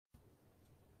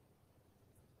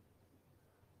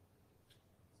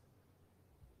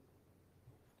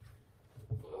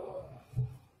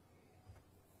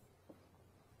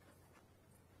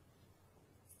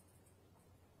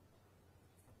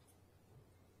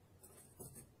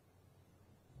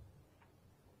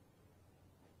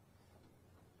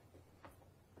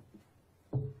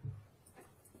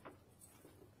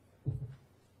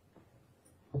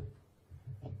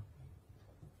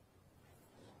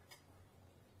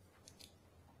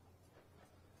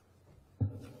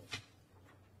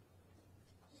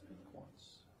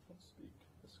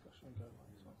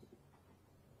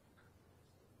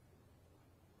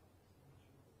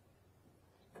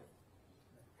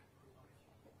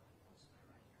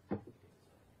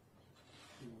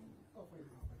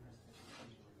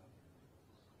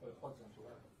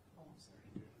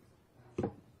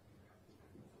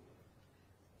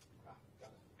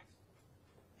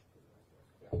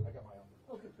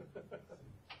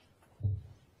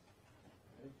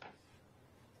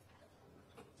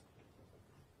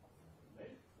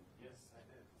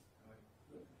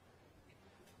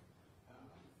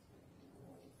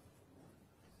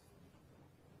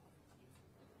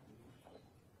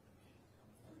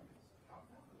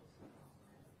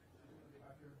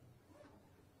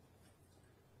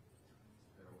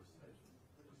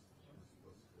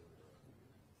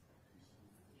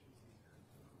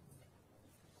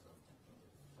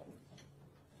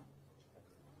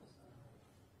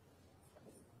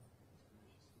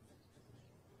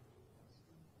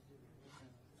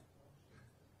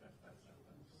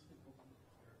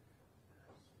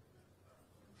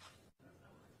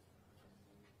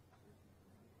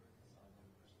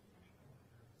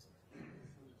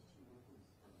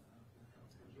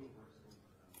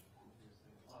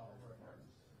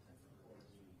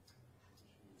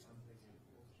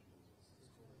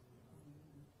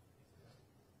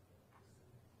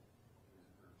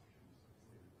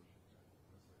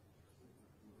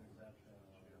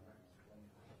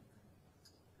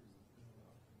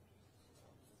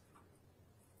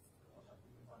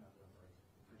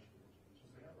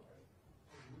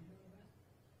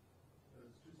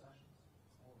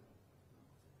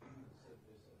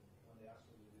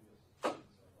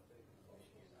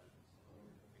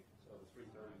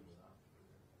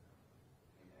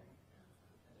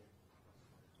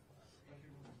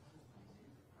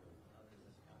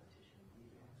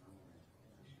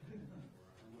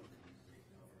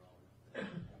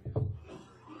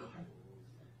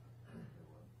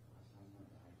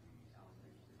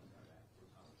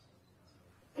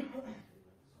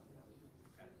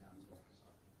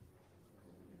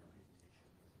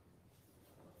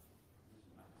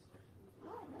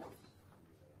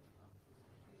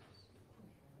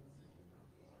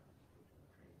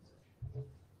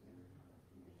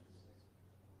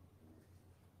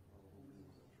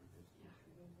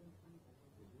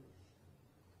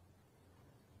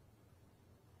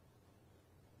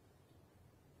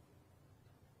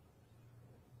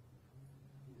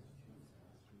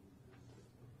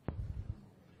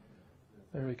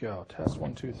There we go. Test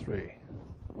 1, 2, 3.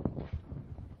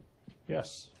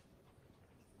 Yes,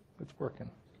 it's working.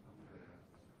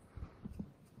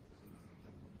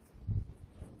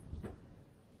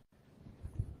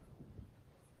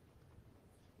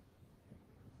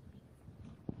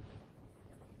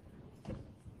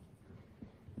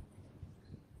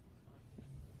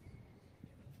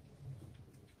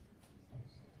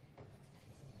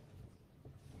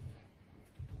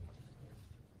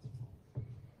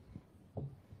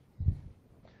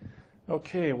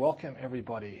 Okay, welcome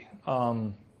everybody.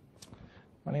 My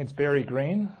name is Barry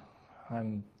Green. I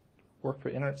work for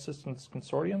Internet Systems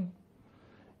Consortium,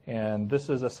 and this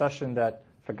is a session that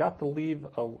forgot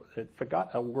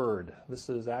a word. This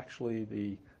is actually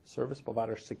the Service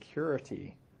Provider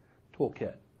Security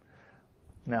Toolkit.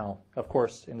 Now, of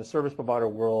course, in the service provider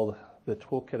world, the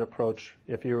toolkit approach,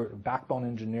 if you're backbone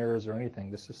engineers or anything,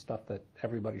 this is stuff that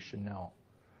everybody should know.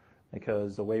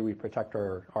 Because the way we protect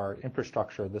our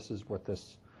infrastructure, this is what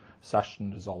this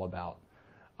session is all about.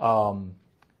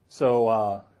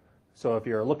 So if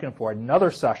you're looking for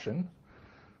another session,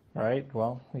 right,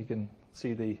 well, you can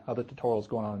see the other tutorials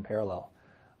going on in parallel.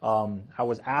 I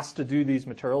was asked to do these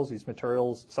materials.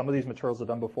 Some of these materials are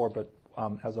done before, but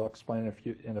as I'll explain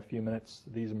in a few minutes,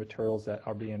 these are materials that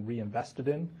are being reinvested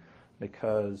in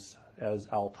because, as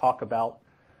I'll talk about,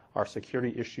 our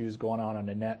security issues going on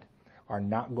the net are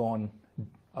not going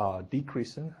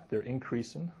decreasing, they're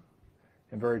increasing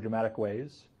in very dramatic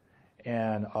ways.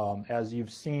 And as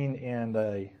you've seen in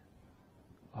the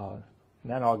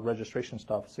NANOG registration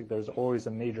stuff, there's always a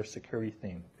major security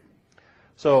theme.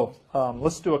 So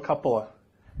let's do a couple of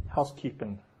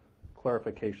housekeeping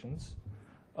clarifications.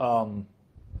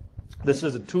 This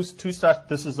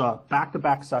is a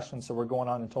back-to-back session, so we're going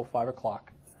on until 5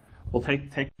 o'clock. We'll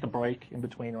take the break in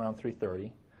between around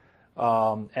 3:30.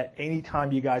 At any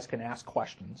time, you guys can ask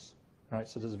questions, right?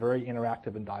 So this is very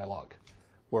interactive and dialogue.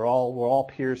 We're all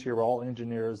peers here. We're all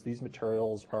engineers. These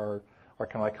materials are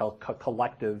kind of like a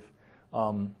collective.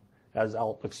 As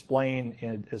I'll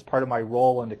explain, as part of my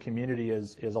role in the community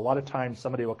is a lot of times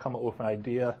somebody will come up with an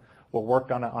idea. We'll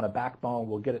work on a backbone.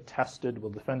 We'll get it tested.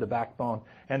 We'll defend the backbone,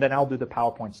 and then I'll do the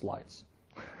PowerPoint slides.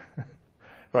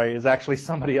 Right? It's actually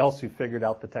somebody else who figured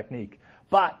out the technique,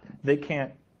 but they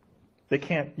can't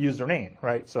use their name,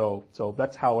 right? So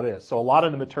that's how it is. So a lot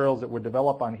of the materials that we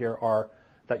develop on here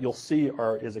that you'll see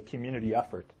is a community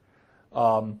effort.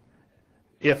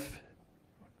 If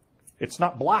it's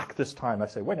not black this time, I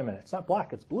say, wait a minute, it's not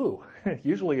black, it's blue.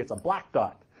 Usually it's a black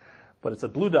dot, but it's a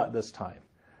blue dot this time.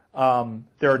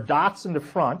 There are dots in the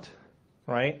front,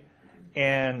 right?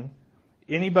 And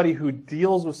anybody who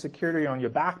deals with security on your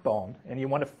backbone and you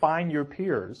want to find your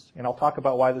peers, and I'll talk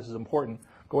about why this is important,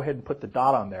 go ahead and put the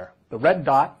dot on there. The red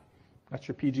dot, that's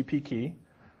your PGP key,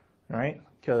 right?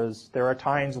 Because there are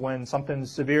times when something's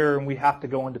severe and we have to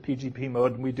go into PGP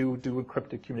mode and we do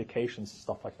encrypted communications,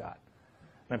 stuff like that.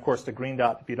 And of course the green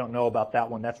dot, if you don't know about that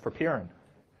one, that's for peering.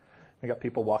 We got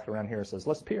people walking around here who says,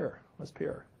 let's peer, all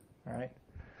right?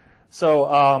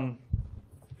 So,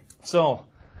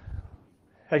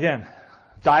 again,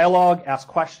 dialogue, ask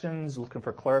questions, looking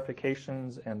for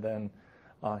clarifications, and then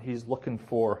he's looking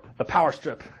for the power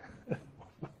strip,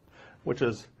 which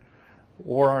is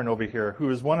Warren over here,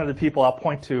 who is one of the people I'll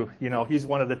point to. You know, he's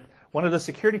one of the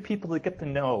security people that get to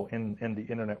know in the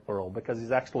internet world because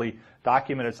he's actually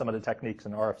documented some of the techniques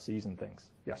and RFCs and things.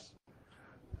 Yes.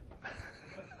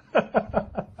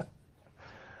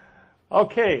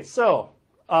 Okay, so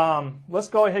let's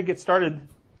go ahead and get started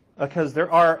because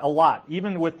there are a lot.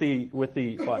 Even with the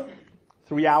what,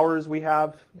 3 hours we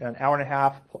have, an hour and a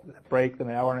half break, then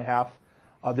an hour and a half.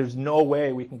 There's no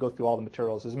way we can go through all the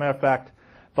materials. As a matter of fact,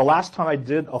 the last time I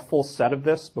did a full set of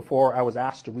this before I was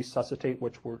asked to resuscitate,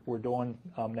 which we're doing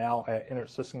now at Internet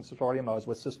Systems Consortium, I was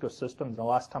with Cisco Systems. And the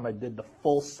last time I did the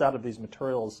full set of these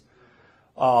materials,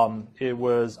 it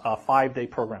was a 5-day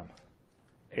program,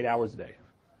 8 hours a day.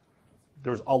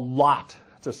 There's a lot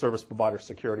to service provider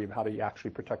security of how do you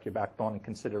actually protect your backbone and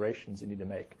considerations you need to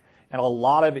make. And a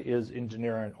lot of it is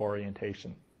engineering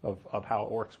orientation of how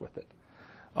it works with it.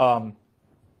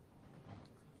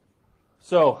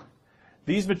 So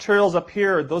these materials up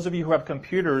here, those of you who have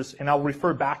computers, and I'll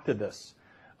refer back to this,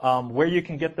 where you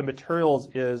can get the materials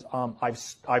is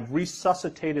I've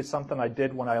resuscitated something I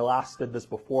did when I last did this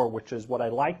before, which is what I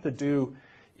like to do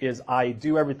is I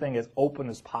do everything as open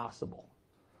as possible.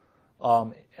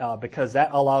 Because that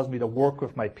allows me to work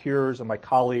with my peers and my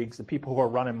colleagues, the people who are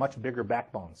running much bigger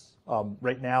backbones.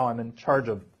 Right now I'm in charge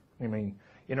of,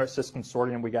 Internet Systems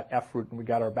Consortium, we got F-Root, and we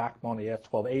got our backbone, the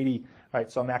S1280, right?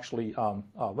 So I'm actually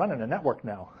running a network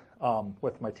now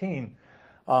with my team.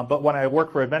 But when I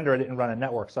worked for a vendor, I didn't run a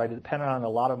network, so I depended on a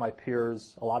lot of my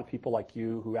peers, a lot of people like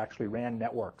you who actually ran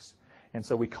networks. And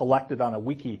so we collected on a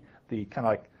wiki the kind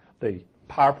of like the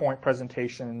PowerPoint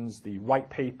presentations, the white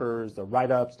papers, the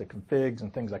write-ups, the configs,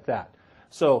 and things like that.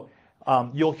 So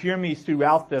you'll hear me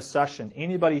throughout this session.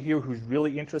 Anybody here who's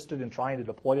really interested in trying to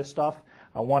deploy this stuff,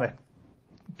 I want to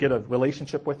get a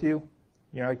relationship with you,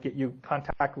 get you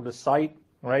contact with the site,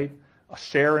 right?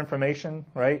 Share information,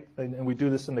 right? And we do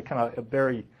this in the kind of a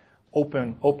very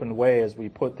open way as we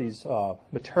put these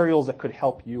materials that could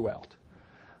help you out.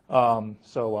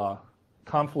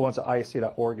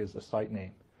 Confluence@isc.org is the site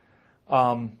name.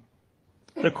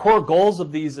 The core goals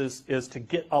of these is to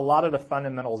get a lot of the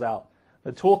fundamentals out.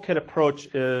 The toolkit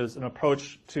approach is an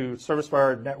approach to service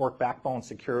provider network backbone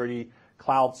security,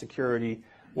 cloud security,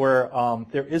 where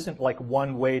there isn't like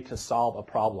one way to solve a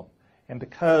problem. And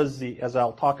because, as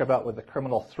I'll talk about with the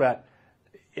criminal threat,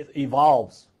 it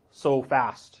evolves so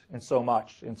fast and so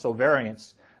much and so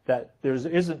variance that there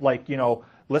isn't like,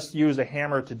 let's use a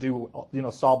hammer to do,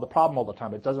 solve the problem all the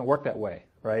time. It doesn't work that way,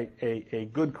 right? A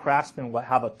good craftsman will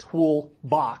have a tool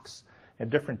box and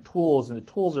different tools, and the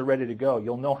tools are ready to go.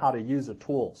 You'll know how to use the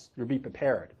tools. You'll be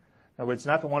prepared. In other words, it's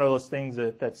not one of those things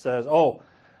that says,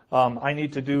 I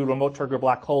need to do remote trigger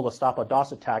black hole to stop a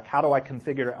DOS attack. How do I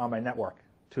configure it on my network?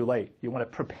 Too late. You want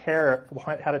to prepare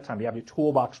ahead of time. You have your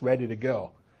toolbox ready to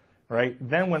go, right?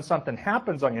 Then when something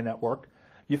happens on your network,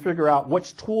 you figure out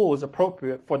which tool is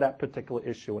appropriate for that particular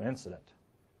issue and incident,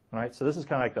 right? So this is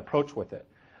kind of like the approach with it.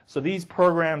 So these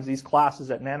programs, these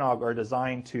classes at NANOG are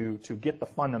designed to get the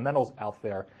fundamentals out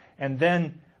there. And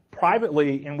then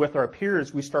privately and with our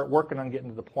peers, we start working on getting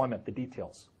the deployment, the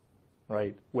details,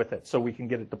 right, with it, so we can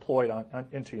get it deployed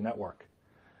into your network.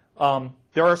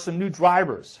 There are some new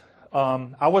drivers.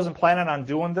 I wasn't planning on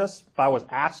doing this, but I was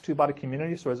asked to by the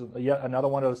community, so it's yet another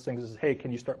one of those things is, hey,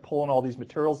 can you start pulling all these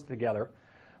materials together?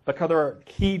 Because there are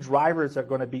key drivers that are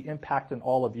going to be impacting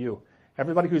all of you.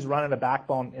 Everybody who's running a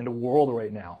backbone in the world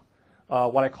right now.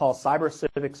 What I call cyber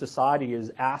civic society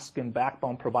is asking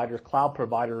backbone providers, cloud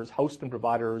providers, hosting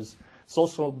providers,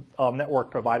 social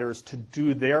network providers to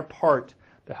do their part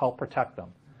to help protect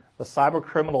them. The cyber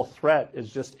criminal threat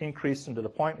is just increasing to the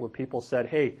point where people said,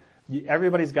 hey,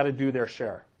 everybody's got to do their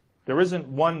share. There isn't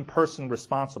one person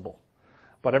responsible,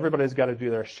 but everybody's got to do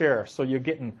their share. So you're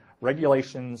getting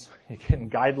regulations, you're getting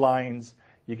guidelines,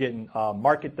 you're getting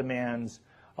market demands,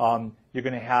 you're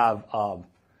going to have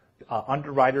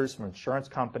underwriters from insurance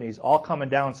companies all coming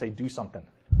down and say, do something,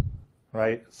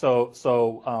 right? So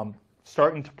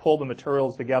starting to pull the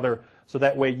materials together so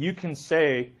that way you can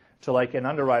say to like an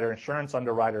underwriter, insurance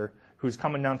underwriter, who's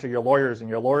coming down to your lawyers, and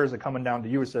your lawyers are coming down to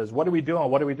you and says, what are we doing?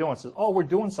 What are we doing? Says, oh, we're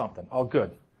doing something. Oh,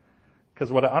 good.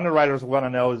 Because what the underwriters want to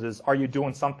know is, are you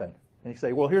doing something? And you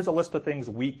say, well, here's a list of things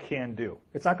we can do.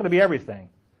 It's not going to be everything,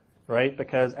 right?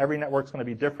 Because every network's going to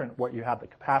be different. What you have the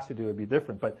capacity to do would be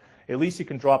different. But at least you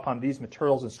can draw upon these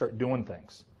materials and start doing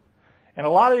things. And a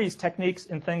lot of these techniques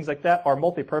and things like that are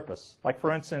multi-purpose. Like,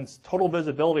 for instance, total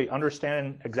visibility,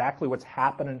 understanding exactly what's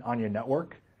happening on your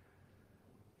network,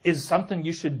 is something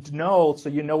you should know so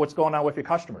you know what's going on with your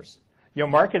customers. Your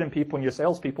marketing people and your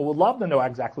salespeople would love to know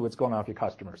exactly what's going on with your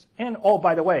customers. And, oh,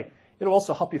 by the way, it'll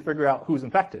also help you figure out who's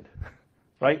infected,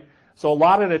 right? So a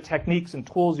lot of the techniques and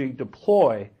tools you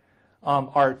deploy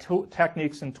are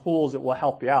techniques and tools that will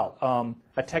help you out.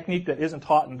 A technique that isn't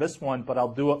taught in this one, but I'll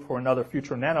do it for another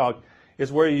future NANOG,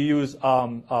 is where you use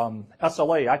SLA,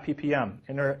 IPPM,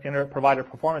 Inter-Provider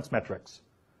Performance Metrics,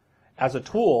 as a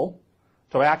tool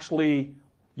to actually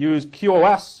use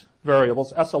QoS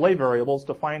variables, SLA variables,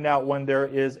 to find out when there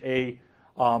is a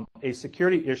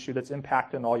security issue that's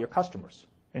impacting all your customers.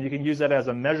 And you can use that as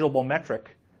a measurable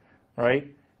metric,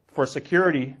 right, for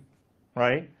security,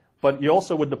 right? But you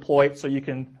also would deploy it so you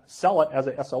can sell it as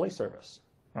an SLA service,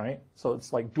 right? So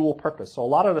it's like dual purpose. So a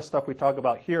lot of the stuff we talk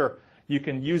about here, you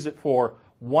can use it for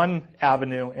one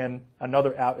avenue and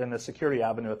another and the security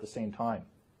avenue at the same time.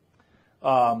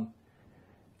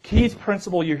 Key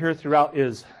principle you hear throughout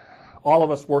is all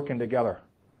of us working together.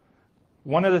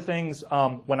 One of the things,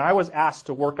 when I was asked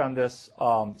to work on this,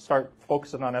 start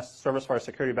focusing on service provider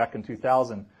security back in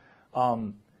 2000,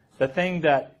 the thing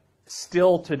that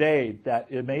still today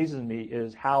that amazes me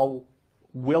is how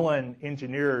willing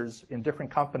engineers in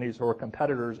different companies who are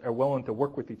competitors are willing to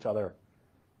work with each other.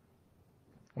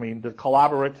 I mean, the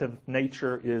collaborative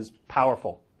nature is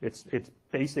powerful. It's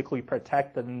basically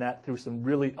protected in that through some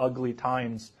really ugly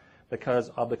times because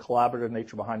of the collaborative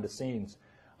nature behind the scenes.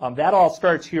 That all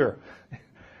starts here.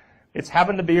 It's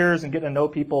having the beers and getting to know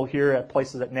people here at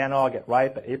places at NANOG, at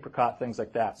RIPE, at Apricot, things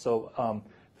like that. So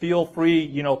feel free,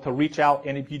 to reach out.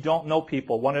 And if you don't know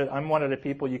people, I'm one of the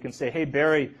people you can say, hey,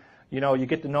 Barry, you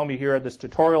get to know me here at this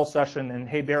tutorial session. And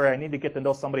hey, Barry, I need to get to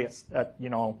know somebody at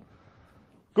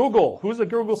Google. Who's a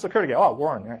Google security guy? Oh,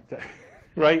 Warren, right?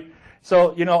 Right?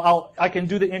 So, I can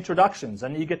do the introductions,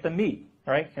 and you get to meet,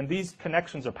 right? And these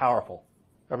connections are powerful.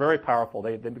 They're very powerful.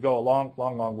 They go a long,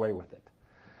 long, long way with it.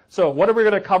 So what are we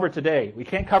going to cover today? We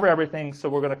can't cover everything, so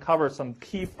we're going to cover some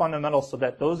key fundamentals so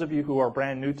that those of you who are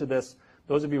brand new to this,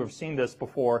 those of you who have seen this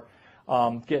before,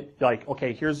 get like,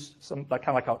 okay, here's some kind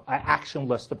of like an action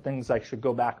list of things I should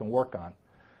go back and work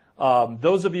on.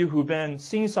 Those of you who've been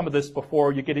seeing some of this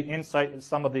before, you get an insight into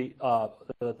some of the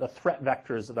threat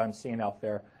vectors that I'm seeing out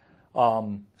there.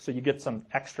 So you get some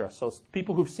extra. So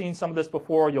people who've seen some of this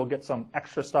before, you'll get some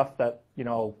extra stuff that,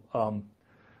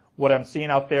 what I'm seeing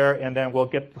out there, and then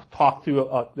we'll talk through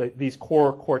these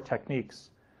core techniques.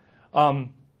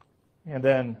 And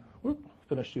then,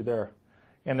 finish you there.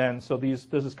 And then, so this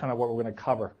is kind of what we're going to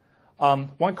cover.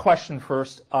 One question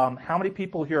first. How many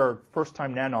people here are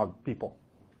first-time NANOG people?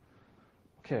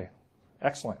 Okay,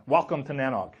 excellent. Welcome to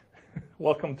NANOG.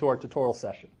 Welcome to our tutorial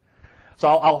session. So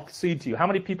I'll cede to you. How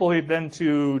many people have been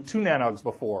to 2 NANOGs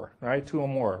before, right? 2 or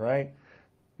more, right?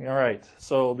 All right.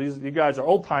 So you guys are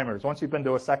old timers. Once you've been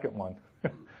to a second one,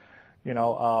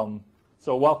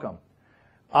 so welcome.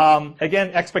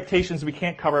 Again, expectations. We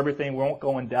can't cover everything. We won't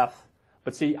go in depth.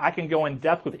 But see, I can go in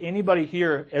depth with anybody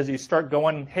here as you start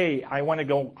going. Hey, I want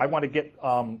to get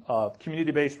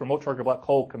community-based remote target black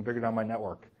hole configured on my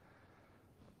network,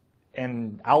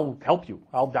 and I'll help you.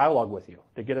 I'll dialogue with you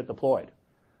to get it deployed.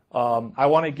 I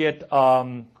want to get.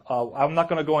 I'm not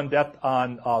going to go in depth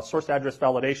on source address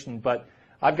validation, but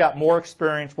I've got more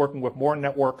experience working with more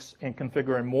networks and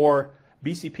configuring more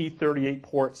BCP 38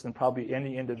 ports than probably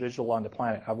any individual on the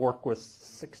planet. I've worked with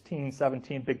 16,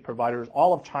 17 big providers,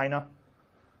 all of China,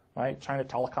 right? China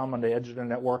Telecom on the edge of the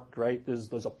network, right?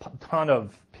 There's a ton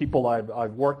of people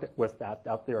I've worked with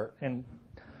out there and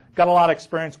got a lot of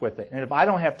experience with it. And if I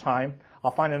don't have time, I'll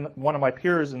find one of my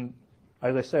peers, and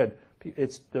as I said,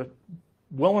 it's the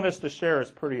willingness to share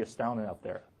is pretty astounding out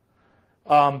there.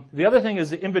 The other thing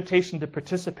is the invitation to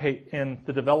participate in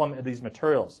the development of these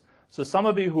materials. So some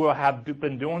of you who have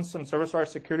been doing some service provider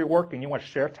security work and you want to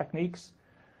share techniques,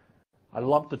 I'd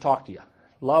love to talk to you.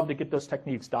 Love to get those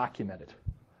techniques documented.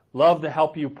 Love to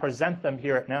help you present them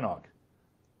here at NANOG.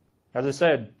 As I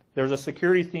said, there's a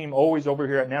security theme always over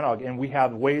here at NANOG, and we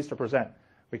have ways to present.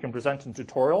 We can present in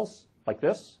tutorials like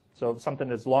this. So something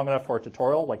that's long enough for a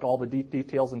tutorial, like all the deep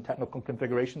details and technical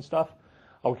configuration stuff.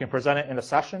 We can present it in a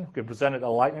session. We can present it at a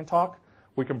lightning talk.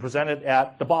 We can present it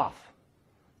at the BOF.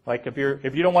 Like if you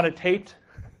don't want it taped,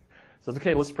 so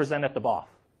okay, let's present at the BOF,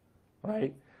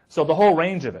 right? So the whole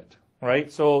range of it,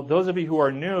 right? So those of you who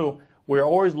are new, we're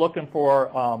always looking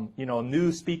for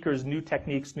new speakers, new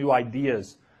techniques, new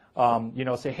ideas.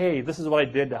 Say, hey, this is what I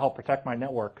did to help protect my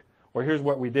network, or here's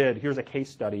what we did. Here's a case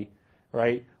study,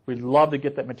 right? We'd love to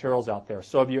get that materials out there.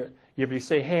 So if you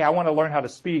say, hey, I want to learn how to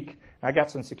speak, I got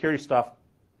some security stuff,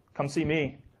 come see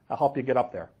me. I'll help you get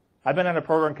up there. I've been on a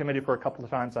program committee for a couple of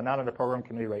times. I'm not on a program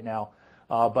committee right now,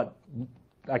 but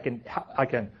I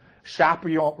can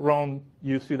chaperone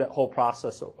you through that whole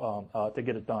process to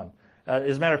get it done.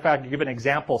 As a matter of fact, to give an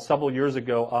example, several years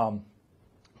ago,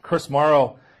 Chris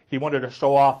Morrow, he wanted to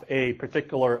show off a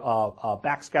particular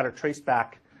backscatter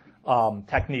traceback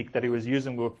technique that he was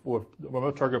using with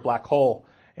remote target black hole.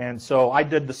 And so I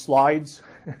did the slides,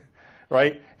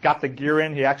 right? Got the gear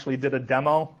in. He actually did a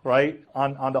demo, right,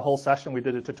 on the whole session. We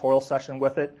did a tutorial session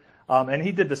with it. And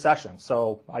he did the session.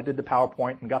 So I did the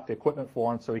PowerPoint and got the equipment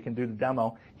for him so he can do the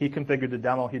demo. He configured the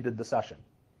demo. He did the session.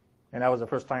 And that was the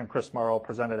first time Chris Morrow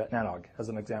presented at NANOG as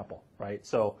an example, right?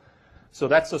 So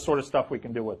that's the sort of stuff we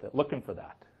can do with it, looking for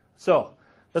that. So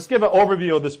let's give an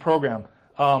overview of this program.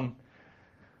 Boss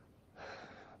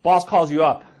calls you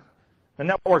up. The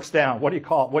network's down. What do you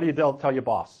call it? What do you tell your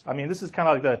boss? I mean, this is kind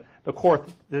of like the core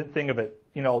thing of it.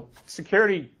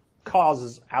 Security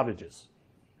causes outages,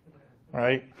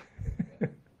 right?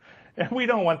 And we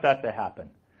don't want that to happen.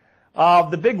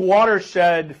 The big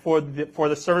watershed for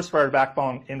the service provider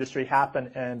backbone industry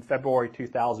happened in February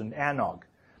 2000, NANOG,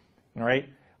 right?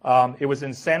 It was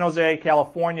in San Jose,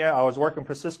 California. I was working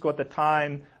for Cisco at the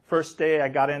time. First day I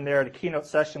got in there, the keynote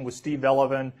session with Steve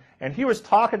Bellevin, and he was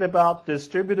talking about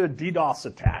distributed DDoS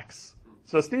attacks.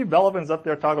 So Steve Bellevin's up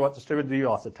there talking about distributed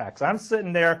DDoS attacks. I'm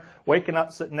sitting there, waking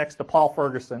up, sitting next to Paul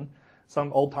Ferguson.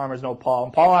 Some old timers know Paul.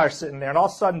 And Paul and I are sitting there, and all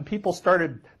of a sudden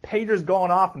pagers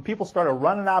going off, and people started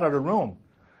running out of the room,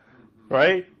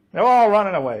 right? They're all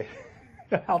running away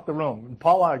out the room. And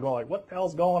Paul and I are going like, what the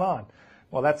hell's going on?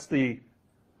 Well, that's the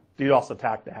DDoS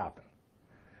attack that happened.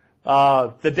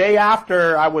 The day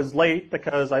after, I was late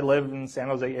because I live in San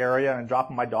Jose area and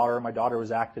dropping my daughter. My daughter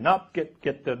was acting up, get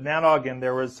the NANOG, and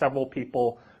there was several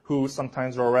people who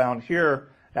sometimes are around here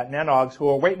at NANOGs who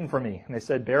are waiting for me. And they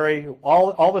said, Barry,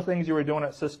 all the things you were doing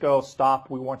at Cisco, stop.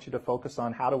 We want you to focus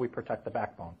on how do we protect the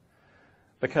backbone.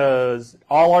 Because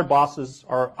all our bosses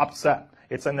are upset.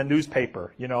 It's in the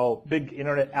newspaper, you know, big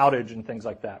internet outage and things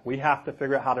like that. We have to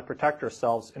figure out how to protect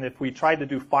ourselves. And if we try to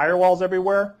do firewalls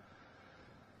everywhere,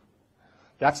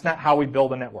 that's not how we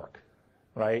build a network,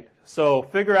 right? So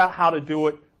figure out how to do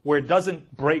it where it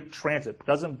doesn't break transit,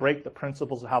 doesn't break the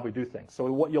principles of how we do things. So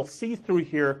what you'll see through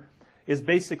here is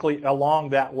basically along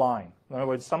that line. In other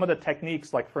words, some of the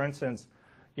techniques, like for instance,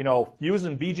 you know,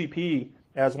 using BGP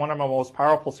as one of our most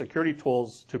powerful security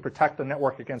tools to protect the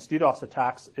network against DDoS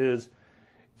attacks is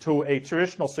to a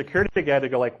traditional security guy to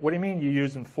go like, what do you mean you're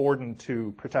using Fortin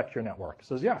to protect your network? He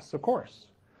says, yes, of course.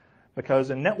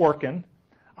 Because in networking,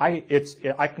 I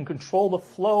can control the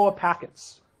flow of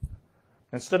packets.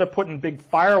 Instead of putting big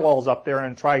firewalls up there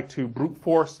and try to brute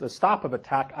force the stop of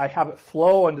attack, I have it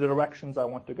flow in the directions I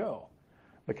want to go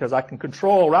because I can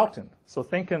control routing. So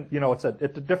thinking, you know, it's a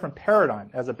different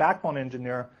paradigm. As a backbone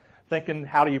engineer, thinking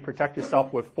how do you protect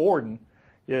yourself with Fortin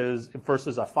is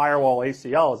versus a firewall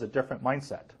ACL is a different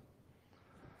mindset.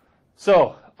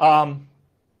 So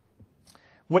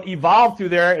what evolved through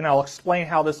there, and I'll explain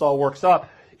how this all works up,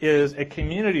 is a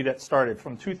community that started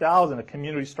from 2000. A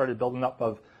community started building up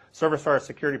of service provider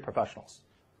security professionals.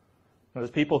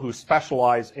 There's people who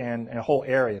specialize in a whole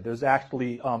area. There's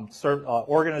actually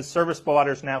organized service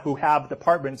providers now who have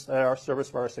departments that are service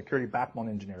provider security backbone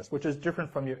engineers, which is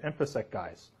different from your InfoSec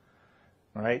guys.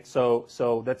 All right,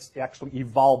 so that's actually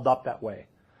evolved up that way.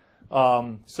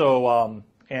 And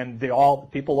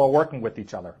people are working with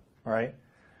each other. All right.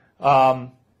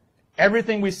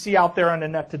 Everything we see out there on the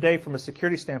net today from a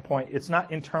security standpoint, it's not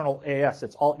internal AS,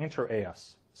 it's all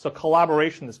inter-AS. So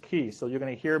collaboration is key. So you're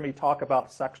going to hear me talk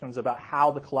about sections about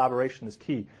how the collaboration is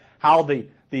key. How in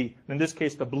this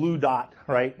case, the blue dot,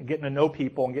 right, and getting to know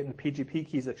people and getting the PGP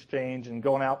keys exchange and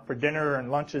going out for dinner and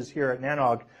lunches here at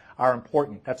NANOG are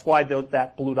important. That's why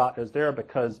that blue dot is there,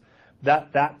 because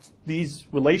these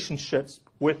relationships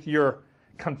with your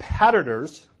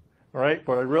competitors, right,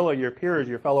 but really your peers,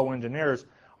 your fellow engineers,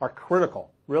 are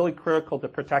critical, really critical to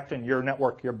protecting your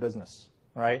network, your business,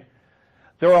 right?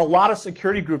 There are a lot of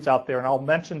security groups out there, and I'll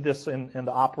mention this in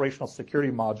the operational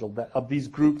security module, that of these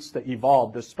groups that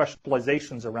evolved. There's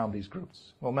specializations around these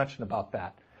groups. We'll mention about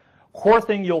that. Core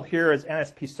thing you'll hear is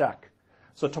NSPSec.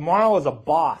 So tomorrow is a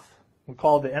BOF. We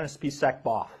call it the NSPSec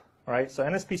BOF, right? So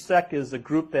NSPSec is a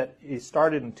group that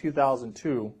started in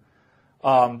 2002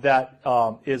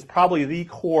 that is probably the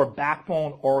core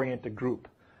backbone-oriented group.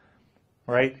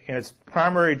 Right, and its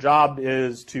primary job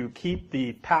is to keep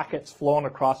the packets flowing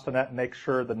across the net and make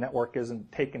sure the network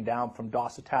isn't taken down from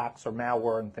DOS attacks or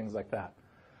malware and things like that.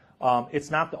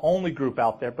 It's not the only group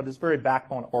out there, but it's very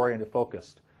backbone-oriented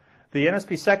focused. The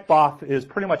NSPSec BOF is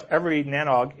pretty much every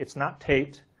NANOG. It's not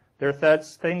taped. There are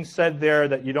things said there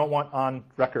that you don't want on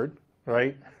record,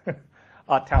 right,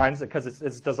 at times, because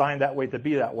it's designed that way to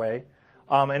be that way.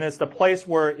 And it's the place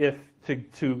where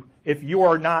if you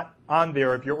are not on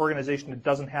there, if your organization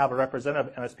doesn't have a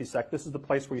representative NSPSec, this is the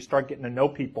place where you start getting to know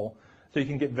people so you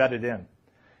can get vetted in.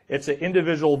 It's an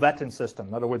individual vetting system.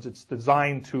 In other words, it's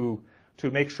designed to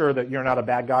make sure that you're not a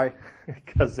bad guy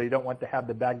because they don't want to have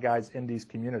the bad guys in these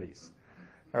communities.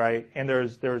 All right, and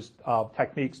there's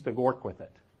techniques to work with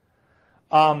it.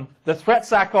 The threat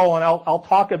cycle, and I'll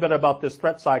talk a bit about this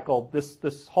threat cycle.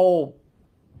 This whole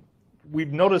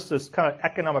we've noticed this kind of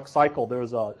economic cycle. There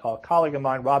was a colleague of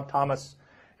mine, Rob Thomas,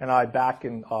 and I back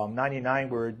in '99,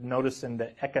 we were noticing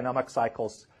the economic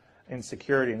cycles in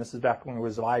security, and this is back when it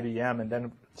was at IBM, and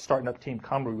then starting up Team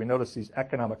Cumber, we noticed these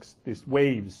these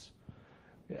waves,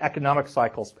 economic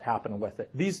cycles happening with it.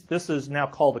 This is now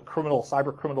called the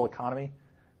cyber criminal economy,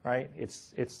 right?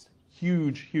 It's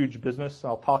huge business.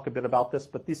 I'll talk a bit about this,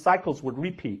 but these cycles would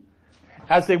repeat.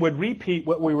 As they would repeat,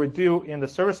 what we would do in the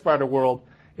service provider world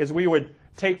is we would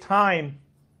take time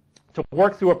to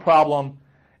work through a problem,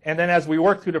 and then as we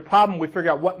work through the problem, we figure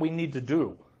out what we need to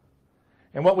do.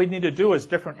 And what we need to do is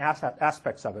different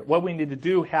aspects of it. What we need to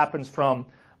do happens from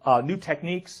new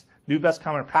techniques, new best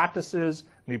common practices,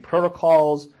 new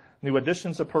protocols, new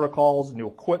additions of protocols, new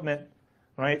equipment,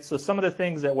 right? So some of the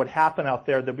things that would happen out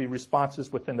there, there'd be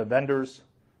responses within the vendors.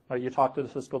 You talk to the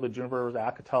Cisco, the Junipers, the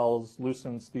Alcatels,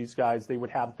 Lucents, these guys, they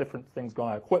would have different things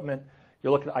going on, equipment. You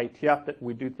look at ITF, that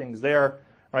we do things there.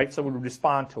 right? So we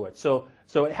respond to it. So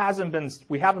it hasn't been,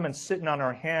 we haven't been sitting on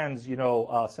our hands,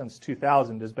 since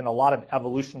 2000. There's been a lot of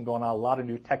evolution going on, a lot of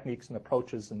new techniques and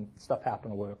approaches and stuff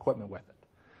happening with equipment with it.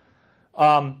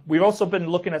 We've also been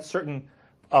looking at certain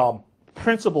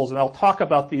principles, and I'll talk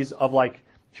about these, of like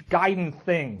guiding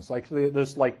things, like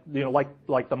there's like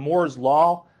the Moore's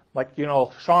law, like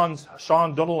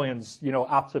Sean Donnelly's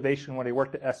observation when he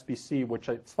worked at SBC, which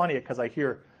it's funny because I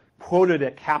hear quoted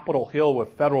at Capitol Hill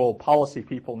with federal policy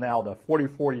people now, the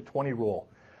 40-40-20 rule.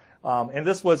 And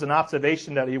this was an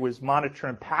observation that he was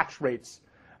monitoring patch rates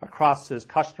across his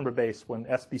customer base when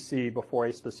SBC, before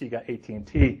SBC got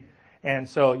AT&T. And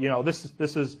so, this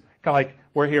is kind of like,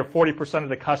 we're here, 40% of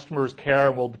the customers care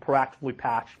and will proactively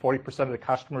patch. 40% of the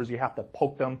customers, you have to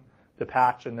poke them to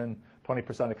patch, and then 20%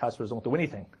 of the customers won't do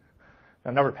anything.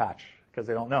 They'll never patch because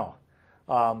they don't know.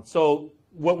 So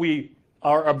what we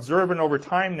are observing over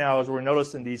time now is we're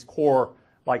noticing these core,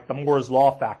 like the Moore's law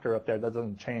factor up there, that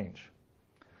doesn't change.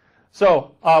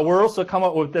 So we're also come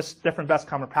up with this different best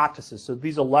common practices. So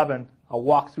these 11, I'll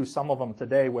walk through some of them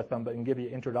today with them, but and give you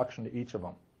an introduction to each of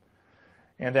them.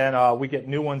 And then we get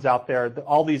new ones out there.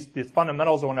 All these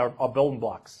fundamentals are building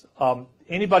blocks.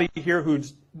 Anybody here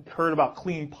who's heard about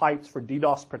clean pipes for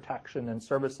DDoS protection and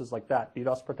services like that,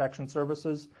 DDoS protection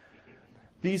services,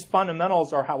 these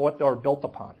fundamentals are what they're built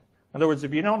upon. In other words,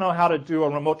 if you don't know how to do a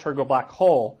remote trigger black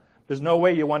hole, there's no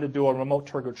way you want to do a remote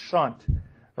triggered shunt,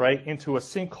 right, into a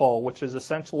sinkhole, which is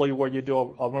essentially where you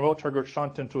do a remote triggered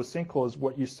shunt into a sinkhole is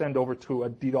what you send over to a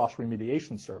DDoS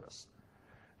remediation service,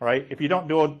 right? If you don't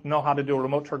know how to do a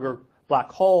remote trigger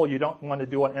black hole, you don't want to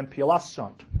do an MPLS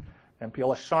shunt.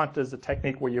 MPLS shunt is a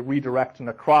technique where you redirect and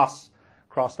across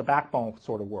the backbone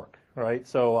sort of work, right?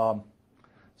 So,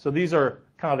 so these are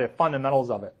kind of the fundamentals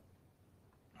of it.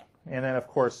 And then, of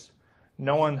course,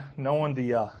 knowing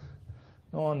the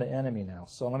enemy now.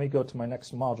 So let me go to my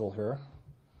next module here.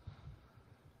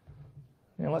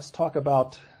 And let's talk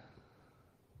about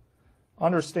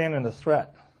understanding the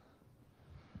threat.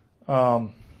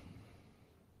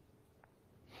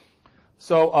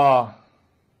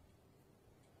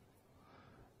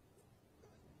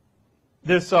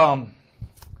 This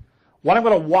what I'm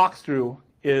going to walk through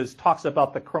talks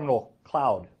about the criminal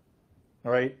cloud,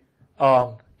 all right?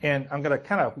 And I'm going to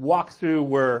kind of walk through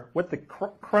what the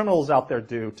criminals out there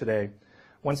do today.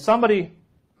 When somebody,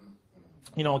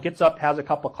 gets up, has a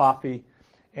cup of coffee,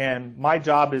 and my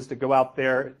job is to go out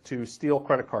there to steal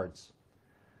credit cards.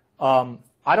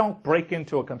 I don't break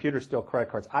into a computer to steal credit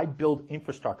cards. I build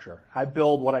infrastructure. I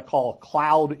build what I call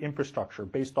cloud infrastructure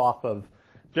based off of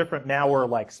different malware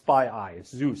like Spy Eye,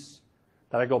 Zeus,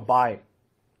 that I go buy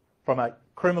from a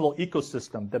criminal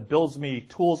ecosystem that builds me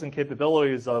tools and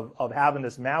capabilities of having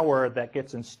this malware that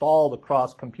gets installed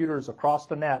across computers across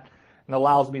the net and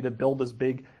allows me to build this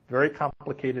big, very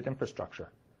complicated infrastructure.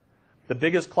 The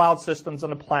biggest cloud systems on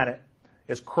the planet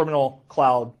is criminal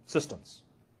cloud systems.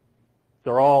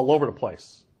 They're all over the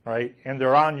place, right? And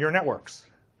they're on your networks.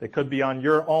 They could be on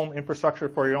your own infrastructure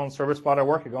for your own service provider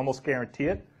work. I can almost guarantee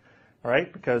it,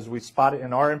 right? Because we spot it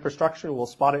in our infrastructure, we'll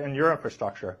spot it in your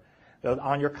infrastructure.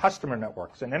 On your customer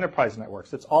networks and enterprise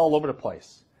networks. It's all over the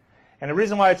place. And the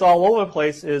reason why it's all over the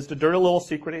place is the dirty little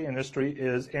secret in the industry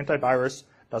is antivirus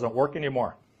doesn't work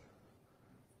anymore,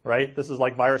 right? This is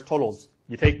like virus totals.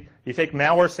 You take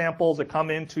malware samples that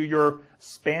come into your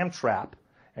spam trap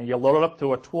and you load it up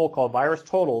to a tool called virus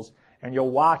totals, and you'll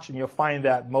watch and you'll find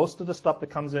that most of the stuff that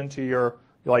comes into your,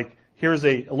 like, here's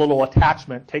a little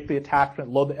attachment, take the attachment,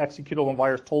 load the executable in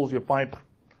virus totals, you'll find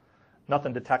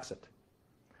nothing detects it.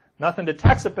 Nothing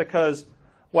detects it because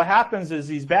what happens is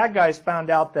these bad guys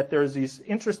found out that there's these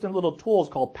interesting little tools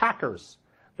called packers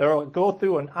that will go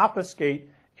through and obfuscate,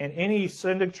 and any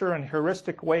signature and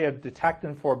heuristic way of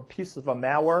detecting for pieces of a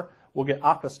malware will get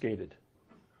obfuscated.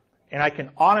 And I can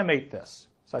automate this.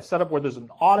 So I set up where there's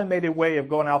an automated way of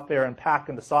going out there and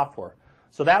packing the software.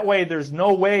 So that way there's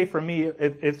no way for me,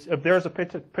 if there's a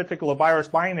particular virus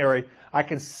binary, I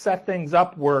can set things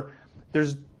up where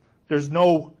there's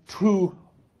no two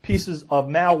pieces of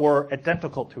malware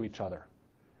identical to each other.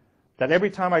 That every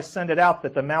time I send it out,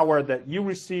 that the malware that you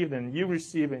receive and you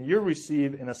receive and you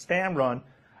receive in a spam run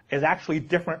is actually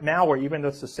different malware, even though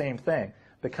it's the same thing,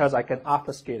 because I can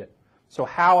obfuscate it. So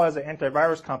how, as an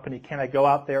antivirus company, can I go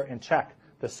out there and check?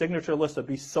 The signature list would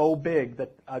be so big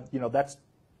that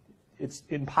it's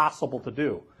impossible to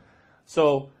do.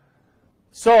 So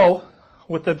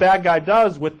what the bad guy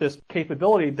does with this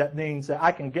capability, that means that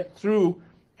I can get through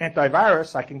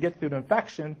antivirus, I can get through the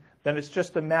infection, then it's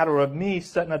just a matter of me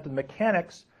setting up the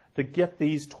mechanics to get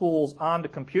these tools onto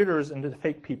computers and to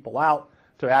fake people out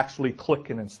to actually click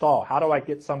and install. How do I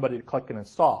get somebody to click and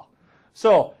install?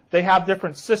 So they have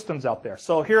different systems out there.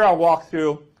 So here I'll walk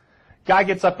through. Guy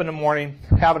gets up in the morning,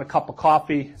 having a cup of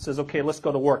coffee, says, okay, let's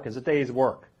go to work. It's a day's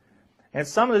work. And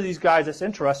some of these guys that's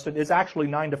interested is actually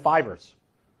 9 to 5ers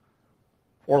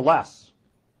or less.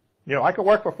 You know, I could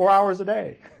work for 4 hours a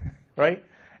day, right?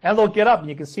 And they'll get up, and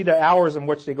you can see the hours in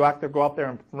which they go out there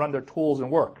and run their tools and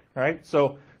work, right?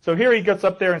 So here he gets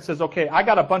up there and says, okay, I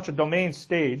got a bunch of domains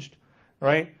staged,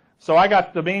 right? So I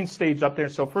got domains staged up there.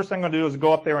 So first thing I'm going to do is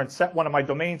go up there and set one of my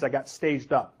domains I got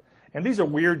staged up. And these are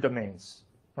weird domains,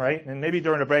 right? And maybe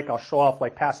during the break I'll show off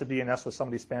like passive DNS with some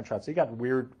of these spam traps. They got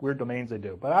weird domains they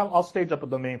do. But I'll stage up a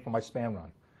domain for my spam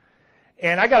run.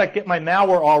 And I got to get my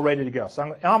malware all ready to go.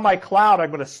 So on my cloud,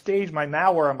 I'm going to stage my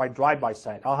malware on my drive-by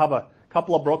site. I'll have a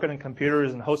couple of broken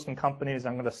computers and hosting companies.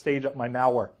 I'm going to stage up my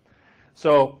malware.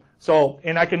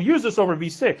 And I can use this over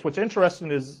V6. What's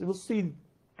interesting is we'll see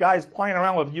guys playing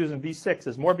around with using V6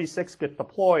 as more V6 get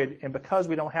deployed, and because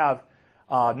we don't have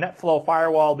NetFlow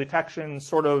firewall detection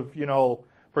sort of, you know,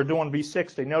 for doing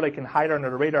V6, they know they can hide under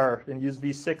the radar and use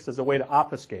V6 as a way to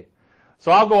obfuscate.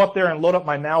 So I'll go up there and load up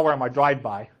my malware on my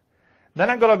drive-by. Then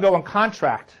I'm going to go and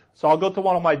contract. So I'll go to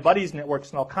one of my buddies' networks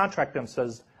and I'll contract them.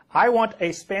 Says, I want a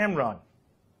spam run.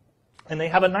 And they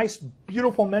have a nice,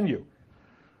 beautiful menu.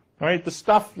 All right, the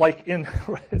stuff like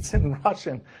it's in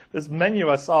Russian. This menu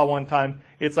I saw one time,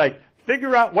 it's like,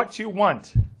 figure out what you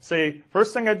want. Say,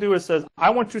 first thing I do is says, I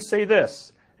want to say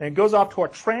this. And it goes off to a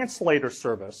translator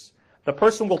service. The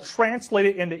person will translate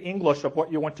it into English of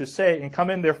what you want to say and come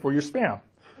in there for your spam.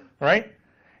 Right?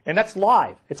 And that's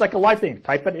live. It's like a live thing.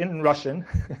 Type it in Russian,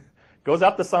 goes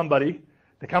out to somebody,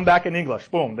 they come back in English.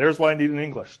 Boom, there's what I need in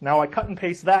English. Now I cut and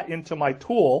paste that into my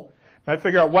tool, and I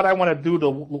figure out what I want to do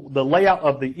to the layout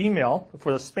of the email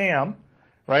for the spam,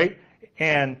 right?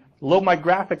 And load my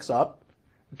graphics up,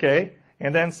 okay?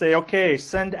 And then say, okay,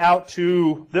 send out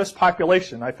to this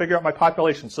population. I figure out my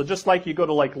population. So just like you go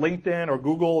to like LinkedIn or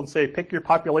Google and say, pick your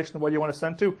population of what you want to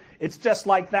send to, it's just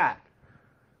like that.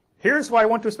 Here's what I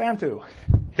want to spam to.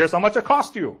 Here's how much it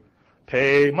costs you.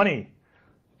 Pay money.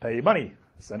 Pay money.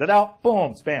 Send it out.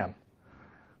 Boom. Spam.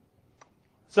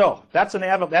 So that's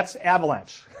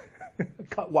Avalanche.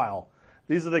 Cutwile.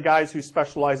 These are the guys who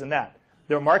specialize in that.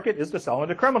 Their market is to sell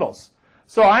into criminals.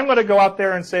 So I'm going to go out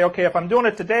there and say, okay, if I'm doing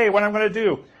it today, what I'm going to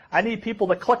do, I need people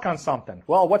to click on something.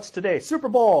 Well, what's today? Super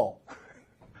Bowl.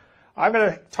 I'm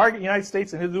going to target the United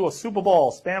States and do a Super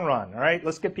Bowl spam run. All right,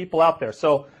 let's get people out there.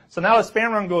 So now the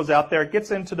spam run goes out there,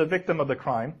 gets into the victim of the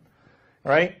crime.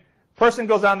 All right, person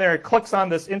goes on there and clicks on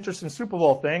this interesting Super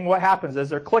Bowl thing. What happens is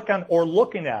they're clicking or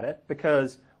looking at it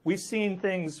because we've seen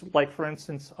things like, for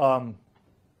instance, 0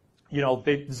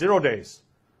 days.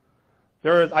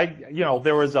 There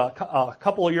was a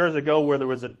couple of years ago where there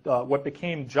was what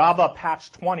became Java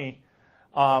Patch 20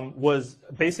 was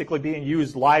basically being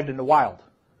used live in the wild.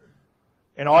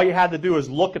 And all you had to do is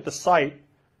look at the site,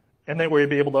 and they would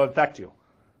be able to infect you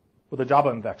with a Java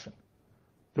infection.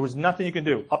 There was nothing you can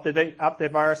do. Up-to-date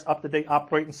virus, up-to-date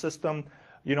operating system,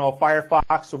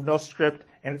 Firefox with no script,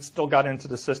 and it still got into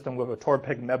the system with a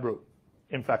Tor-Pig Mebroot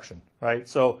infection, right?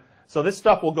 So this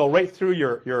stuff will go right through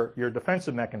your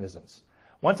defensive mechanisms.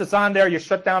 Once it's on there, you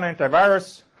shut down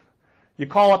antivirus, you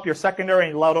call up your secondary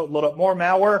and load up more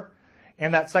malware,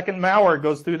 and that second malware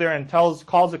goes through there and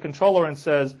calls the controller and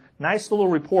says, nice little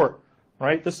report,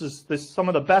 right? This is some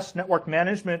of the best network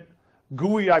management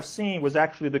GUI I've seen was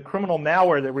actually the criminal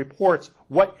malware that reports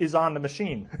what is on the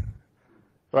machine,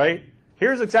 right?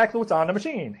 Here's exactly what's on the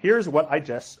machine. Here's what I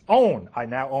just own. I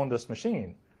now own this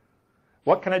machine.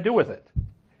 What can I do with it?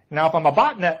 Now, if I'm a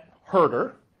botnet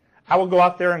herder, I will go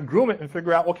out there and groom it and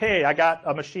figure out, okay, I got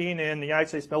a machine in the United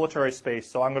States military space,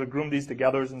 so I'm going to groom these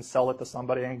together and sell it to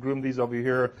somebody and groom these over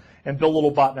here and build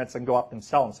little botnets and go up and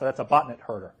sell them. So that's a botnet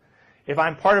herder. If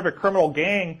I'm part of a criminal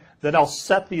gang, then I'll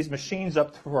set these machines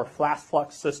up for flash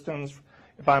flux systems.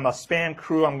 If I'm a spam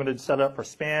crew, I'm going to set it up for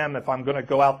spam. If I'm going to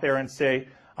go out there and say,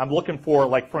 I'm looking for,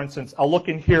 like, for instance, I'll look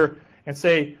in here and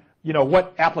say,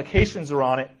 what applications are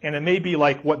on it, and it may be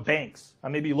like what banks. I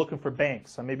may be looking for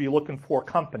banks. I may be looking for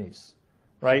companies,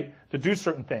 right, to do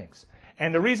certain things.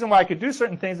 And the reason why I could do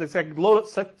certain things is I could load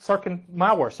up certain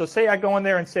malware. So say I go in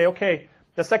there and say, okay,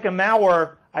 the second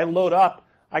malware I load up,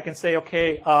 I can say,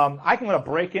 okay, I'm going to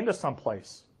break into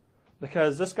someplace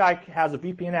because this guy has a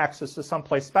VPN access to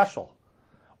someplace special.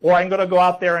 Or I'm going to go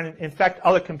out there and infect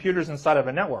other computers inside of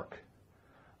a network.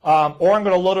 Or I'm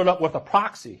going to load it up with a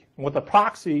proxy. And with a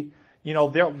proxy,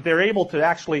 they're able to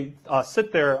actually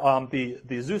sit there.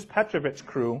 The Zeus Petrovich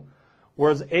crew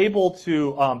was able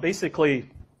to basically,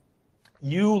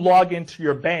 you log into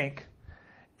your bank,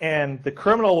 and the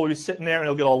criminal will be sitting there, and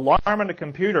he'll get an alarm on the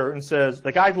computer and says,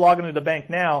 the guy's logging into the bank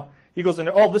now. He goes in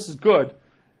there, oh, this is good.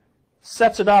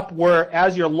 Sets it up where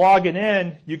as you're logging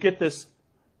in, you get this,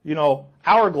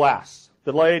 hourglass.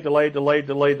 Delay, delay, delay,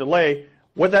 delay, delay.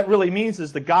 What that really means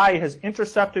is the guy has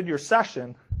intercepted your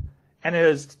session and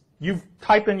you've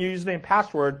typed in your username and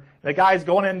password, and the guy's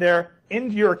going in there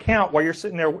into your account while you're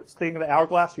sitting there thinking the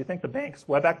hourglass. You think the bank's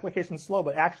web application is slow,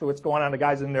 but actually what's going on, the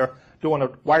guy's in there doing a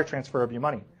wire transfer of your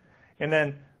money. And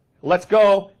then let's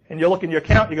go, and you look in your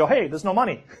account, and you go, hey, there's no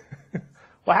money.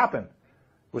 What happened?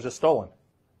 It was just stolen.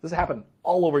 This happened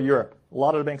all over Europe. A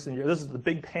lot of the banks in Europe. This is the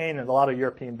big pain in a lot of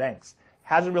European banks.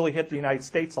 Hasn't really hit the United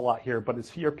States a lot here, but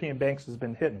it's European banks has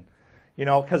been hitting.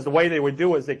 Because the way they would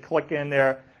do is they click in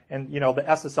there and the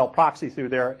SSL proxy through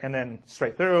there and then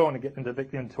straight through and get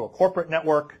into a corporate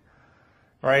network,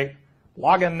 right?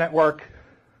 Login network.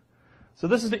 So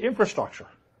this is the infrastructure.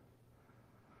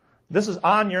 This is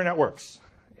on your networks.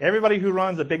 Everybody who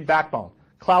runs a big backbone,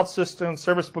 cloud systems,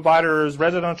 service providers,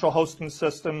 residential hosting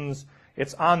systems,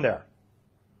 it's on there.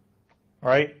 All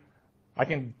right? I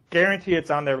can guarantee it's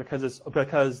on there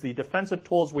because the defensive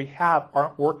tools we have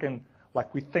aren't working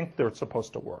like we think they're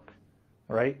supposed to work.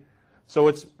 All right? So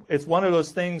it's one of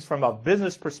those things from a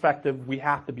business perspective we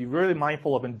have to be really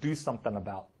mindful of and do something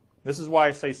about. This is why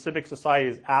I say civic society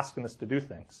is asking us to do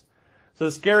things. So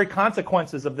the scary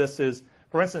consequences of this is,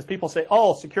 for instance, people say,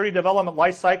 oh, security development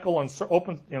lifecycle and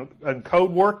open and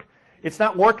code work. It's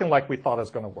not working like we thought it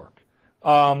was going to work.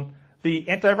 The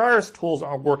antivirus tools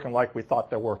aren't working like we thought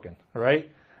they're working, right?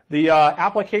 The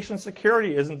application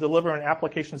security isn't delivering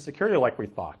application security like we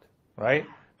thought, right?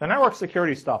 The network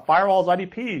security stuff, firewalls,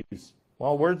 IDPs,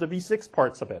 well, where's the V6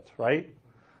 parts of it, right?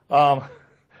 The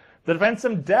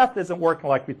defensive depth isn't working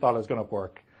like we thought it was going to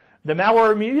work. The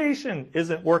malware remediation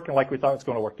isn't working like we thought it was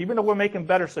going to work, even though we're making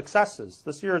better successes.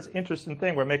 This year is an interesting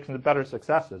thing. We're making the better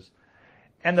successes.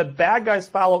 And the bad guys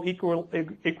follow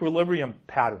equilibrium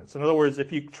patterns. In other words,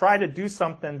 if you try to do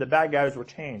something, the bad guys will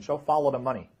change. They'll follow the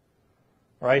money,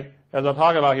 right? As I'm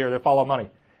talking about here, they follow money.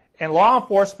 And law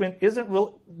enforcement isn't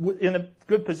really in a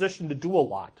good position to do a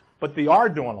lot, but they are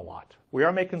doing a lot. We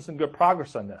are making some good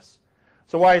progress on this.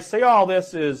 So why I say all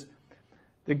this is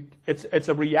it's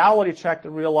a reality check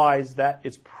to realize that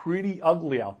it's pretty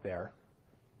ugly out there.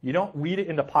 You don't read it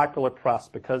in the popular press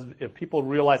because if people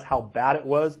realize how bad it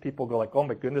was, people go like, oh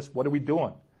my goodness, what are we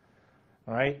doing?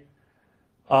 All right?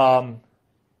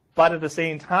 But at the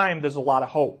same time, there's a lot of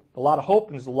hope. A lot of hope,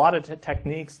 and there's a lot of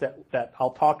techniques that I'll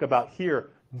talk about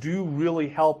here do really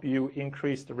help you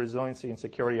increase the resiliency and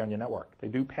security on your network. They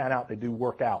do pan out. They do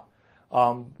work out.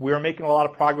 We are making a lot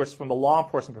of progress from the law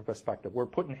enforcement perspective. We're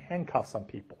putting handcuffs on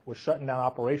people. We're shutting down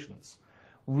operations.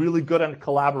 Really good on the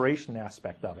collaboration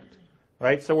aspect of it.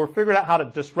 Right? So we're figuring out how to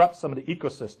disrupt some of the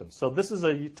ecosystems. So this is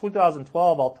a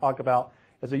 2012 I'll talk about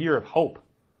as a year of hope.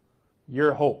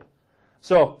 Year of hope.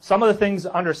 So some of the things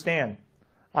to understand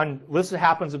on this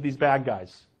happens with these bad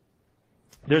guys.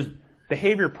 There's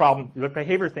behavior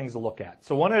things to look at.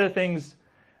 So one of the things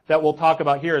that we'll talk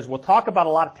about here is we'll talk about a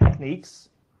lot of techniques,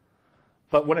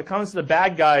 but when it comes to the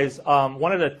bad guys,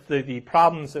 one of the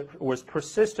problems that was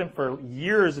persistent for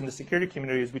years in the security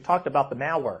community is we talked about the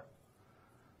malware.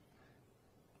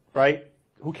 Right?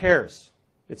 Who cares?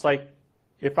 It's like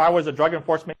if I was a drug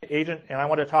enforcement agent and I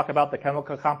want to talk about the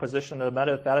chemical composition of the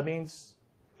methamphetamines,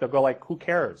 they'll go like, who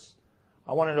cares?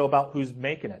 I want to know about who's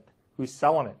making it, who's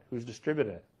selling it, who's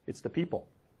distributing it. It's the people,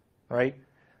 right?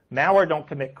 Malware don't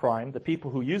commit crime. The people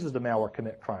who uses the malware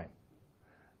commit crime.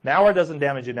 Malware doesn't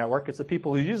damage your network. It's the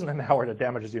people who use the malware that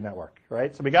damages your network,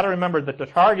 right? So we got to remember that the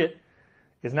target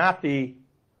is not the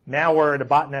malware, the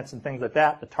botnets, and things like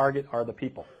that. The target are the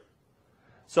people.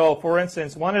 So, for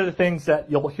instance, one of the things that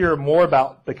you'll hear more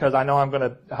about, because I know I'm going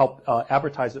to help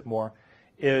advertise it more,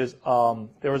 is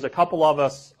there was a couple of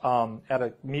us at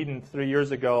a meeting 3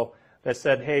 years ago that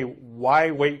said, hey,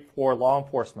 why wait for law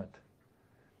enforcement?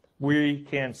 We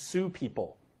can sue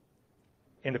people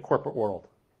in the corporate world.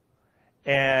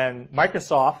 And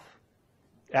Microsoft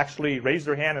actually raised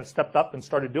their hand and stepped up and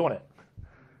started doing it,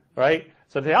 right?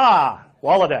 So they,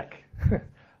 Wolodeck.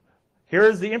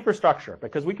 Here's the infrastructure,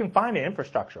 because we can find the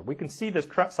infrastructure. We can see this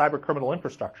cyber criminal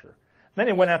infrastructure. Then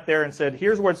he went out there and said,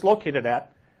 here's where it's located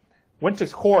at, went to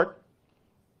court,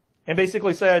 and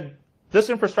basically said, this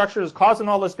infrastructure is causing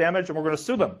all this damage, and we're going to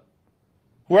sue them.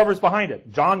 Whoever's behind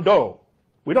it, John Doe.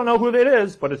 We don't know who it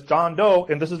is, but it's John Doe,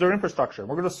 and this is their infrastructure.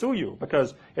 We're going to sue you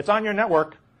because it's on your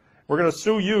network. We're going to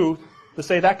sue you to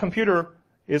say that computer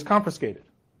is confiscated.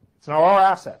 It's now our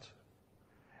asset.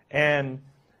 And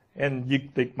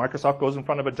Microsoft goes in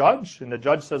front of a judge, and the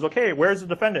judge says, okay, where's the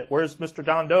defendant? Where's Mr.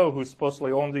 John Doe who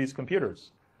supposedly owns these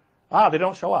computers? They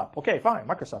don't show up. Okay, fine,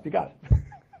 Microsoft, you got it.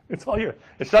 It's all yours.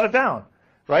 It shut it down.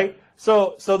 right?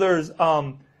 So there's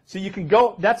so you can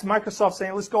go. That's Microsoft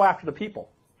saying, let's go after the people,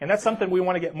 and that's something we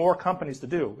want to get more companies to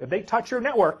do. If they touch your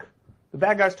network, the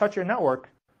bad guys touch your network,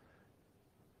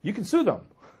 you can sue them,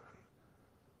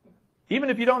 even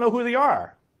if you don't know who they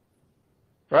are,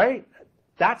 right?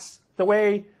 That's the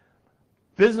way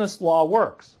business law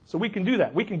works. So we can do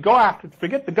that. We can go after.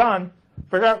 Forget the gun.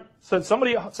 Figure out. So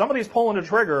somebody's pulling the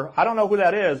trigger. I don't know who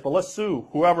that is, but let's sue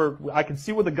whoever. I can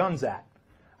see where the gun's at.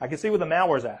 I can see where the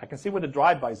malware's at. I can see where the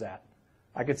drive-by's at.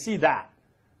 I can see that.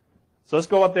 So let's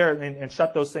go up there and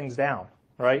shut those things down,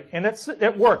 right? And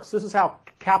it works. This is how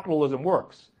capitalism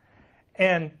works.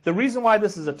 And the reason why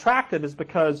this is attractive is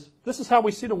because this is how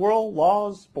we see the world,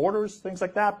 laws, borders, things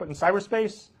like that. But in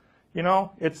cyberspace, you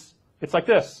know, it's like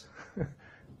this,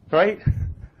 right?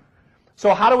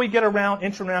 So how do we get around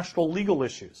international legal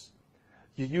issues?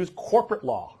 You use corporate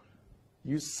law,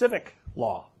 use civic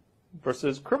law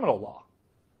versus criminal law.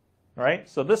 Right?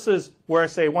 So this is where I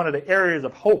say one of the areas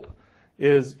of hope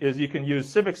is you can use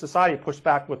civic society to push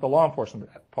back with the law enforcement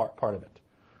part of it.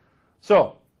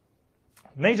 So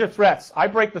major threats. I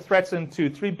break the threats into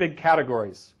 3 big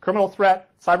categories: criminal threat,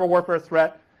 cyber warfare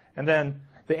threat, and then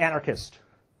the anarchist,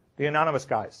 the anonymous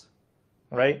guys.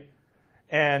 Right?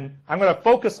 And I'm going to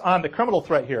focus on the criminal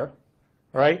threat here,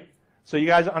 right? So you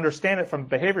guys understand it from a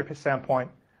behavior standpoint.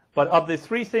 But of the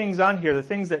 3 things on here, the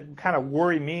things that kind of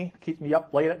worry me, keep me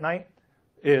up late at night,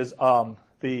 is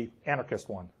the anarchist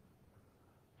one.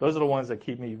 Those are the ones that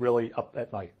keep me really up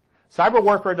at night. Cyber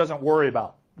warfare doesn't worry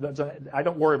about. I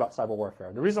don't worry about cyber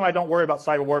warfare. The reason I don't worry about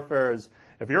cyber warfare is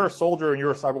if you're a soldier and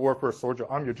you're a cyber warfare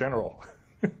soldier, I'm your general.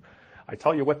 I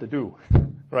tell you what to do,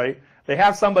 right? They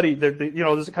have somebody, you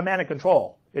know, there's a command and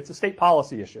control. It's a state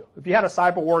policy issue. If you had a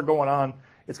cyber war going on,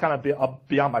 it's kind of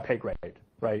beyond my pay grade,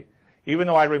 right? Even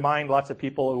though I remind lots of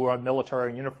people who are in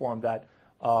military uniform that,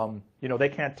 you know, they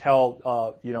can't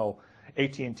tell, you know,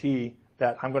 AT&T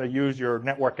that I'm going to use your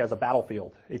network as a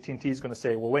battlefield. AT&T is going to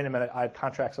say, well, wait a minute, I have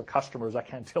contracts with customers. I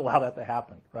can't allow that to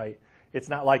happen, right? It's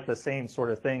not like the same sort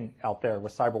of thing out there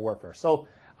with cyber warfare. So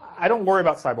I don't worry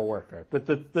about cyber warfare.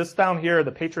 But this down here,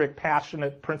 the patriotic,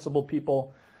 passionate, principled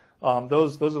people,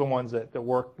 those are the ones that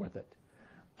work with it.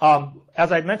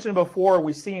 As I mentioned before,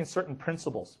 we've seen certain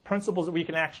principles that we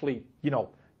can actually, you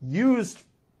know, use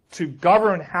to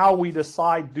govern how we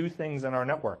decide do things in our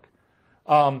network.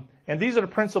 And these are the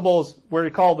principles where we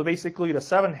call basically the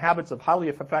 7 habits of highly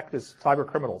effective cyber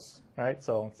criminals, right?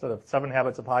 So instead of 7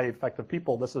 habits of highly effective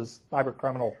people, this is cyber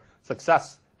criminal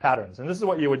success patterns. And this is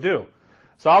what you would do.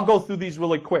 So I'll go through these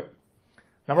really quick.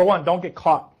 Number 1, don't get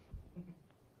caught.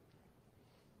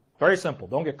 Very simple,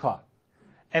 don't get caught.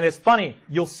 And it's funny,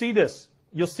 you'll see this.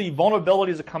 You'll see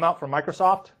vulnerabilities that come out from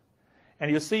Microsoft,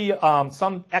 and you'll see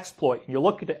some exploit, and you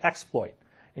look at the exploit,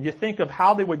 and you think of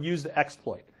how they would use the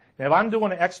exploit. And if I'm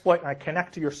doing an exploit and I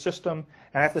connect to your system,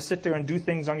 and I have to sit there and do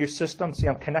things on your system, see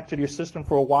I'm connected to your system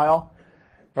for a while,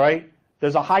 right?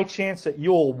 There's a high chance that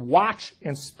you'll watch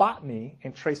and spot me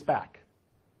and trace back.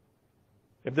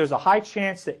 If there's a high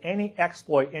chance that any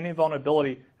exploit, any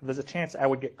vulnerability, if there's a chance I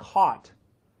would get caught,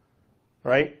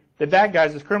 right? The bad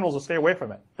guys, as criminals, will stay away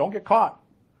from it. Don't get caught.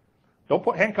 Don't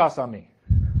put handcuffs on me,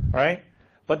 right?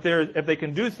 But if they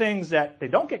can do things that they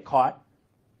don't get caught,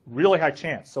 really high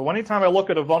chance. So anytime I look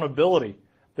at a vulnerability,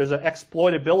 there's an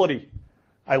exploitability.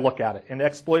 I look at it, and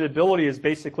exploitability is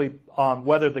basically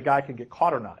whether the guy can get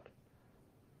caught or not.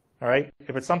 All right.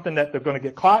 If it's something that they're going to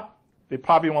get caught, they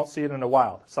probably won't see it in the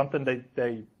wild. Something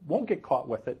they won't get caught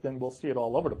with it, then we'll see it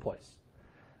all over the place.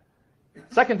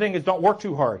 Second thing is don't work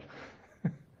too hard.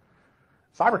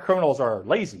 Cyber criminals are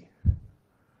lazy,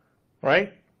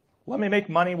 right? Let me make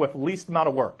money with least amount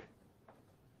of work,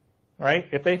 right?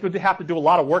 If they would have to do a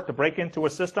lot of work to break into a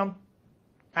system,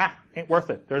 ain't worth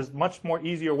it. There's much more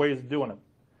easier ways of doing it.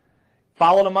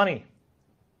 Follow the money.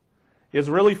 It's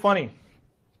really funny.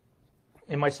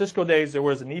 In my Cisco days, there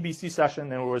was an EBC session,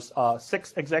 and there was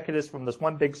 6 executives from this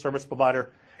one big service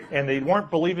provider, and they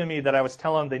weren't believing me that I was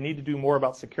telling them they need to do more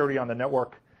about security on the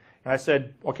network. And I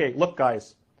said, okay, look,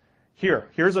 guys,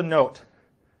 here's a note.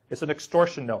 It's an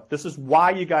extortion note. This is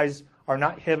why you guys are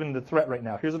not having the threat right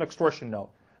now. Here's an extortion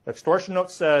note. The extortion note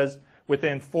says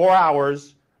within 4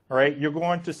 hours, all right, you're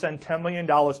going to send $10 million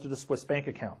to the Swiss bank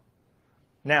account.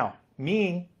 Now,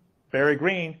 me, Barry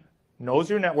Green,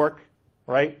 knows your network,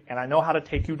 right, and I know how to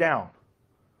take you down,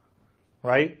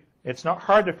 right? It's not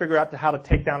hard to figure out how to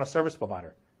take down a service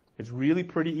provider. It's really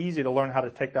pretty easy to learn how to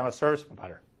take down a service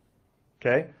provider,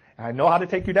 okay? And I know how to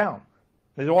take you down.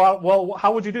 They said, well,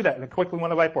 how would you do that? And I quickly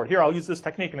went to the whiteboard. Here, I'll use this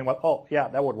technique. And they went, oh, yeah,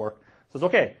 that would work. Says,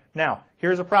 okay, now,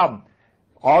 here's a problem.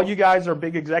 All you guys are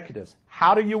big executives.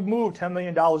 How do you move $10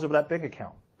 million over that bank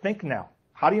account? Think now.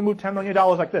 How do you move $10 million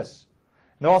like this?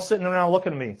 And they're all sitting around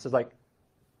looking at me. It's like,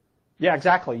 yeah,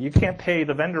 exactly. You can't pay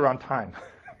the vendor on time.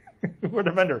 We're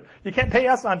the vendor. You can't pay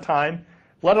us on time,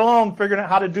 let alone figuring out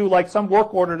how to do like some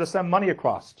work order to send money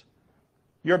across.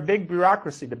 You're a big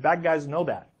bureaucracy. The bad guys know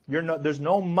that. There's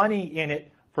no money in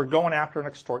it for going after and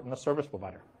extorting the service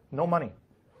provider. No money.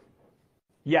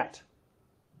 Yet.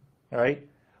 All right?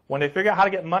 When they figure out how to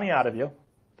get money out of you,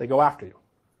 they go after you.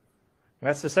 And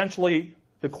that's essentially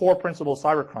the core principle of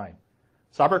cybercrime.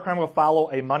 Cybercrime will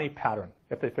follow a money pattern.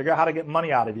 If they figure out how to get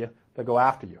money out of you, they'll go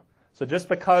after you. So just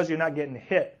because you're not getting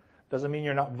hit doesn't mean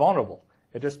you're not vulnerable.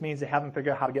 It just means they haven't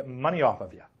figured out how to get money off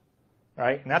of you.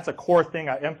 Right? And that's a core thing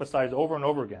I emphasize over and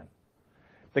over again.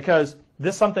 Because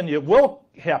this is something that will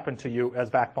happen to you as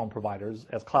backbone providers,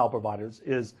 as cloud providers,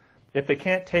 is if they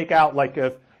can't take out, like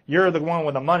if you're the one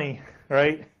with the money,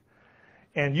 right,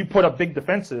 and you put up big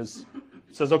defenses,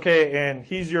 says, okay, and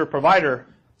he's your provider,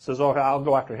 says, okay, I'll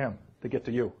go after him to get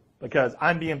to you because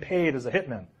I'm being paid as a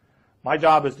hitman. My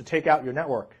job is to take out your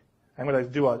network. I'm going to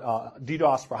do a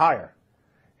DDoS for hire.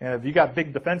 And if you got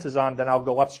big defenses on, then I'll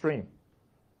go upstream,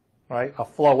 right? I'll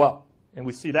flow up. And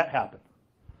we see that happen.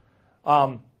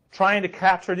 Trying to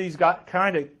capture these guys,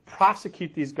 trying to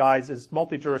prosecute these guys is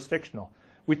multi-jurisdictional.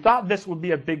 We thought this would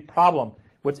be a big problem.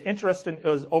 What's interesting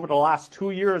is over the last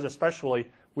 2 years especially,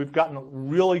 we've gotten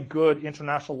really good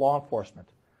international law enforcement.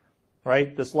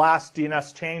 Right? This last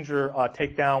DNS changer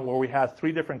takedown where we had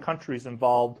 3 different countries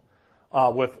involved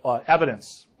with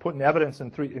evidence, putting evidence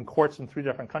in courts in 3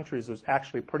 different countries was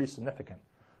actually pretty significant.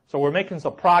 So we're making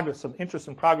some progress, some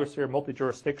interesting progress here,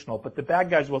 multi-jurisdictional, but the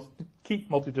bad guys will keep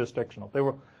multi-jurisdictional.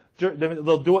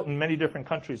 They'll do it in many different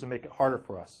countries and make it harder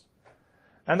for us.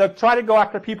 And they'll try to go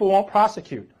after people who won't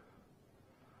prosecute.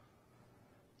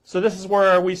 So this is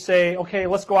where we say, okay,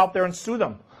 let's go out there and sue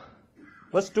them.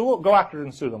 Let's go after them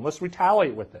and sue them. Let's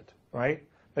retaliate with it, right?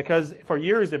 Because for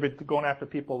years they've been going after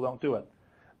people who don't do it.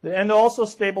 And they'll also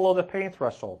stay below the paying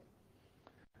threshold.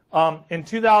 In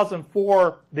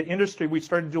 2004, the industry, we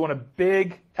started doing a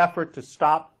big effort to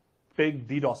stop big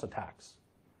DDoS attacks.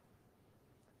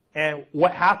 And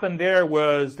what happened there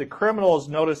was the criminals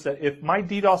noticed that if my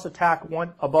DDoS attack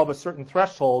went above a certain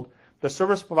threshold, the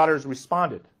service providers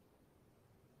responded.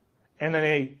 And then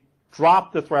they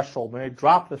dropped the threshold, and they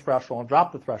dropped the threshold, and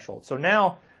dropped the threshold. So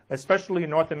now, especially in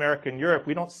North America and Europe,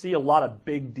 we don't see a lot of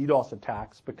big DDoS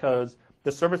attacks because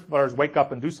the service providers wake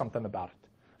up and do something about it.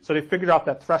 So they figured out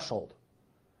that threshold.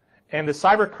 And the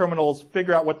cyber criminals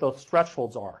figure out what those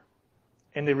thresholds are,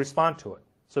 and they respond to it.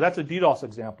 So that's a DDoS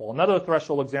example. Another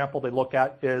threshold example they look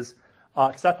at is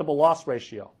acceptable loss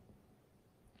ratio.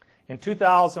 In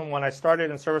 2000, when I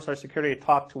started in service security, I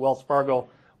talked to Wells Fargo.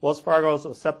 Wells Fargo's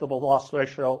acceptable loss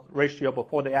ratio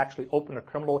before they actually opened a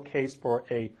criminal case for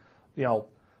a,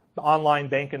 online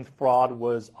banking fraud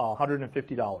was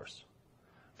 $150.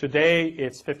 Today,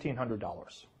 it's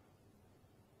 $1,500.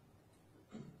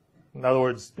 In other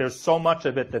words, there's so much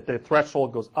of it that the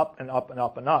threshold goes up and up and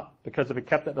up and up. Because if it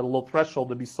kept it at a low threshold,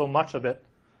 there'd be so much of it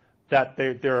that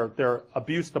their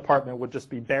abuse department would just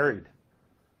be buried,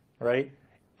 right?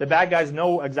 The bad guys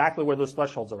know exactly where those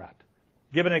thresholds are at.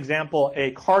 Give an example,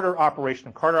 a Carter operation.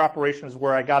 A Carter operation is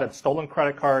where I got a stolen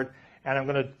credit card and I'm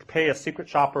going to pay a secret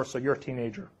shopper, so you're a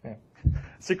teenager. Yeah.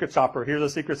 Secret shopper, here's a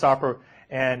secret shopper,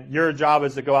 and your job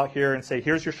is to go out here and say,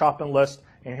 here's your shopping list,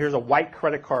 and here's a white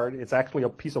credit card. It's actually a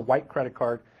piece of white credit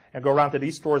card, and go around to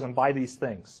these stores and buy these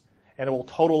things. And it will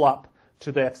total up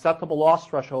to the acceptable loss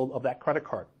threshold of that credit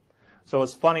card. So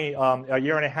it's funny, a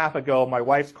year and a half ago, my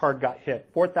wife's card got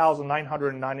hit,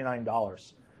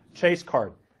 $4,999. Chase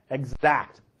card,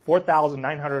 exact,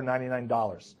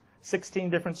 $4,999. 16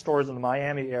 different stores in the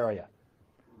Miami area.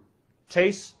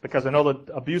 Chase, because I know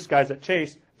the abuse guys at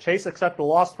Chase acceptable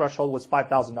loss threshold was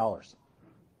 $5,000.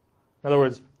 In other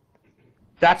words,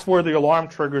 that's where the alarm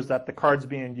triggers that the card's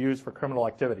being used for criminal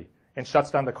activity and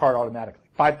shuts down the card automatically.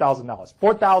 $5,000,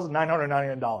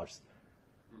 $4,999,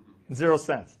 0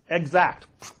 cents, exact,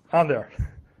 on there.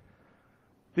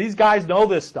 These guys know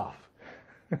this stuff.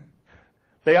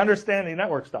 They understand the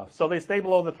network stuff, so they stay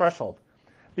below the threshold.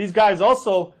 These guys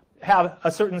also have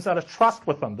a certain set of trust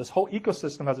with them. This whole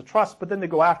ecosystem has a trust, but then they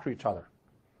go after each other.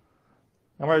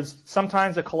 In other words,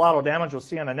 sometimes the collateral damage we'll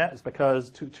see on the net is because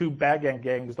two bad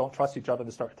gangs don't trust each other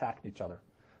to start attacking each other.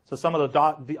 So some of the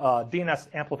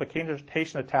DNS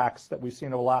amplification attacks that we've seen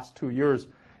over the last 2 years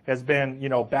has been,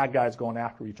 bad guys going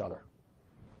after each other.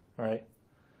 All right.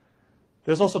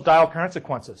 There's also dire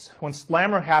consequences. When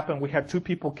Slammer happened, we had 2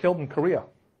 people killed in Korea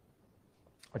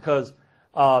because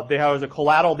there was a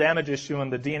collateral damage issue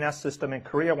and the DNS system in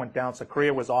Korea went down, so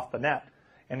Korea was off the net.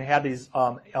 and they had these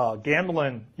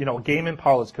gambling, gaming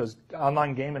parlors, because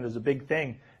online gaming is a big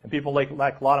thing, and people like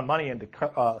a lot of money into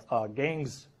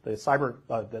gangs, the cyber,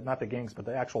 not the gangs, but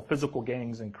the actual physical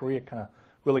gangs in Korea kind of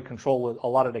really control a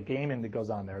lot of the gaming that goes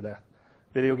on there, the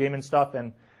video gaming stuff,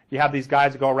 and you have these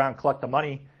guys that go around and collect the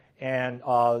money, and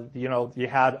you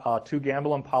had 2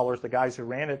 gambling parlors. The guys who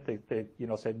ran it, they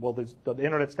said, well, the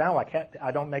internet's down.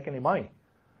 I don't make any money.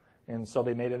 And so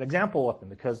they made an example of them,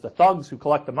 because the thugs who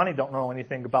collect the money don't know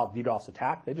anything about DDoS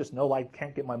attack. They just know I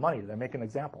can't get my money. They make an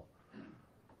example.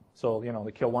 So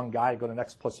they kill one guy, go to the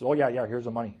next place. Oh yeah, here's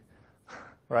the money,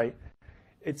 right?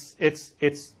 It's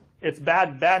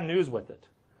bad news with it.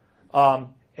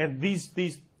 And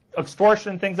these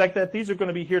extortion things like that, these are going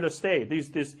to be here to stay.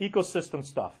 This ecosystem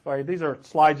stuff, right? These are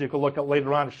slides you can look at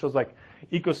later on. It shows like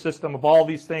ecosystem of all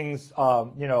these things,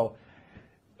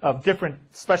 of different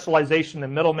specialization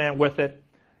and middleman with it.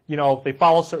 They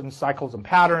follow certain cycles and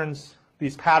patterns.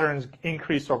 These patterns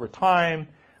increase over time.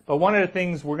 But one of the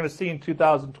things we're going to see in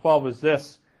 2012 is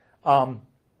this. I'm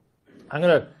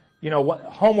going to, what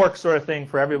homework sort of thing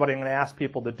for everybody I'm going to ask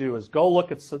people to do is go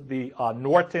look at the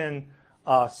Norton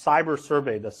cyber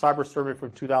survey, the cyber survey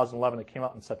from 2011 that came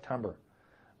out in September.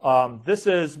 This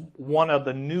is one of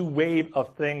the new wave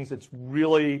of things that's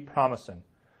really promising,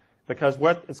 because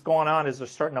what is going on is they're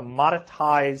starting to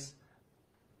monetize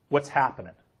what's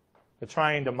happening. They're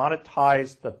trying to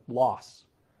monetize the loss.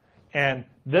 And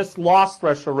this loss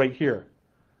threshold right here,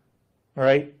 all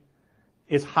right,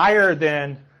 is higher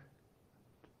than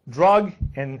drug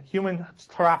and human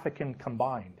trafficking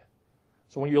combined.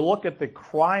 So when you look at the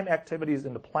crime activities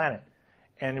in the planet,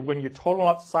 and when you total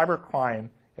up cybercrime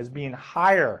as being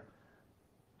higher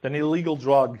than illegal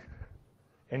drug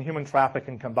and human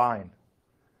trafficking combined,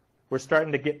 we're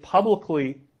starting to get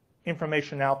publicly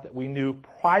information out that we knew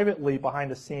privately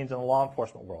behind the scenes in the law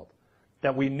enforcement world,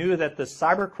 that we knew that the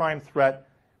cybercrime threat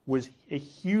was a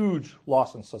huge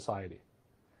loss in society.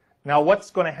 Now, what's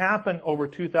going to happen over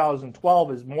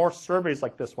 2012 is more surveys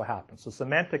like this will happen. So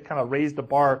Symantec kind of raised the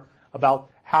bar about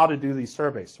how to do these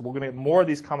surveys. So we're going to get more of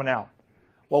these coming out.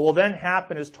 What will then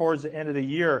happen is towards the end of the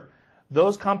year,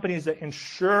 those companies that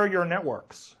insure your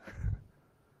networks,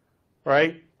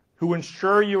 right, who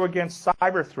insure you against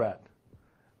cyber threat,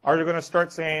 are going to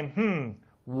start saying,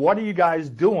 what are you guys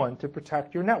doing to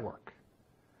protect your network?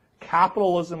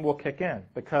 Capitalism will kick in,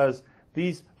 because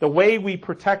the way we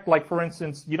protect, like for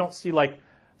instance, you don't see like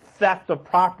theft of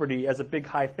property as a big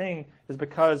high thing, is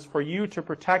because for you to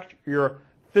protect your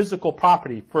physical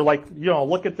property, for like,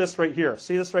 look at this right here.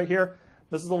 See this right here?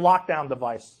 This is a lockdown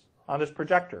device on this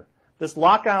projector. This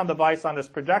lockdown device on this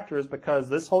projector is because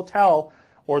this hotel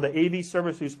or the AV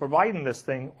service who's providing this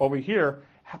thing over here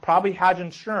probably has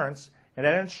insurance, and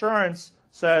that insurance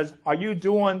says, are you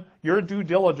doing your due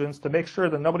diligence to make sure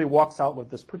that nobody walks out with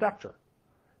this projector?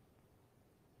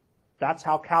 That's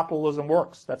how capitalism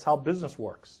works. That's how business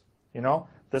works.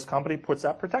 This company puts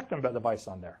that protective device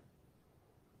on there.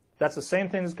 That's the same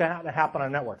thing that's going to happen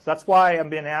on networks. That's why I'm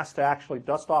being asked to actually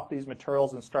dust off these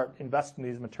materials and start investing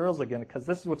in these materials again, because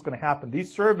this is what's going to happen.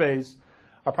 These surveys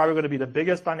are probably going to be the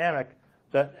biggest dynamic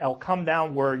that will come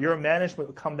down, where your management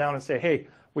will come down and say, hey,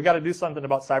 we got to do something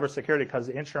about cybersecurity because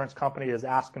the insurance company is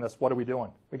asking us, what are we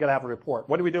doing? We got to have a report.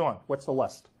 What are we doing? What's the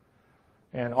list?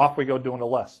 And off we go doing the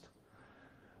list.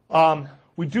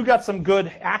 We do got some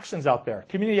good actions out there.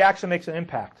 Community action makes an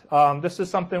impact. This is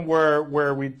something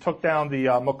where we took down the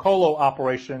Mokolo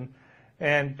operation,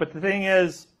 but the thing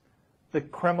is, the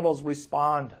criminals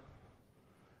respond,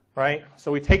 right?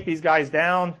 So we take these guys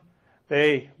down,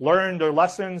 they learn their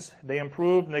lessons, they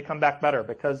improve, and they come back better,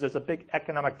 because there's a big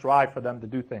economic drive for them to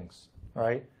do things,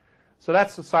 right? So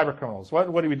that's the cyber criminals. What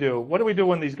do we do? What do we do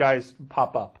when these guys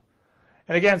pop up?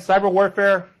 And again, cyber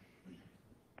warfare,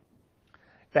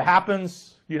 if it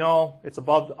happens, it's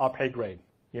above our pay grade.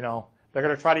 They're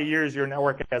going to try to use your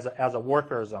network as a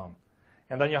warfare zone.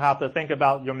 And then you'll have to think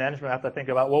about, your management have to think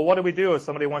about, well, what do we do if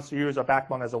somebody wants to use our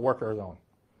backbone as a warfare zone?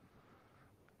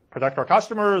 Protect our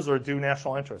customers or do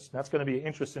national interest? That's going to be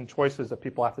interesting choices that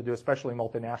people have to do, especially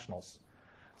multinationals.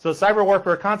 So cyber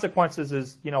warfare consequences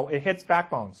is, it hits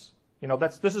backbones.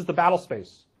 This is the battle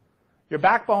space. Your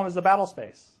backbone is the battle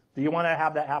space. Do you want to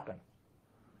have that happen?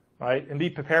 Right, and be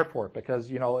prepared for it,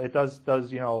 because it does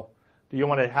do you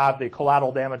want to have the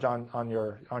collateral damage on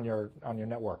your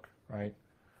network, right?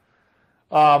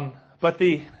 But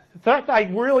the threat I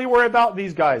really worry about,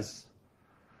 these guys,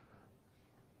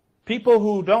 people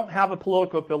who don't have a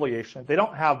political affiliation, they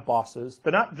don't have bosses,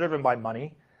 they're not driven by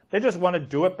money, they just want to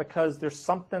do it because there's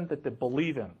something that they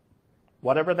believe in,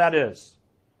 whatever that is.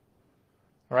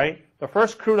 Right? The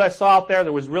first crew that I saw out there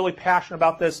that was really passionate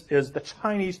about this is the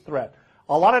Chinese threat.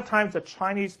 A lot of times the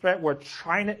Chinese threat where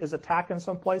China is attacking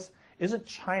someplace isn't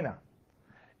China.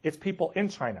 It's people in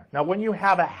China. Now, when you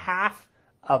have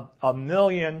a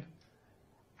million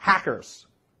hackers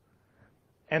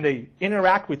and they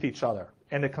interact with each other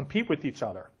and they compete with each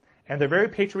other and they're very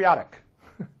patriotic,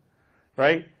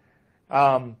 right?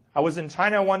 I was in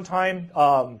China one time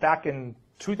back in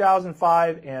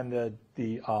 2005, and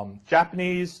the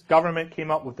Japanese government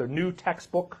came up with their new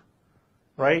textbook,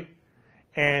 right?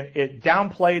 And it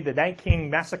downplayed the Nanking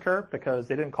Massacre because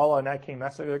they didn't call it a Nanking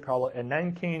Massacre, they call it a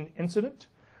Nanking Incident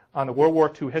on the World War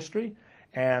II history.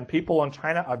 And people in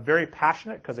China are very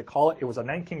passionate because it was a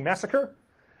Nanking Massacre.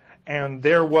 And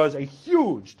there was a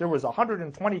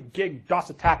 120 gig DOS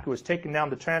attack that was taking down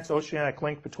the transoceanic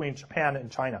link between Japan and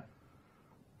China.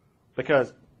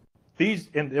 Because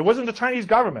it wasn't the Chinese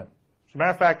government. As a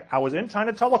matter of fact, I was in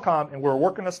China Telecom and we were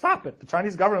working to stop it. The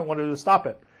Chinese government wanted to stop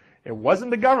it. It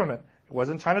wasn't the government. It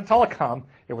wasn't China Telecom.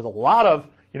 It was a lot of,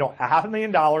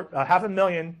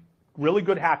 $500,000 really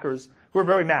good hackers who were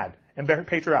very mad and very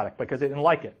patriotic because they didn't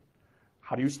like it.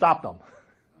 How do you stop them,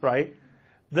 right?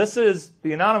 This is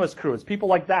the anonymous crew. It's people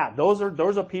like that. Those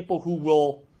are people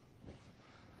who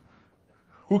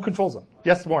controls them.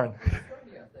 Yes, Warren.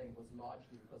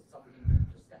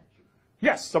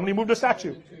 Yes, somebody moved a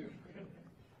statue.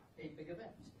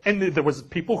 And there was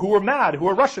people who were mad, who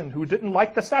were Russian, who didn't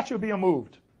like the statue being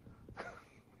moved.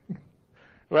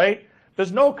 Right?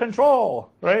 There's no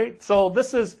control, right? So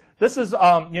this is the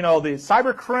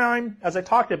cyber crime, as I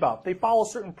talked about. They follow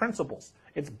certain principles.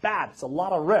 It's bad. It's a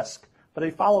lot of risk, but they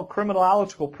follow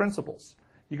criminological principles.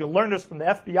 You can learn this from the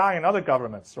FBI and other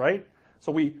governments, right?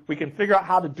 So we can figure out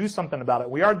how to do something about it.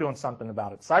 We are doing something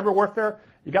about it. Cyber warfare,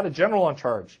 you got a general in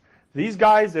charge. These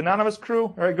guys, the anonymous crew,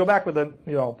 all right, go back with the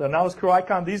anonymous crew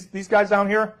icon. These guys down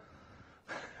here,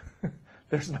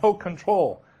 there's no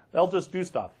control. They'll just do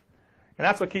stuff. And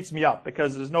that's what keeps me up,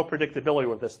 because there's no predictability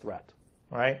with this threat,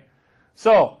 right?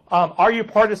 So are you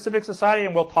part of civic society?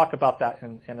 And we'll talk about that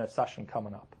in a session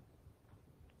coming up.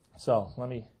 So let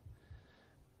me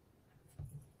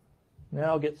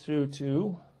now get through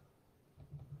to,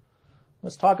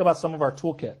 let's talk about some of our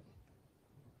toolkit.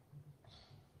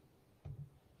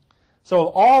 So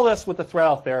all this with the threat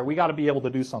out there, we got to be able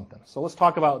to do something. So let's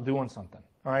talk about doing something,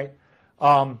 all right?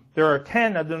 There are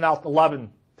 10 of the now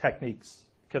 11 techniques.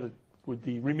 With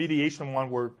the remediation one,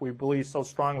 we believe so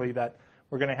strongly that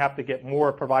we're going to have to get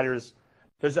more providers.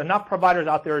 There's enough providers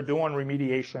out there doing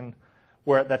remediation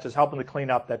that's just helping to clean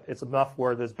up, that it's enough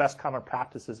where there's best common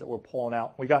practices that we're pulling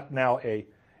out. We got now a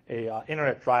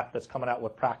internet draft that's coming out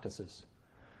with practices.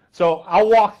 So I'll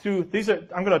walk through these.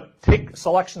 I'm going to take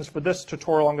selections for this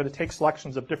tutorial. I'm going to take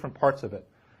selections of different parts of it.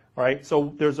 All right.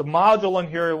 So there's a module in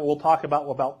here we'll talk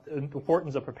about the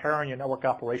importance of preparing your network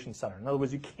operations center. In other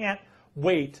words, you can't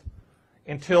wait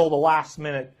until the last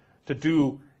minute to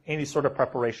do any sort of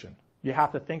preparation. You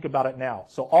have to think about it now.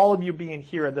 So all of you being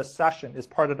here at this session is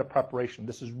part of the preparation.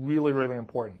 This is really, really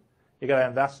important. You got to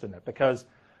invest in it, because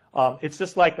it's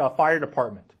just like a fire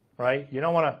department, right? You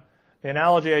don't want to. The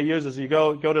analogy I use is you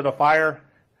go to the fire,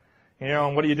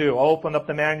 and what do you do? Open up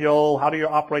the manual. How do you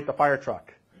operate the fire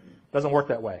truck? Doesn't work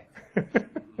that way,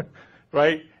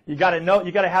 right? You got to know.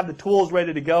 You got to have the tools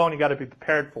ready to go, and you got to be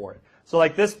prepared for it. So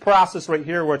like this process right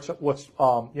here, which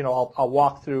I'll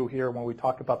walk through here when we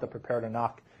talk about the prepare to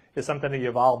knock, is something that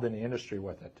evolved in the industry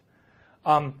with it.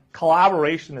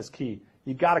 Collaboration is key.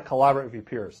 You got to collaborate with your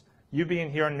peers. You being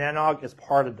here in NANOG is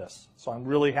part of this. So I'm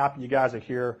really happy you guys are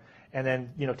here. And then,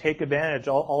 take advantage,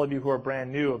 all of you who are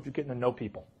brand new, of getting to know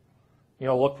people.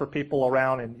 Look for people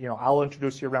around, and, I'll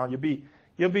introduce you around. You'll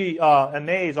be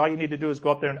amazed. All you need to do is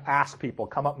go up there and ask people.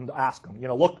 Come up and ask them.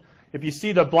 Look, if you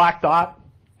see the black dot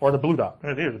or the blue dot,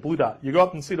 here's the blue dot. You go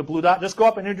up and see the blue dot, just go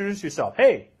up and introduce yourself.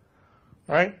 Hey,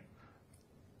 right?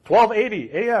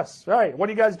 1280 AS, right? What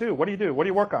do you guys do? What do you do? What do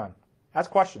you work on? Ask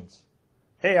questions.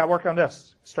 Hey, I work on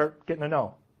this. Start getting to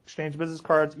know. Exchange business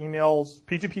cards, emails,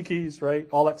 PGP keys, right?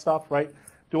 All that stuff, right?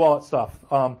 Do all that stuff.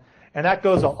 And that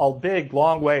goes a big,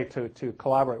 long way to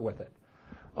collaborate with it.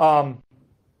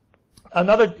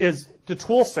 Another is the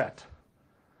tool set.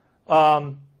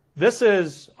 This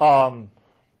is, I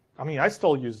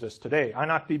still use this today.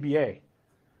 INOC DBA.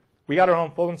 We got our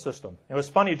own phone system. It was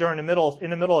funny, in the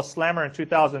middle of Slammer in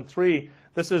 2003,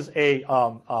 this is a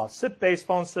SIP-based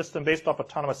phone system based off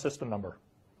autonomous system number.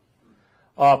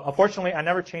 Unfortunately, I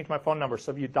never changed my phone number.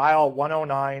 So if you dial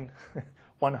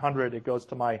 109-100, it goes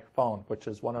to my phone, which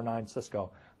is 109 Cisco.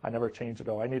 I never changed it,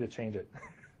 though. I need to change it.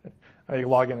 I need to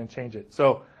log in and change it.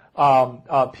 So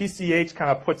PCH kind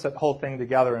of puts that whole thing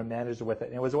together and manages with it.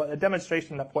 And it was a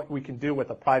demonstration of what we can do with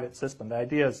a private system. The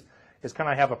idea is kind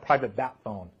of have a private bat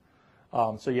phone.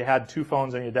 So you had two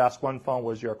phones on your desk. One phone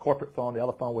was your corporate phone. The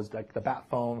other phone was like the bat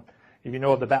phone. If you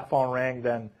know if the bat phone rang,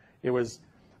 then it was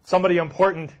somebody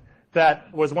important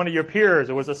that was one of your peers.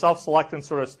 It was a self-selecting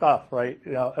sort of stuff, right?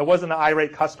 You know, it wasn't an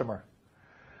irate customer.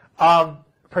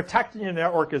 Protecting your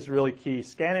network is really key.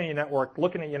 Scanning your network,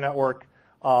 looking at your network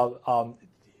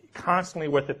constantly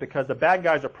with it, because the bad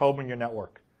guys are probing your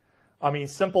network. I mean,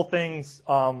 simple things,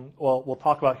 well, we'll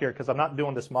talk about here because I'm not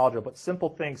doing this module, but simple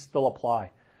things still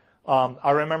apply.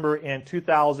 I remember in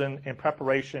 2000, in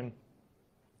preparation,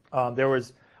 I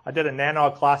did a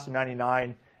NANOG class in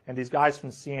 '99, and these guys from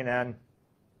CNN,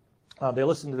 they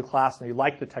listened to the class and they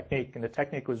liked the technique, and the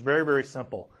technique was very, very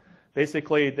simple.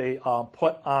 Basically, they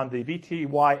put on the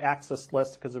VTY access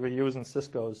list, because they were using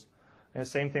Cisco's, and the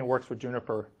same thing works with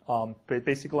Juniper.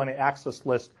 Basically, on the access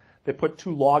list, they put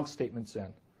 2 log statements in.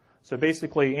 So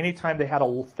basically, anytime they had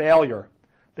a failure,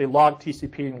 they log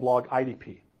TCP and log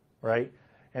IDP, right?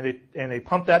 And they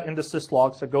pump that into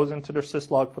syslog, so it goes into their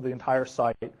syslog for the entire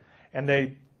site, and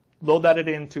they load that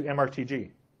into MRTG,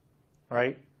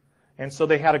 right? And so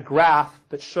they had a graph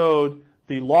that showed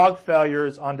the log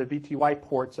failures on the VTY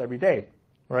ports every day,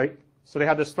 right? So they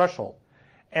had this threshold.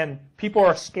 And people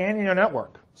are scanning their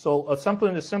network. So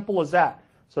something as simple as that.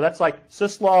 So that's like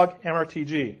syslog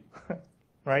MRTG,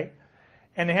 right?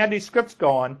 And they had these scripts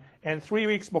going, and 3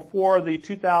 weeks before the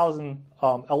 2000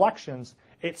 elections,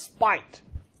 it spiked.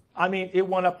 I mean, it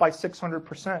went up by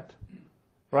 600%,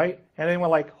 right? And they were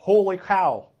like, holy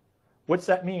cow, what's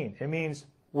that mean? It means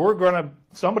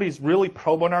somebody's really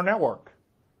probing our network.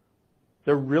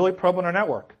 They're really probing our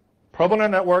network. Probing our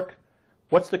network,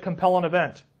 what's the compelling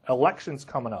event? Elections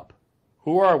coming up.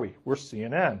 Who are we? We're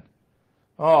CNN.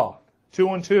 Oh, 2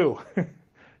 and 2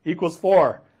 equals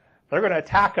 4. They're going to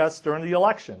attack us during the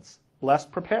elections. Let's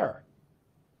prepare.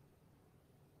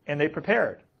 And they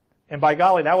prepared. And by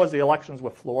golly, that was the elections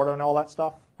with Florida and all that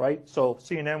stuff, right? So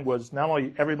CNN was not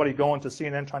only everybody going to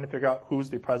CNN trying to figure out who's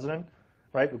the president,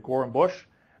 right, with Gore and Bush,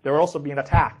 they were also being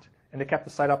attacked. And they kept the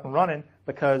site up and running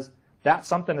because that's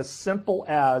something as simple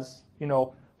as, you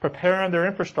know, preparing their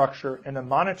infrastructure and then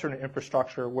monitoring the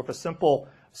infrastructure with a simple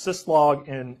syslog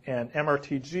and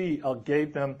MRTG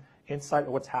gave them insight of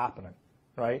what's happening,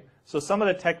 right? So some of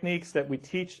the techniques that we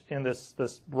teach in this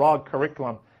broad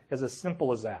curriculum is as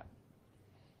simple as that,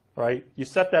 right? You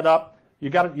set that up,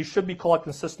 you should be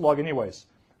collecting syslog anyways.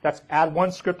 That's add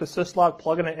one script to syslog,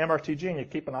 plug in an MRTG, and you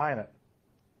keep an eye on it.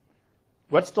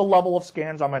 What's the level of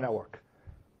scans on my network?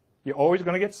 You're always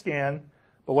going to get scanned,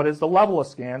 but what is the level of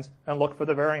scans? And look for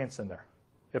the variance in there.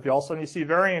 If you all of a sudden you see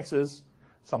variances,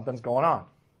 something's going on.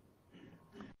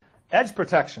 Edge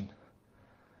protection.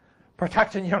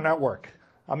 Protecting your network.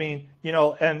 I mean, you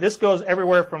know, and this goes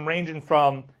everywhere from ranging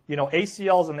from, you know,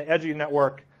 ACLs on the edge of your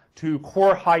network to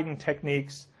core hiding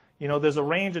techniques. You know, there's a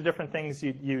range of different things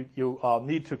you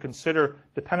need to consider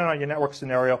depending on your network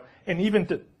scenario, and even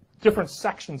to different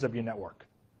sections of your network.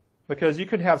 Because you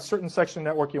could have certain sections of the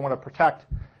network you want to protect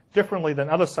differently than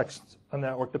other sections of the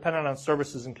network, depending on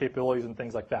services and capabilities and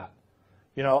things like that.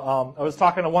 You know, I was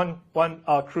talking to one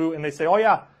crew, and they say, oh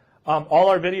yeah, all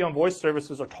our video and voice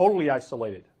services are totally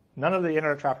isolated. None of the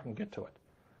internet traffic can get to it.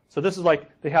 So this is like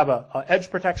they have a edge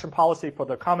protection policy for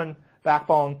their common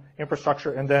backbone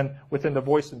infrastructure, and then within the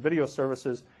voice and video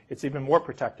services, it's even more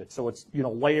protected. So it's, you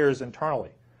know, layers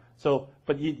internally. So,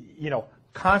 but you know,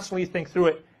 constantly think through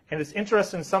it. And it's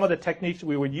interesting, some of the techniques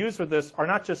we would use with this are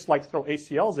not just like throw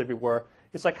ACLs everywhere.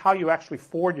 It's like how you actually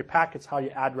forward your packets, how you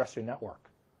address your network.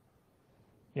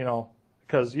 You know,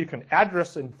 because you can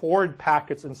address and forward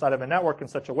packets inside of a network in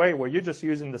such a way where you're just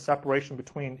using the separation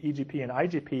between EGP and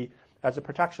IGP as a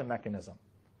protection mechanism,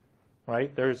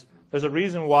 right? There's a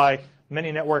reason why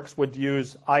many networks would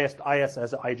use IS to IS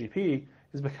as an IGP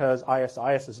is because IS to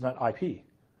IS is not IP,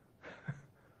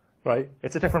 right?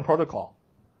 It's a different protocol.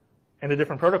 And a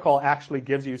different protocol actually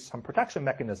gives you some protection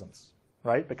mechanisms,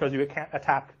 right? Because you can't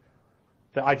attack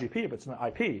the IGP if it's an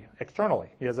IP externally,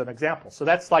 as an example. So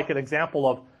that's like an example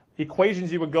of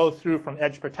equations you would go through from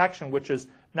edge protection, which is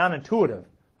non-intuitive,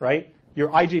 right? Your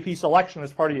IGP selection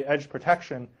as part of your edge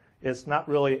protection is not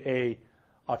really a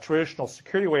traditional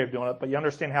security way of doing it, but you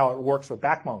understand how it works with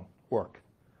backbone work.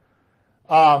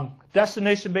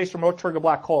 Destination-based remote target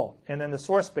black hole, and then the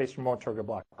source-based remote target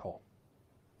black hole,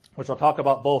 which I'll talk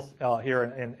about both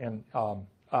here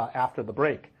after the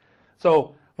break.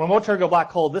 So remote target black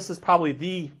hole, this is probably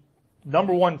the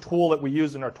 #1 tool that we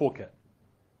use in our toolkit.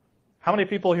 How many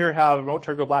people here have remote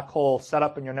target black hole set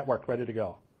up in your network ready to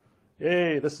go?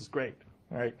 Yay, this is great,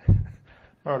 all right?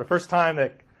 Remember the first time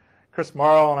that Chris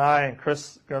Morrow and I and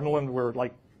Chris Grimland were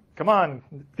like, come on,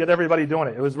 get everybody doing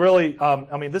it. It was really,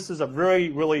 I mean, this is a really,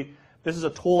 really This is a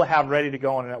tool to have ready to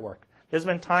go on a network. There's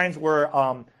been times where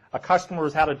a customer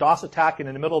has had a DOS attack, and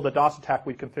in the middle of the DOS attack,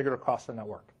 we configured across the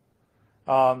network.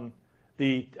 And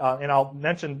I'll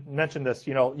mention this.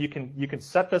 You can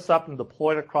set this up and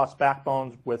deploy it across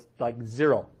backbones with like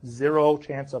zero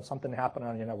chance of something happening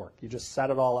on your network. You just set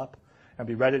it all up and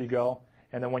be ready to go.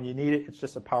 And then when you need it, it's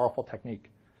just a powerful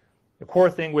technique. The core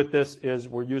thing with this is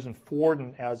we're using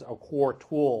Fortin as a core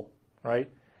tool, right?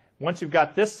 Once you've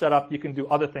got this set up, you can do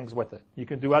other things with it. You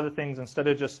can do other things instead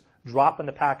of just dropping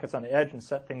the packets on the edge and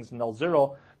set things null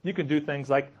zero. You can do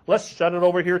things like, let's shut it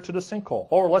over here to the sinkhole,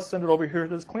 or let's send it over here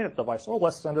to this cleanup device, or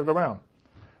let's send it around.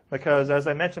 Because as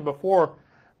I mentioned before,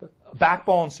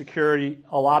 backbone security,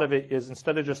 a lot of it is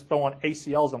instead of just throwing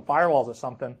ACLs and firewalls or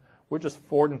something, we're just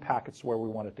forwarding packets where we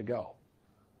want it to go.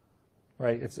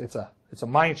 Right? It's a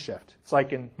mind shift. It's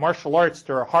like in martial arts,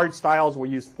 there are hard styles where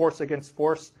you use force against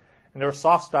force, and there are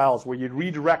soft styles where you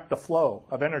redirect the flow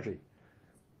of energy.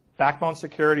 Backbone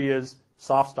security is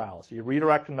soft styles. You're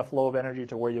redirecting the flow of energy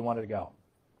to where you want it to go.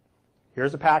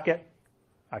 Here's a packet.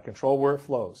 I control where it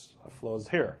flows. It flows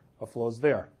here. It flows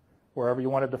there, wherever you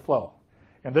want it to flow.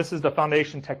 And this is the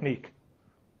foundation technique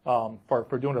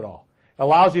for doing it all. It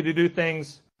allows you to do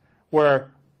things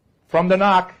where from the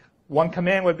NOC, one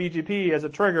command with BGP as a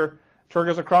trigger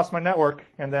triggers across my network,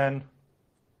 and then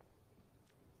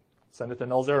send it to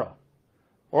null zero.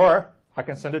 Or I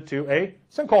can send it to a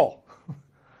sinkhole.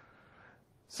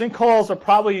 Sinkholes are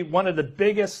probably one of the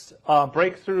biggest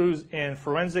breakthroughs in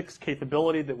forensics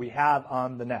capability that we have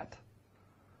on the net.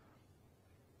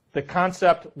 The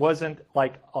concept wasn't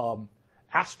like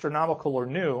astronomical or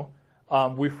new.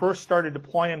 We first started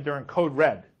deploying them during Code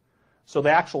Red. So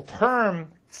the actual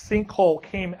term sinkhole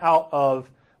came out of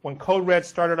when Code Red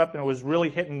started up, and it was really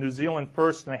hitting New Zealand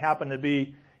first, and they happened to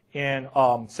be in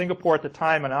Singapore at the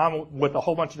time, and I'm with a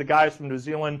whole bunch of the guys from New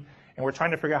Zealand, and we're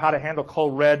trying to figure out how to handle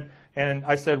Code Red. And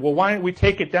I said, well, why don't we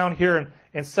take it down here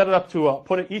and set it up to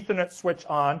put an Ethernet switch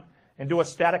on and do a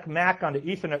static MAC on the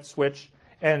Ethernet switch,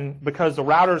 and because the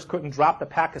routers couldn't drop the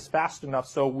packets fast enough,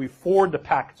 so we forward the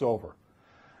packets over.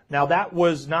 Now that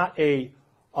was not a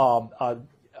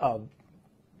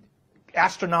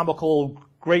astronomical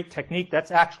great technique.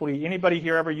 That's actually, anybody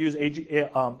here ever use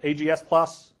AGS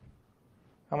Plus?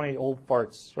 How many old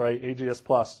farts, right? AGS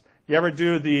Plus. You ever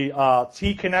do the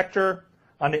T connector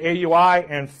on the AUI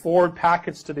and forward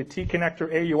packets to the T connector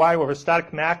AUI with a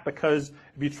static MAC, because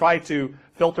if you try to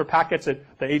filter packets, the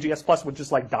AGS Plus would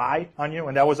just like die on you,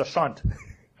 and that was a shunt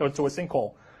to a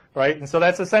sinkhole, right? And so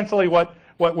that's essentially what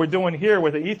we're doing here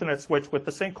with the Ethernet switch with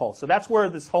the sinkhole. So that's where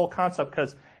this whole concept,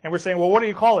 and we're saying, well, what do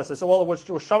you call this? I said, well,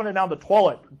 we're shoving it down the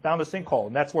toilet, down the sinkhole,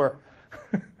 and that's where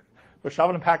we're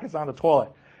shoving the packets down the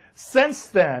toilet. Since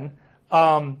then,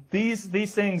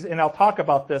 these things, and I'll talk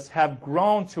about this, have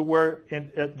grown to where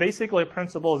basically a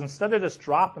principle is instead of just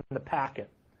dropping the packet,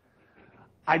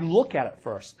 I look at it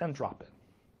first, then drop it.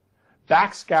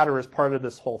 Backscatter is part of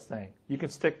this whole thing. You can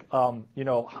stick,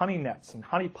 honey nets and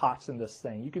honey pots in this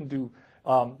thing. You can do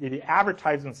the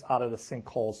advertisements out of the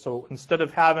sinkhole. So instead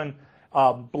of having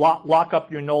lock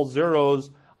up your null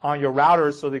zeros on your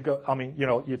routers, so they go.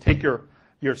 You take your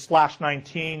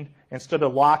 /19. Instead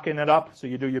of locking it up, so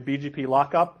you do your BGP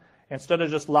lockup, instead of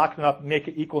just locking it up, make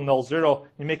it equal null zero,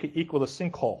 you make it equal the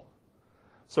sinkhole.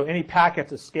 So any packet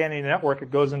that's scanning the network, it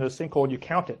goes into the sinkhole and you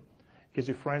count it. It gives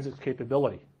you forensics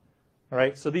capability. All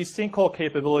right? So these sinkhole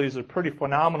capabilities are pretty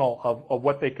phenomenal of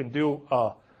what they can do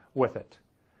with it.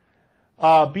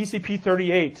 BCP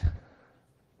 38,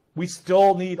 we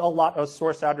still need a lot of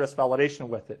source address validation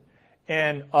with it.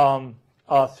 And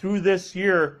through this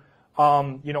year,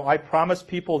 I promised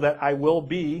people that I will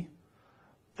be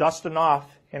dusting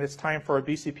off, and it's time for a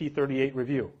BCP 38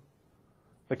 review,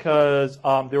 because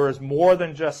there is more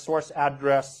than just source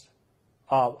address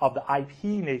of the IP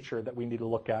nature that we need to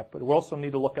look at, but we also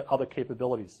need to look at other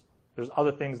capabilities. There's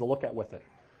other things to look at with it,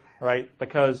 right?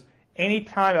 Because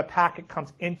anytime a packet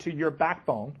comes into your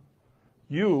backbone,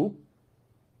 it's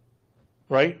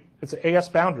an AS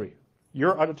boundary.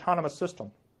 You're an autonomous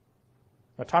system.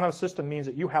 Autonomous system means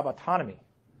that you have autonomy.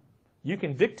 You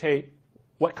can dictate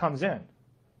what comes in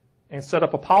and set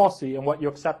up a policy and what you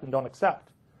accept and don't accept.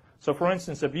 So for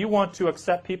instance, if you want to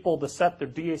accept people to set their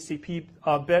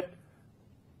DHCP bit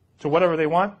to whatever they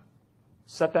want,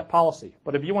 set that policy.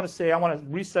 But if you want to say, I want to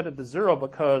reset it to 0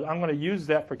 because I'm going to use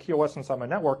that for QoS inside my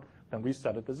network, then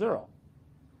reset it to 0.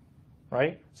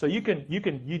 Right? So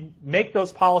you make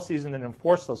those policies and then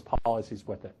enforce those policies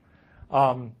with it.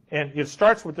 And it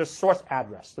starts with this source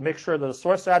address to make sure that the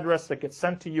source address that gets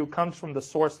sent to you comes from the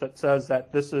source that says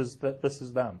that this is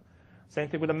them. Same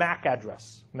thing with a MAC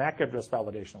address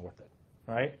validation with it,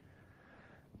 right?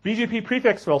 BGP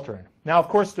prefix filtering. Now, of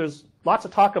course, there's lots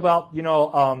of talk about, the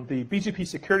BGP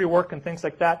security work and things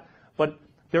like that, but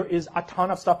there is a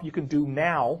ton of stuff you can do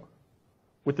now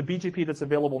with the BGP that's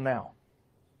available now.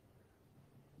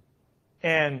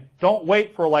 And don't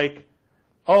wait for like,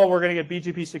 oh, we're going to get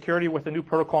BGP security with a new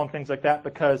protocol and things like that,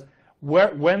 because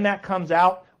when that comes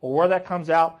out or where that comes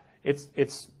out,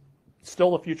 it's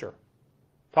still the future.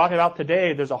 Talking about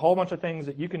today, there's a whole bunch of things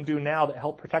that you can do now that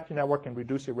help protect your network and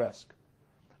reduce your risk.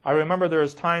 I remember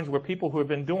there's times where people who have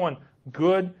been doing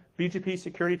good BGP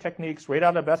security techniques, right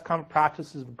out of best common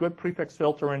practices, good prefix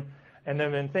filtering, and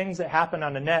then when things that happen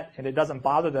on the net and it doesn't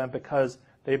bother them because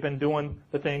they've been doing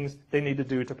the things they need to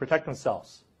do to protect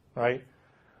themselves, right?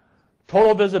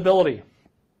 Total visibility.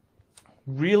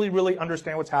 Really, really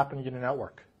understand what's happening in the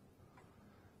network.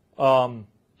 One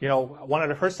of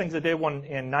the first things I did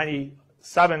in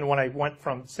 '97 when I went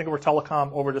from Singapore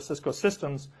Telecom over to Cisco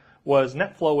Systems was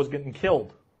NetFlow was getting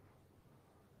killed.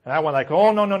 And I went like,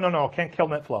 oh, no, can't kill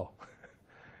NetFlow.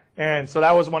 And so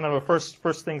that was one of the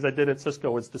first things I did at Cisco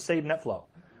was to save NetFlow,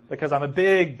 because I'm a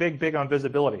big on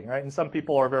visibility, right? And some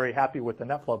people are very happy with the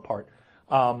NetFlow part,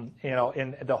 and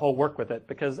the whole work with it,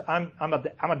 because I'm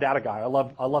a data guy. I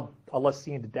love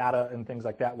seeing the data and things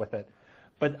like that with it.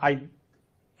 But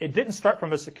it didn't start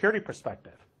from a security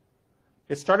perspective.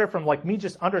 It started from like me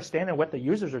just understanding what the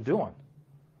users are doing.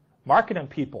 Marketing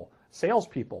people,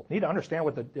 salespeople need to understand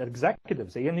what the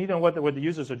executives, they need to know what the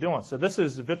users are doing. So this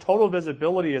is total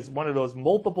visibility is one of those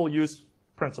multiple use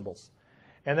principles.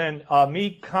 And then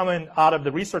me coming out of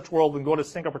the research world and go to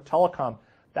Singapore Telecom,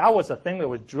 that was a thing that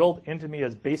was drilled into me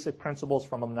as basic principles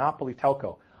from a monopoly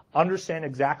telco. Understand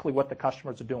exactly what the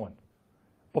customers are doing.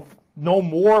 Know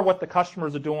more what the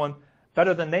customers are doing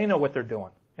better than they know what they're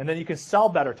doing. And then you can sell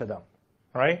better to them,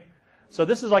 right? So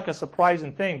this is like a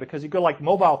surprising thing, because you go like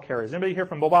mobile carriers. Anybody here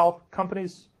from mobile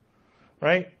companies,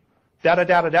 right?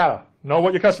 Data. Know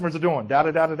what your customers are doing.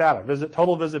 Data.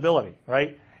 Total visibility,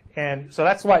 right? And so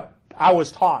that's what I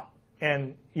was taught.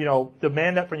 And,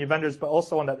 demand that from your vendors, but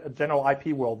also in the general IP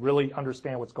world, really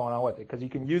understand what's going on with it. Because you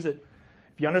can use it.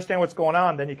 If you understand what's going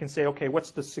on, then you can say, okay,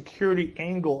 what's the security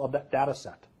angle of that data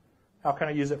set? How can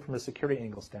I use it from a security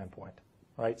angle standpoint,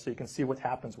 right? So you can see what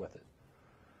happens with it.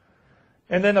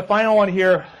 And then the final one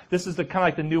here, this is the kind of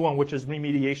like the new one, which is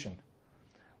remediation.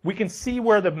 We can see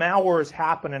where the malware is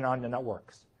happening on the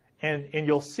networks. And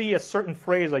you'll see a certain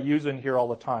phrase I use in here all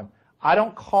the time. I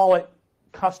don't call it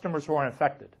customers who are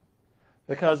infected,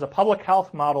 because the public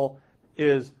health model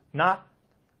is not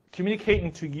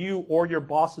communicating to you or your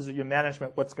bosses or your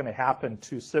management what's going to happen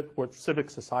to civic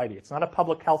society. It's not a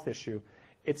public health issue.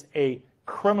 It's a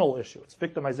criminal issue. It's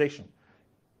victimization.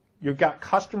 You've got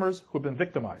customers who have been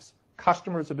victimized.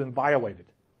 Customers have been violated,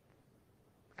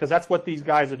 because that's what these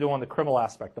guys are doing, the criminal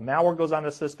aspect. The malware goes on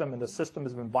the system, and the system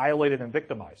has been violated and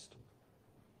victimized.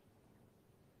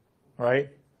 Right?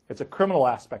 It's a criminal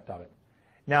aspect of it.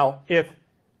 Now, if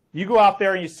you go out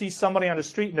there and you see somebody on the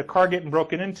street and a car getting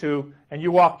broken into, and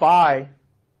you walk by,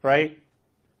 right,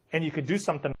 and you could do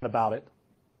something about it,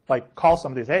 like call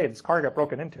somebody, hey, this car got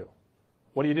broken into.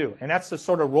 What do you do? And that's the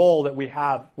sort of role that we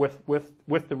have with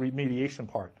the remediation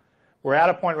part. We're at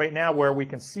a point right now where we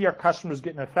can see our customers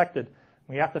getting affected.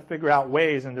 We have to figure out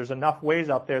ways, and there's enough ways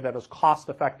out there that is cost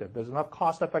effective. There's enough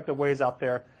cost effective ways out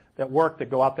there that work to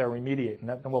go out there and remediate, and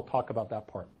then we'll talk about that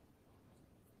part.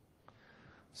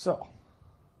 So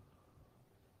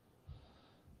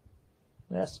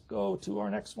let's go to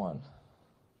our next one.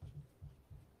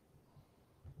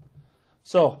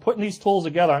 So putting these tools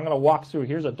together, I'm going to walk through.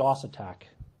 Here's a DOS attack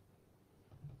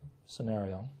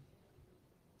scenario.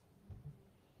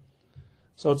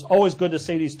 So it's always good to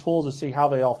see these tools to see how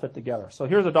they all fit together. So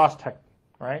here's a DOS attack,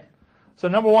 right? So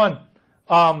number one,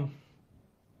 a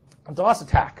DOS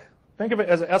attack. Think of it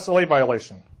as an SLA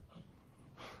violation,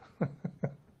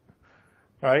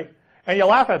 right? And you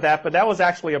laugh at that, but that was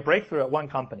actually a breakthrough at one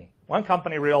company. One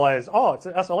company realized, oh, it's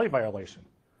an SLA violation.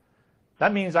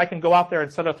 That means I can go out there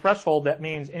and set a threshold. That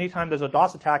means anytime there's a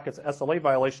DOS attack, it's an SLA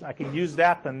violation. I can use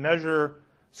that to measure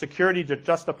security to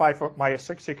justify for my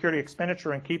security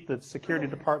expenditure and keep the security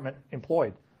department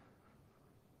employed.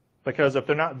 Because if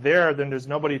they're not there, then there's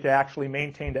nobody to actually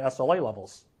maintain the SLA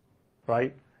levels,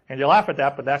 right? And you laugh at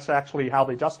that, but that's actually how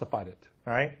they justified it,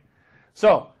 right?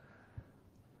 So,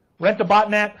 rent a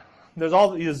botnet. There's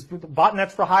all these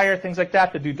botnets for hire, things like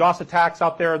that, to do DOS attacks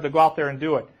out there, to go out there and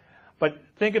do it. But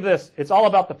think of this. It's all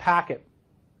about the packet.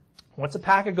 Once a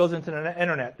packet goes into the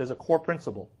internet, there's a core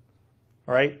principle.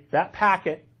 All right? That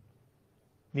packet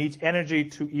needs energy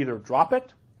to either drop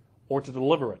it or to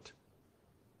deliver it.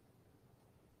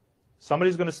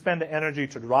 Somebody's going to spend the energy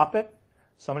to drop it.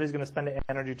 Somebody's going to spend the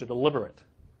energy to deliver it.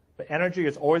 but energy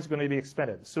is always going to be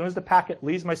expended. As soon as the packet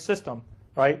leaves my system,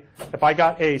 right? If I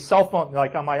got a cell phone,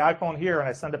 like on my iPhone here, and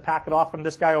I send a packet off from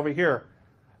this guy over here,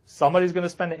 somebody's going to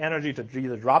spend the energy to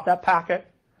either drop that packet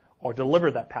or deliver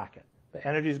that packet. The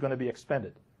energy is going to be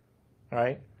expended,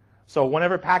 right? So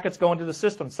whenever packets go into the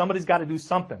system, somebody's got to do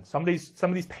something.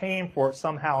 Somebody's paying for it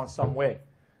somehow in some way,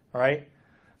 all right?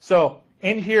 So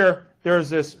in here, there's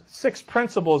this 6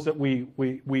 principles that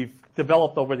we've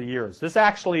developed over the years. This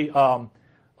actually,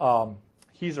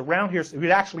 he's around here. So we'd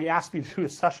actually asked me to do a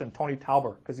session, Tony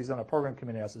Talbert, because he's on a program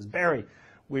committee. I says, Barry,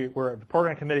 the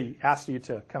program committee asked you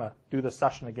to kind of do this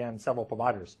session again, several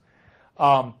providers.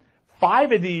 5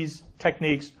 of these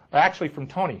techniques are actually from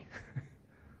Tony,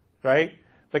 right?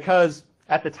 Because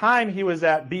at the time he was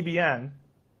at BBN,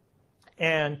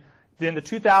 and then the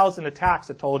 2000 attacks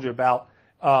I told you about,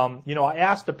 I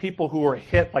asked the people who were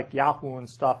hit, like Yahoo and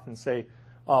stuff, and say,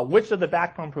 which of the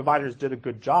backbone providers did a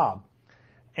good job?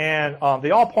 And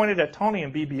they all pointed at Tony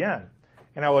and BBN.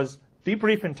 And I was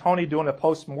debriefing Tony doing a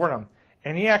post-mortem,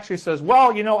 and he actually says,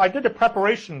 well, I did the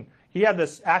preparation. He had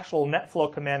this actual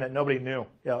NetFlow command that nobody knew,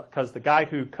 because the guy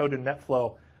who coded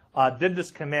NetFlow did this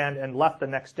command and left the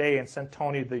next day and sent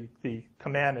Tony the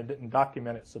command and didn't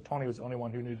document it. So Tony was the only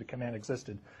one who knew the command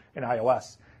existed in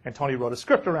iOS. And Tony wrote a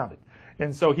script around it.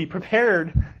 And so he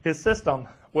prepared his system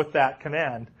with that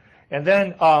command. And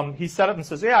then he set up and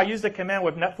says, yeah, I used the command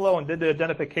with NetFlow and did the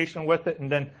identification with it.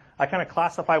 And then I kind of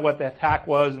classified what the attack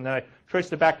was. And then I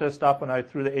traced it back to the stuff and I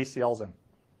threw the ACLs in.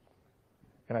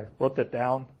 And I wrote that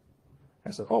down. I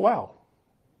said, oh, wow,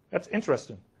 that's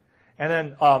interesting. And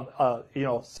then,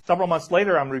 several months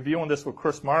later, I'm reviewing this with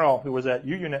Chris Morrow, who was at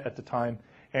UUnit at the time,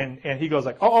 and he goes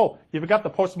like, oh, you forgot the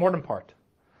post-mortem part.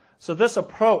 So this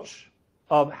approach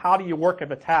of how do you work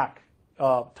an attack,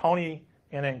 Tony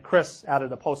and then Chris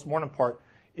added the post-mortem part,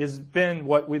 has been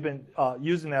what we've been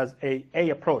using as a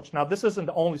approach. Now, this isn't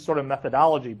the only sort of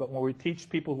methodology, but when we teach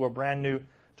people who are brand new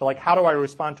to like, how do I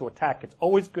respond to attack, it's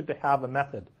always good to have a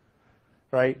method,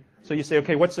 right? So you say,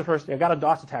 okay, what's the first thing? I got a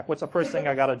DOS attack. What's the first thing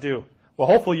I got to do? Well,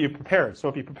 hopefully you prepared. So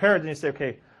if you prepared, then you say,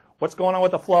 okay, what's going on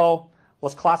with the flow?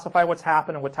 Let's classify what's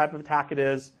happening, what type of attack it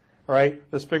is, all right?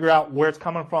 Let's figure out where it's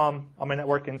coming from on my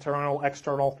network, internal,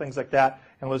 external, things like that,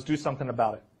 and let's do something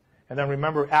about it. And then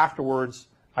remember afterwards,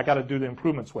 I got to do the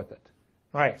improvements with it.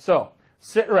 All right, so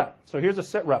sit rep. So here's a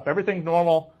sit rep. Everything's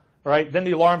normal, all right? Then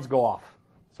the alarms go off.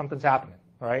 Something's happening,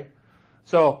 all right?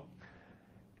 So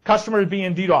customer is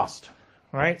being DDoSed.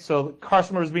 Right, so the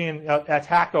customer is being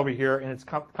attacked over here, and it's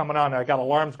coming on, and I got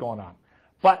alarms going on.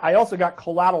 But I also got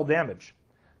collateral damage,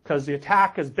 because the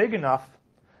attack is big enough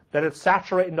that it's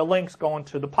saturating the links going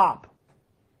to the POP.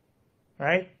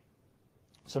 Right?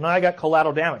 So now I got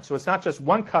collateral damage. So it's not just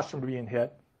one customer being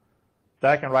hit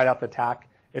that I can write out the attack.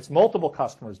 It's multiple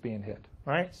customers being hit.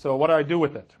 Right? So what do I do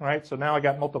with it? Right? So now I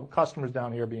got multiple customers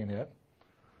down here being hit.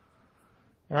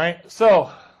 All right? So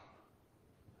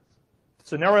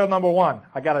scenario number 1,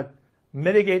 I got to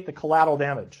mitigate the collateral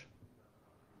damage.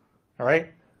 All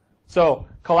right? So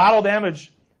collateral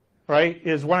damage, right,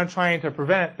 is what I'm trying to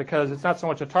prevent because it's not so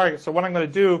much a target. So what I'm going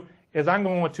to do is I'm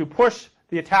going to push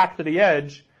the attack to the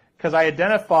edge because I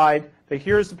identified that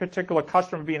here's the particular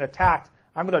customer being attacked.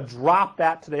 I'm going to drop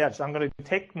that to the edge. So I'm going to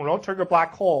take my no-trigger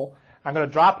black hole. I'm going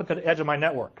to drop it to the edge of my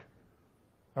network.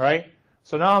 All right?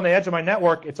 So now on the edge of my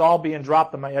network, it's all being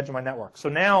dropped on my edge of my network. So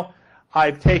now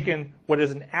I've taken what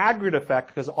is an aggregate effect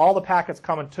because all the packets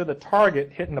coming to the target,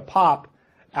 hitting the POP,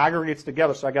 aggregates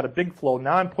together. So I got a big flow.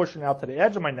 Now I'm pushing out to the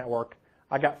edge of my network.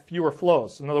 I got fewer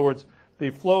flows. In other words, the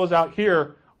flows out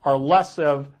here are less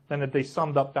than if they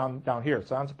summed up down here.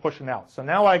 So I'm pushing out. So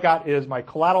now what I got is my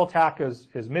collateral attack is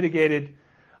mitigated.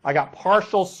 I got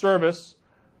partial service,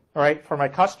 all right, for my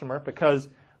customer because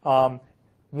one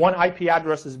IP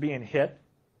address is being hit,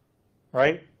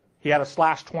 right? He had a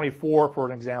 /24 for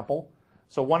an example.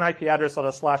 So one IP address out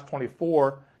of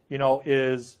 /24,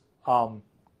 is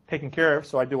taken care of.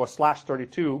 So I do a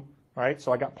 /32, right?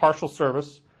 So I got partial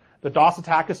service. The DOS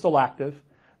attack is still active.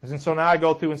 And so now I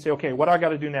go through and say, okay, what do I got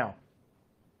to do now?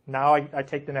 Now I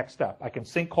take the next step. I can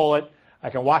sinkhole it. I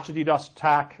can watch a DDoS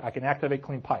attack. I can activate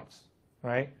clean pipes,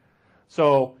 right?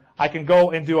 So I can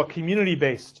go and do a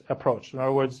community-based approach. In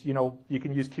other words, you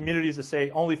can use communities to say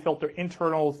only filter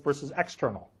internal versus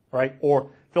external, right? Or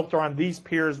filter on these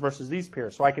peers versus these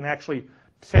peers. So I can actually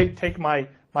take my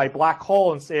black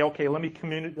hole and say, okay,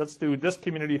 let's do this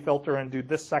community filter and do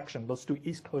this section. Let's do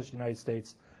East Coast United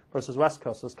States versus West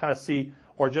Coast. Let's kind of see,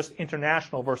 or just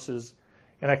international versus,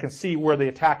 and I can see where the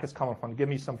attack is coming from. Give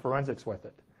me some forensics with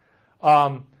it.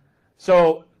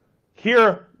 So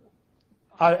here,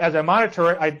 as I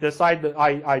monitor it, I decide that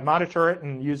I monitor it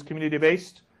and use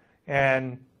community-based,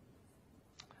 and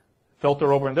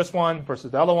filter over in this one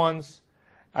versus the other ones.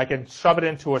 I can shove it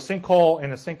into a sinkhole.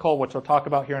 In a sinkhole, which we'll talk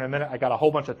about here in a minute, I got a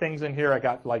whole bunch of things in here. I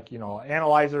got like,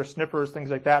 analyzers, sniffers, things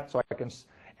like that, so I can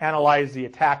analyze the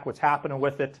attack, what's happening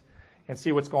with it, and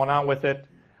see what's going on with it.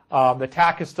 The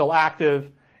attack is still active,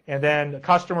 and then the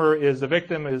customer is the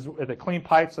victim, is the clean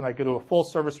pipes, and I go to a full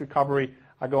service recovery.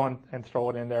 I go in and throw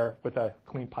it in there with a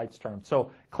clean pipes term. So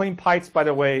clean pipes, by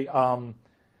the way,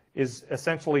 is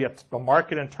essentially a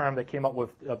marketing term that came up with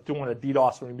doing a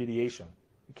DDoS remediation.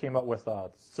 It came up with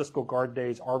Cisco Guard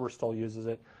Days, Arbor still uses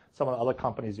it, some of the other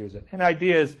companies use it. And the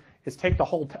idea is take the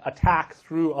whole attack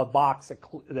through a box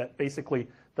that basically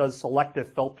does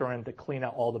selective filtering to clean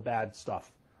out all the bad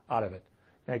stuff out of it,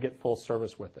 and I get full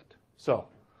service with it. So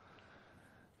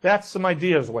that's some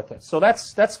ideas with it. So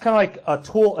that's kind of like a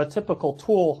typical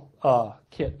tool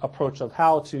kit approach of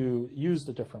how to use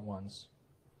the different ones.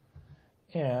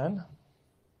 And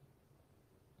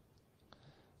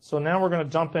so now we're going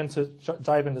to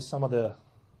dive into some of the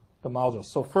modules.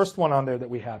 So first one on there that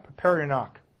we have, prepare your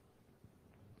knock.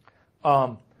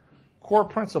 Core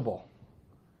principle.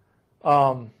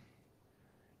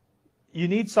 You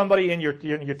need somebody in your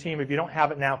team, if you don't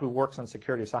have it now, who works on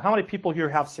security. So how many people here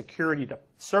have security,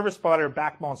 service provider,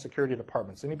 backbone security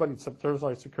departments? Anybody service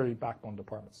provider security backbone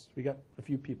departments? We got a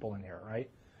few people in here, right?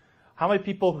 How many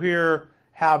people here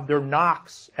have their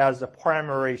NOCs as the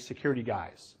primary security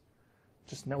guys?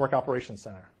 Just Network Operations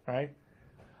Center, right?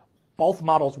 Both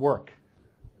models work,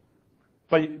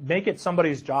 but make it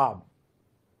somebody's job.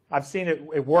 I've seen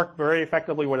it work very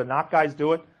effectively where the NOC guys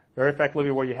do it, very effectively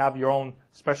where you have your own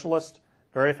specialist,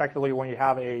 very effectively when you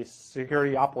have a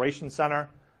security operations center.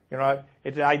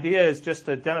 The idea is just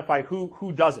to identify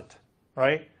who does it,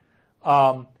 right?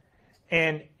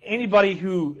 And anybody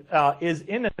who is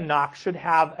in a NOC should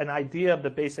have an idea of the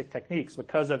basic techniques,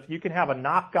 because if you can have a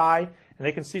NOC guy and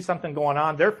they can see something going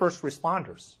on, they're first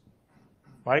responders,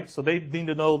 right? So they need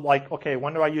to know, like, okay,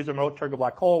 when do I use a remote trigger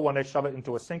black hole? When I shove it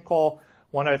into a sinkhole?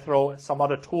 When I throw some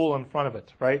other tool in front of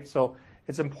it, right? So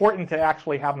it's important to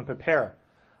actually have them prepare.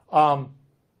 Your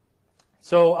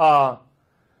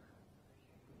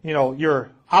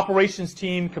operations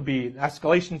team could be an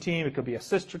escalation team. It could be a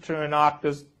sister to a NOC.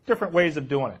 There's different ways of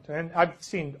doing it. And I've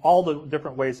seen all the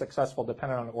different ways successful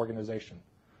depending on the organization.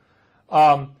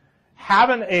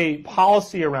 Having a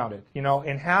policy around it,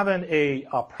 and having a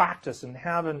practice and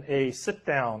having a sit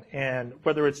down, and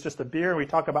whether it's just a beer, we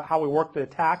talk about how we work the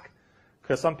attack,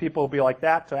 because some people will be like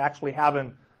that, to actually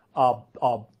having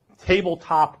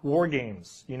tabletop war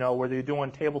games, where they're doing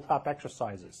tabletop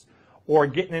exercises, or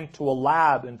getting into a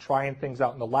lab and trying things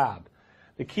out in the lab.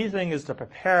 The key thing is to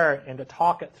prepare and to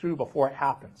talk it through before it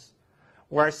happens.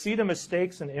 Where I see the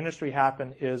mistakes in the industry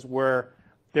happen is where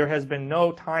there has been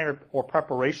no time or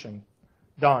preparation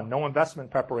done, no investment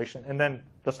preparation, and then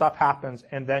the stuff happens,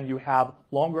 and then you have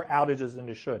longer outages than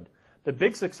you should. The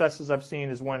big successes I've seen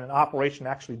is when an operation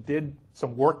actually did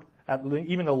some work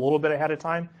even a little bit ahead of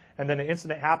time, and then an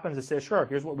incident happens, they say, sure,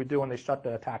 here's what we do, and they shut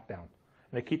the attack down.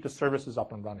 And they keep the services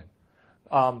up and running.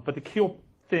 But the key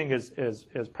thing is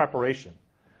preparation.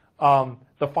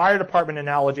 The fire department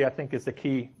analogy, I think, is the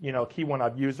key one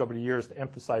I've used over the years to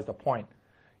emphasize the point.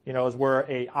 Is where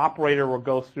a operator will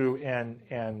go through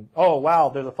and oh, wow,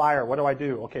 there's a fire. What do I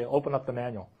do? Okay, open up the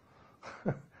manual.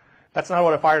 That's not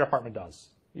what a fire department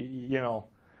does. You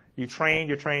train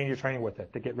with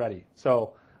it to get ready.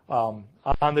 So on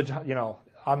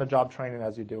the job training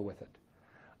as you do with it.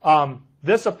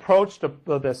 This approach,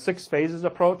 the 6 phases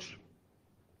approach,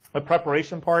 the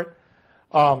preparation part.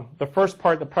 The first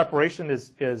part, the preparation,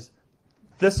 is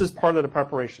this is part of the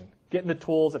preparation. Getting the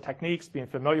tools, the techniques, being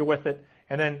familiar with it.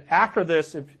 And then after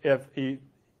this, if you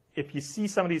see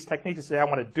some of these techniques and say, I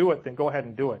want to do it, then go ahead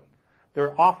and do it.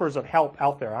 There are offers of help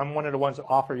out there. I'm one of the ones that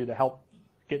offer you to help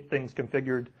get things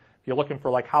configured. If you're looking for,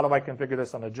 like, how do I configure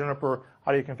this on a Juniper?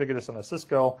 How do you configure this on a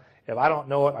Cisco? If I don't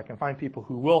know it, I can find people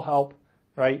who will help,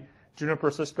 right?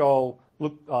 Juniper, Cisco,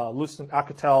 Lucent,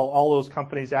 Alcatel, all those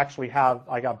companies actually have,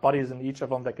 I got buddies in each of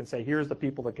them that can say, here's the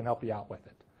people that can help you out with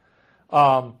it.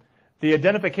 The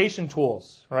identification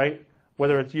tools, right?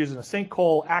 Whether it's using a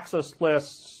sinkhole, access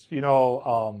lists,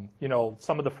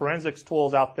 some of the forensics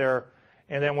tools out there.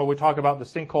 And then when we talk about the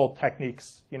sinkhole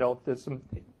techniques, there's some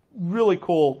really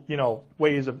cool,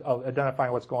 ways of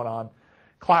identifying what's going on,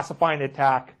 classifying the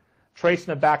attack,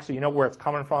 tracing it back so you know where it's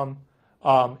coming from.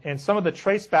 And some of the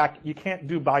trace back you can't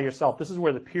do by yourself. This is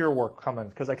where the peer work comes in,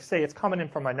 because like I say, it's coming in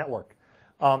from my network.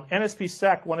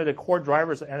 NSPSec, one of the core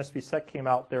drivers of NSPSec came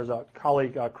out. There's a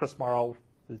colleague, Chris Morrow.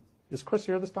 Is Chris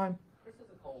here this time? Chris is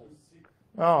a cold.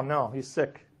 Oh, no, he's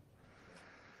sick.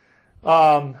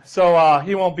 So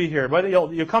he won't be here, but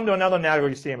you'll come to another NANOG,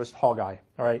 you see him, it's a tall guy,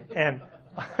 all right, and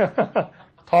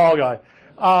tall guy.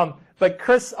 But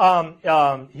Chris,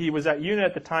 he was at unit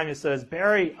at the time. He says,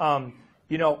 Barry,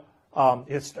 you know,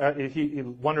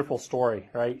 wonderful story,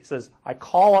 right? He says, I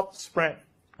call up Sprint,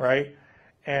 right,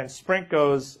 and Sprint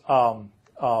goes,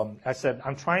 I said,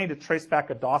 I'm trying to trace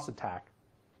back a DOS attack,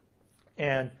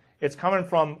 and it's coming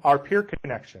from our peer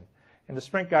connection. And the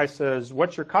Sprint guy says,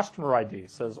 what's your customer ID? He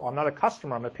says, well, I'm not a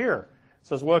customer, I'm a peer. He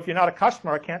says, well, if you're not a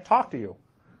customer, I can't talk to you.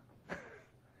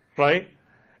 Right?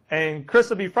 And Chris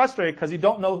will be frustrated because he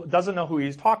doesn't know who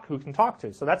can talk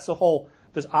to. So that's the whole,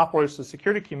 this operational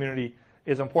security community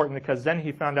is important, because then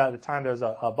he found out at the time there was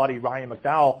a buddy, Ryan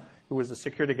McDowell, who was the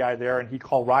security guy there, and he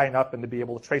called Ryan up and to be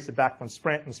able to trace it back from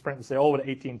Sprint, and Sprint would say, oh, to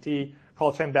AT&T,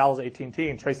 call Tim Ball's AT&T,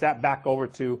 and trace that back over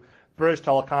to British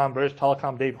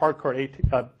Telecom, Dave Harcourt,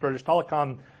 British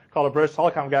Telecom, called a British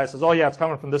Telecom guy, says, oh yeah, it's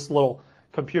coming from this little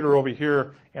computer over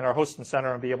here in our hosting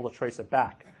center, and be able to trace it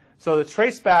back. So the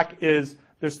trace back is,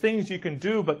 there's things you can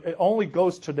do, but it only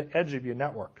goes to the edge of your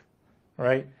network,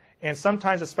 right? And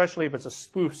sometimes, especially if it's a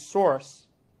spoof source,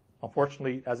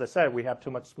 unfortunately, as I said, we have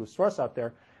too much spoof source out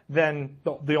there, then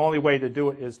the only way to do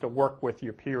it is to work with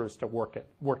your peers to work it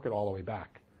all the way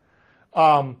back.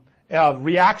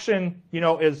 Reaction, you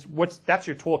know, that's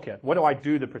your toolkit. What do I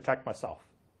do to protect myself?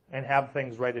 And have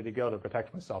things ready to go to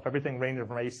protect myself. Everything ranging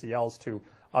from ACLs to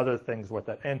other things with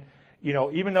it. And, you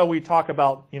know, even though we talk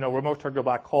about, you know, remote target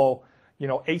black hole, you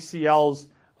know, ACLs,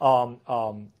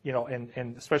 you know,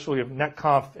 and especially with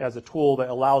netconf as a tool that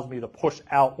allows me to push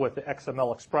out with the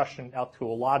XML expression out to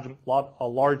a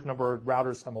large number of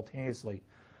routers simultaneously,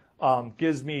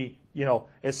 gives me, you know,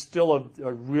 it's still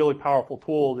a really powerful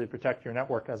tool to protect your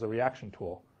network as a reaction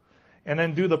tool. And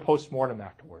then do the post-mortem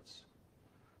afterwards.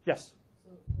 Yes?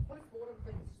 So the post-mortem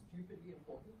thing is stupidly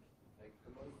important. Like,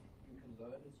 the most you can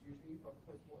learn is usually from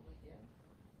post-mortem at the end.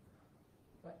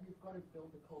 But you've got to build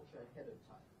the culture ahead of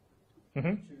time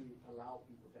to allow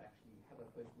people to actually have a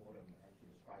post-mortem and to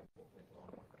describe what went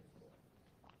wrong with post-mortem.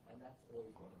 And that's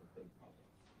always one of the big problems.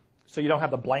 So you don't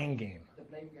have the blame game. The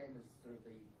blame game is sort of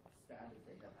the standard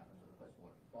thing that happens with the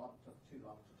post-mortem. Bob took too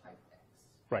long to type X.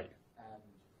 Right. And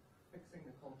fixing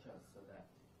the culture so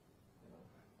that, you know,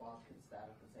 Bob can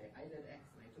stand up and say, I did X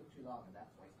and it took too long and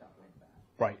that's why stuff went bad.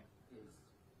 Right. Is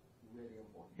really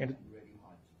important and really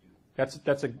hard to do.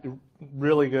 That's a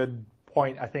really good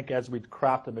point, I think, as we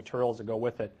craft the materials that go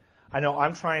with it. I know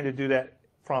I'm trying to do that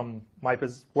from my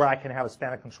business, where I can have a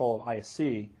span of control of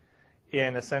ISC,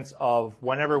 in a sense of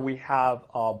whenever we have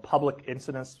public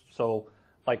incidents, so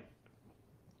like,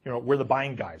 you know, we're the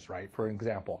buying guys, right, for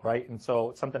example, right? And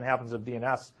so something happens with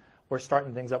DNS, we're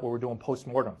starting things up where we're doing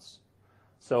post-mortems.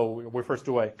 So we first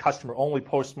do a customer-only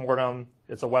post-mortem,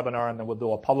 it's a webinar, and then we'll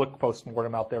do a public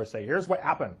post-mortem out there and say, here's what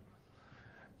happened.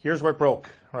 Here's where it broke,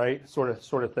 right? Sort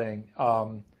of thing.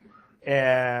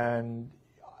 And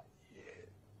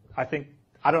I think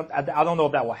I don't know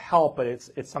if that will help, but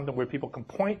it's something where people can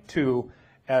point to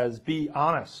as be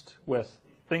honest with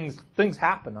things. Things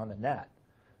happen on the net,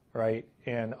 right?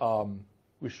 And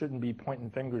we shouldn't be pointing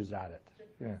fingers at it.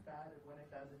 Yeah. When it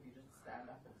doesn't, you just stand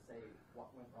up and say what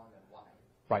went wrong and why.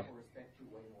 Right. People respect you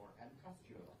way more and trust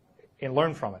you a lot more. And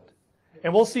learn from it.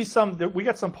 And we'll see we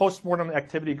got some post-mortem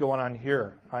activity going on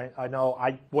here. I know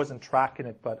I wasn't tracking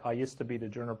it, but I used to be the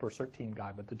Juniper CERT team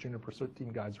guy, but the Juniper CERT team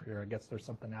guys are here. I guess there's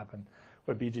something happened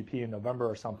with BGP in November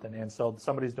or something, and so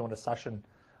somebody's doing a session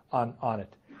on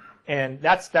it. And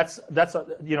that's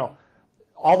you know,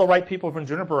 all the right people from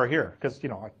Juniper are here, because, you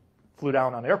know, I flew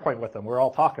down on an airplane with them. We're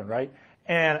all talking, right?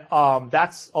 And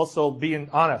that's also being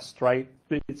honest, right?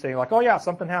 Saying like, oh yeah,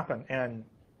 something happened, and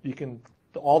you can.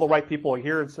 All the right people are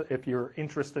here. If you're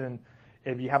interested in,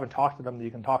 if you haven't talked to them,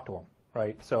 you can talk to them,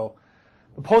 right? So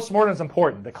the post-mortem is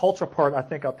important. The culture part, I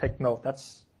think I'll take note.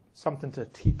 That's something to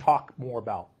talk more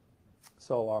about.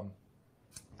 So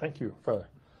thank you for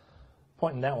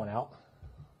pointing that one out.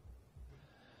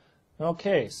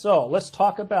 Okay, so let's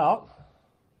talk about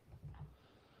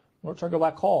remote target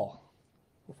black hole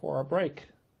before our break.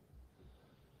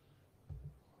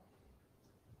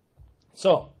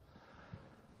 So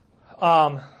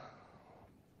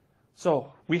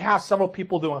we have several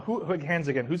people doing, hands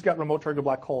again, who's got remote target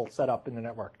black hole set up in the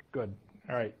network? Good.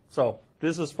 All right. So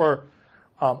this is for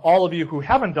all of you who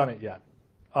haven't done it yet.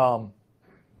 And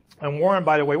Warren,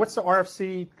 by the way, what's the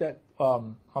RFC that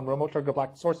on remote target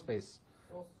black source space?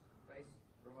 Source space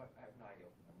remote, I have no idea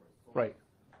what the number is. Source right.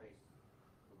 Space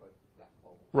remote black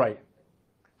hole. Right.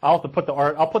 I'll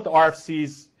put the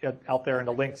RFCs out there in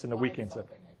the links in the weekends.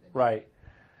 Right.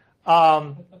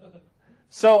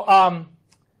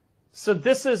 So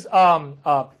this is,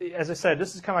 as I said,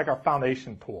 this is kind of like our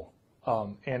foundation tool.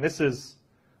 And this is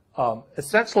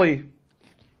essentially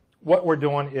what we're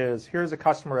doing is, here's a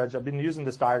customer edge. I've been using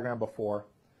this diagram before.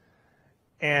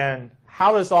 And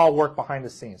how does it all work behind the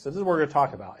scenes? So this is what we're going to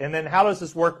talk about. And then how does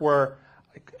this work where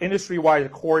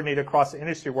industry-wide, coordinate across the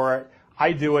industry where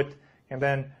I do it, and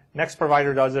then next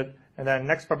provider does it, and then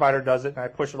next provider does it, and I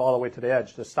push it all the way to the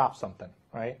edge to stop something,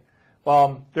 right?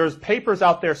 There's papers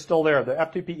out there still there. The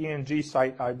FTP ENG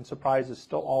site, I'm surprised, is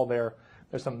still all there.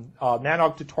 There's some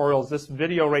NANOG tutorials. This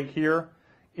video right here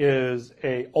is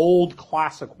a old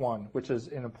classic one, which is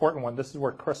an important one. This is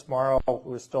where Chris Morrow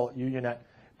was still at UUNet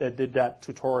that did that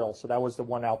tutorial. So that was the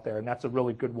one out there, and that's a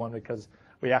really good one because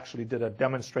we actually did a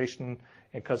demonstration,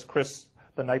 because Chris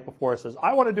the night before says,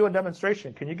 I want to do a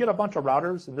demonstration. Can you get a bunch of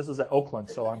routers? And this is at Oakland,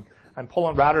 so I'm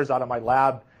pulling routers out of my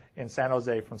lab in San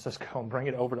Jose from Cisco and bring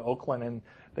it over to Oakland, and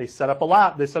they set up a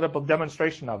lab. They set up a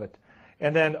demonstration of it.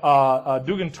 And then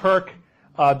Dugan Turk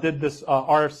did this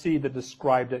RFC that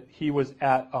described it. He was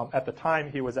at the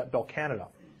time, he was at Bell Canada.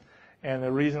 And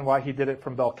the reason why he did it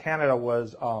from Bell Canada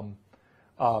was,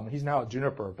 he's now at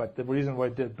Juniper, but the reason why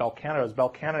he did Bell Canada is Bell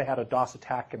Canada had a DOS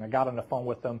attack, and I got on the phone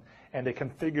with them, and they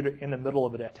configured it in the middle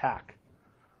of the attack,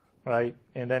 right?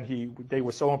 And then they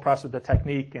were so impressed with the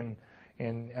technique, and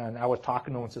I was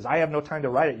talking to him and says, I have no time to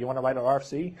write it. You want to write an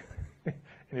RFC? And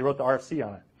he wrote the RFC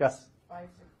on it. Yes?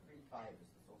 5635 is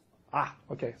the source one. Ah,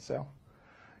 okay. So,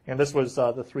 and this was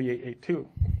the 3882,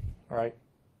 all right?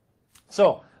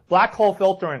 So black hole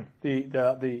filtering,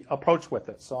 the approach with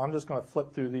it. So I'm just going to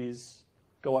flip through these,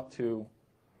 go up to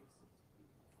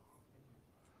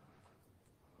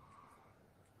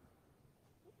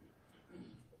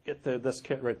get to this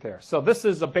kit right there. So this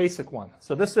is a basic one.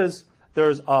 So there's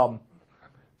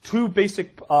two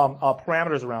basic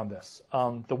parameters around this.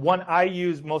 The one I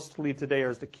use mostly today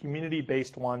is the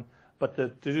community-based one, but to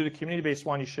do the community-based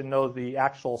one, you should know the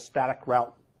actual static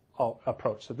route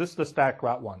approach. So this is the static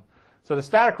route one. So the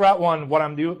static route one, what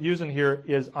I'm using here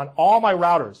is on all my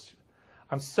routers,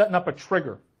 I'm setting up a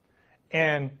trigger.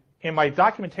 And in my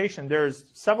documentation, there's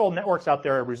several networks out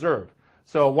there reserved.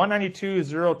 So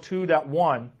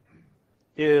 192.0.2.1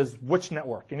 is which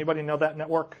network? Anybody know that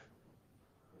network?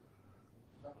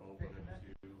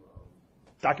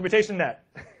 Documentation net.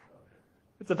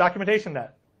 It's a documentation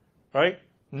net, right?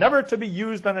 Never to be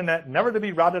used on a net, never to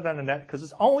be routed on a net, because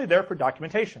it's only there for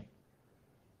documentation.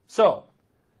 So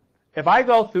if I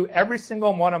go through every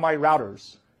single one of my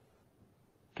routers,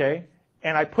 okay,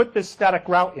 and I put this static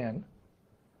route in,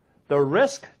 the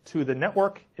risk to the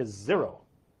network is 0,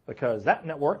 because that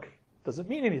network doesn't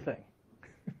mean anything.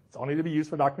 It's only to be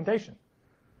used for documentation.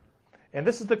 And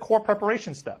this is the core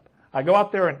preparation step. I go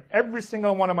out there and every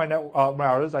single one of my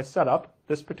routers I set up,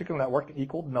 this particular network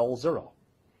equaled null 0.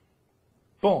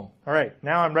 Boom. All right,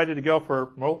 now I'm ready to go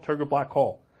for remote trigger black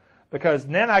hole. Because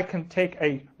then I can take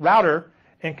a router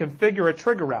and configure a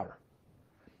trigger router.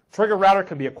 Trigger router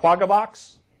can be a Quagga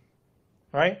box,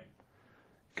 right? It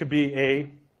could be a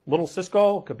little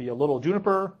Cisco, it could be a little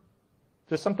Juniper,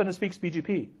 just something that speaks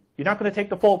BGP. You're not going to take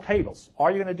the full tables. All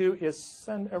you're going to do is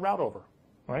send a route over,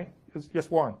 right? It's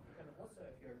just one. And also,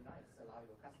 if you're nice, allow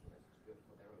your customers to do it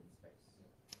for their own space.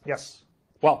 Yes.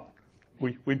 Well,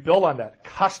 we build on that.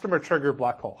 Customer trigger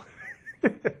black hole.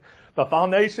 The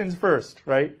foundations first,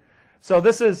 right? So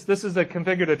this is a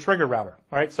configured a trigger router,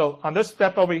 right? So on this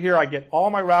step over here, I get all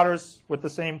my routers with the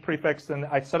same prefix, and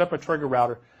I set up a trigger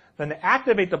router. Then to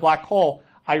activate the black hole,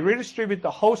 I redistribute the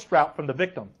host route from the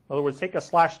victim. In other words, take a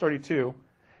 /32,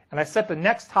 and I set the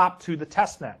next hop to the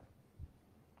test net.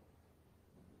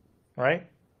 Right?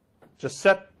 Just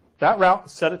set that route,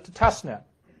 set it to test net.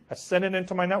 I send it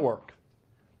into my network.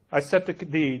 I set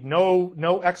the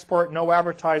no export, no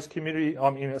advertised community.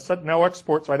 Set no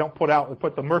export, so I don't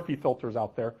put the Murphy filters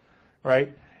out there,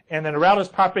 right? And then the route is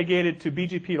propagated to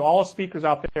BGP to all the speakers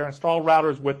out there. Install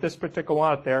routers with this particular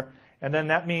one out there, and then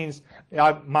that means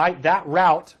that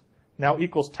route now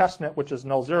equals testnet, which is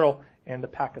null 0, and the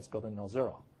packets go to null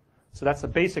 0. So that's the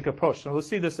basic approach. So let's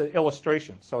see this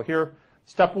illustration. So here,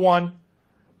 step 1,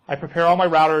 I prepare all my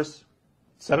routers,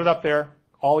 set it up there,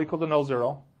 all equal to null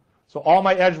 0. So all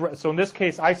my edge, so in this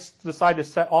case, I decide to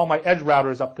set all my edge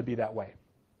routers up to be that way.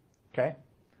 Okay?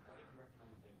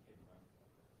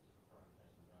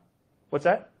 What's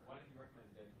that?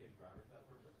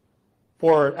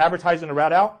 For advertising a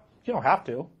route out? You don't have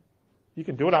to. You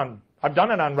can do it on, I've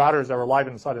done it on routers that are live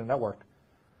inside the network.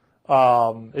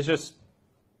 It's just,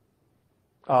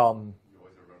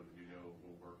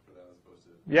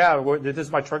 yeah, this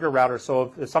is my trigger router,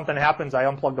 so if something happens, I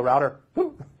unplug the router.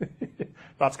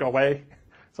 That's go away.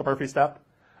 It's a Murphy step.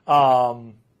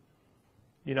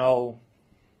 you know,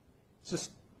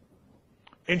 just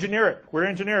engineer it. We're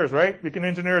engineers, right? We can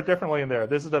engineer it differently in there.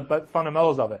 This is the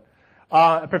fundamentals of it.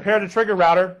 Prepare the trigger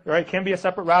router, right? It can be a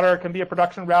separate router. It can be a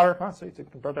production router. So it's a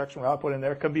production router put in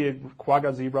there. It could be a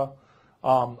Quagga Zebra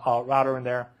router in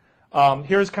there.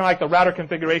 Here's kind of like the router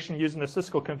configuration using the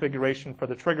Cisco configuration for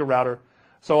the trigger router.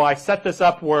 So I set this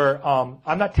up where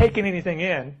I'm not taking anything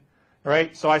in,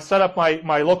 right? So I set up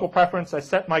my local preference. I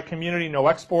set my community no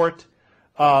export.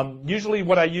 Usually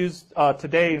what I use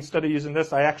today, instead of using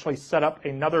this, I actually set up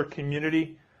another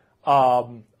community,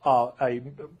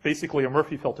 basically a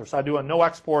Murphy filter. So I do a no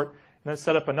export and then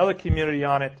set up another community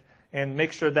on it and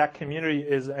make sure that community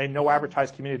is a no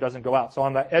advertised community, doesn't go out. So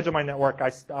on the edge of my network,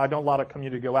 I don't allow a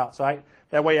community to go out. So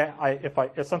that way,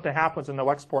 if something happens in no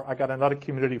export, I got another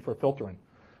community for filtering.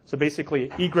 So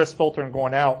basically, egress filtering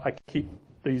going out, I keep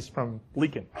these from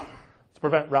leaking to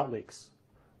prevent route leaks.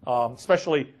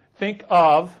 Especially think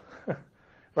of,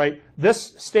 right,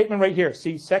 this statement right here.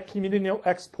 See, set community no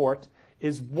export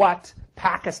is what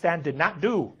Pakistan did not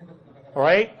do, all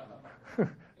right?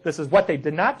 This is what they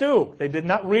did not do. They did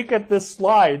not reek at this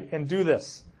slide and do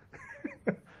this.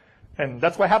 And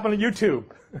that's what happened to YouTube.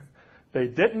 They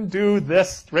didn't do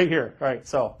this right here, right?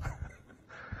 So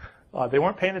they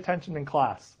weren't paying attention in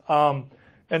class.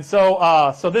 And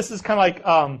so this is kind of like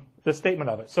the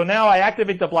statement of it. So now I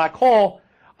activate the black hole.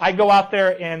 I go out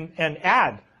there and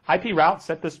add IP route,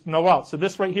 set this no route. So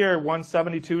this right here,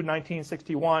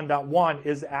 172.1961.1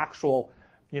 is actual,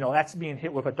 that's being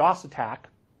hit with a DOS attack.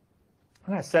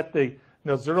 And I set the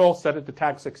 0, set it to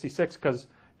tag 66, because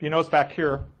if you notice back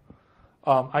here,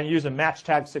 I'm using match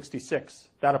tag 66,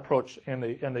 that approach in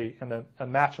the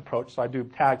match approach. So I do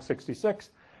tag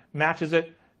 66, matches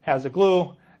it, has a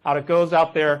glue, out it goes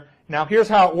out there. Now here's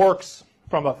how it works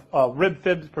from a rib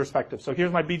fib perspective. So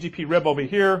here's my BGP rib over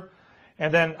here,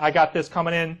 and then I got this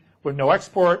coming in with no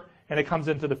export, and it comes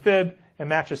into the fib and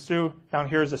matches through. Down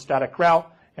here's a static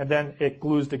route, and then it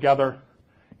glues together.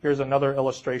 Here's another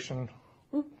illustration.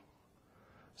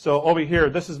 So over here,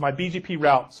 this is my BGP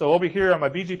route. So over here on my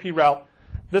BGP route,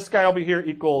 this guy over here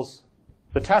equals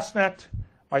the testnet.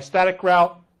 My static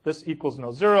route, this equals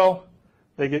no 0.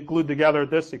 They get glued together.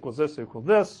 This equals this equals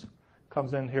this.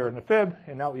 Comes in here in the fib,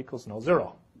 and now equals no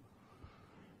 0.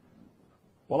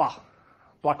 Voila,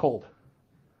 black hole.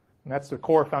 And that's the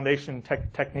core foundation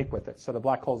technique with it. So the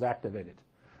black hole is activated.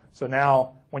 So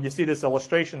now when you see this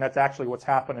illustration, that's actually what's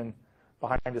happening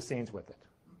behind the scenes with it.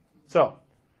 So,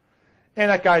 and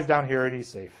that guy's down here and he's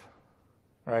safe,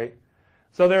 right?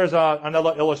 So there's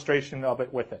another illustration of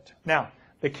it with it. Now,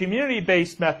 the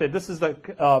community-based method, this is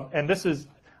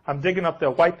I'm digging up the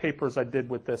white papers I did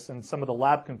with this and some of the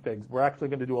lab configs. We're actually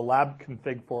going to do a lab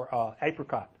config for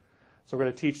Apricot. So we're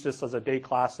going to teach this as a day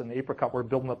class in Apricot. We're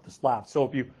building up this lab.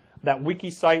 So if that wiki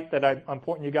site that I'm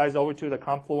pointing you guys over to, the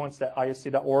Confluence, that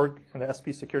isc.org, and the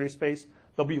SP security space,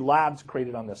 there'll be labs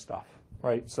created on this stuff,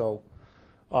 right? So,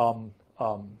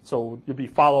 so you'll be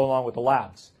following along with the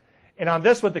labs. And on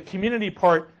this, with the community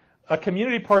part, a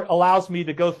community part allows me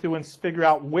to go through and figure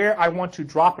out where I want to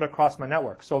drop it across my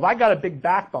network. So if I got a big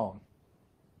backbone,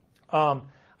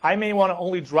 I may want to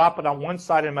only drop it on one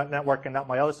side of my network and not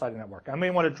my other side of the network. I may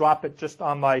want to drop it just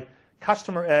on my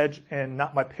customer edge and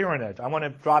not my parent edge. I want to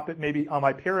drop it maybe on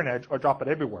my parent edge or drop it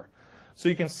everywhere. So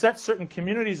you can set certain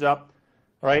communities up,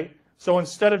 right? So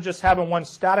instead of just having one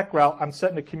static route, I'm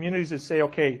setting the communities that say,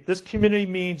 okay, this community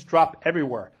means drop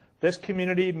everywhere. This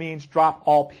community means drop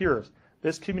all peers.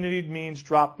 This community means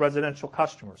drop residential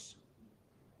customers,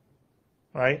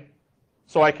 right?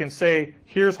 So I can say,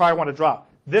 here's how I want to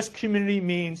drop. This community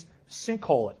means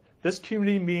sinkhole it. This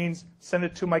community means send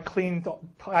it to my clean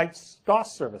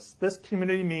DOS service. This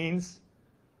community means,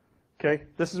 okay,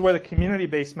 this is where the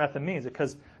community-based method means,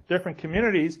 because different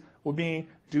communities will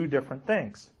do different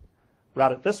things.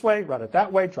 Route it this way, route it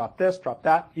that way, drop this, drop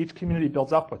that. Each community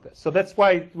builds up with it. So that's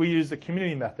why we use the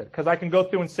community method, because I can go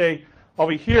through and say,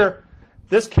 over here,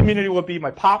 this community will be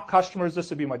my POP customers, this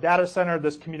would be my data center,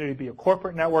 this community would be a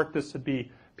corporate network, this would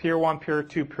be peer 1, peer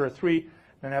 2, peer 3,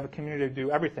 and I have a community to do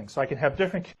everything. So I can have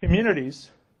different communities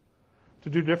to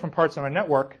do different parts of my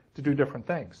network to do different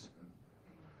things.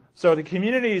 So the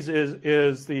communities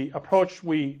is the approach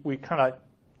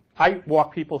I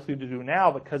walk people through to do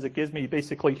now, because it gives me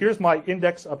basically, here's my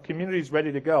index of communities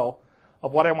ready to go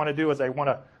of what I want to do is I want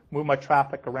to move my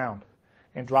traffic around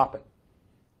and drop it.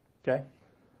 Okay?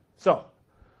 So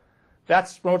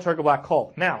that's remote target black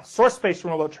hole. Now, source-based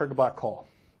remote target black hole.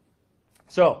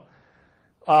 So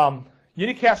Unicast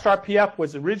RPF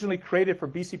was originally created for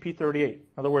BCP38. In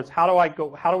other words, how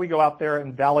do we go out there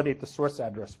and validate the source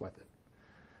address with it?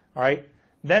 All right.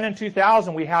 Then in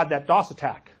 2000 we had that DOS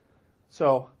attack.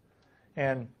 So,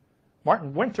 and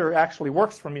Martin Winter actually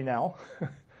works for me now.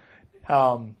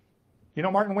 You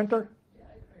know Martin Winter?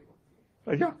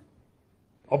 Yeah.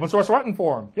 Open source Rotten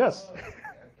Forum, yes.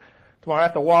 Tomorrow I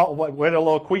have to wait a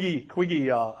little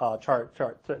Quiggy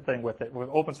chart thing with it, with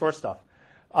open source stuff.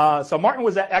 So Martin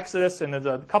was at Exodus, and there's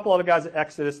a couple other guys at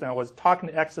Exodus, and I was talking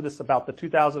to Exodus about the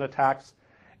 2000 attacks,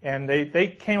 and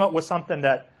they came up with something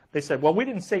that they said, well, we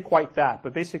didn't say quite that,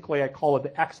 but basically I call it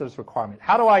the Exodus requirement.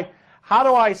 How do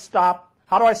I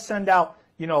send out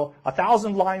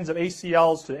 1,000 lines of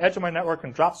ACLs to the edge of my network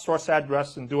and drop source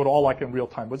address and do it all like in real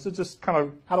time? But it's just kind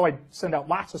of, how do I send out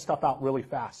lots of stuff out really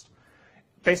fast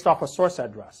based off a source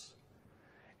address?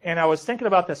 And I was thinking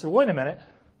about this, I said, wait a minute,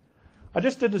 I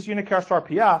just did this unicast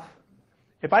RPF.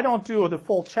 If I don't do the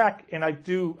full check and I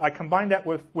combine that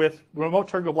with remote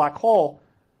turbulent black hole,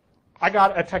 I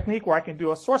got a technique where I can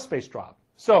do a source space drop.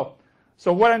 So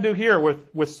what I do here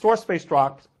with source space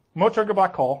drops, remote turbulent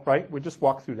black hole, right? We just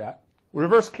walked through that.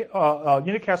 Reverse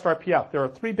unicast RPF. There are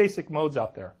three basic modes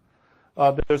out there.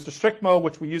 There's the strict mode,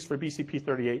 which we use for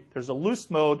BCP38. There's a loose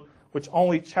mode, which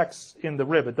only checks in the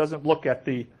RIB. It doesn't look at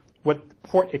what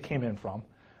port it came in from.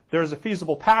 There's a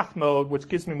feasible path mode, which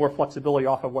gives me more flexibility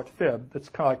off of what fib. That's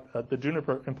kind of like the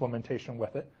Juniper implementation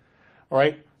with it. All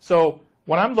right. So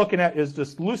what I'm looking at is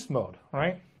this loose mode. All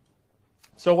right.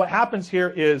 So what happens here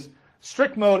is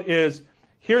strict mode is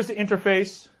here's the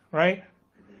interface, right?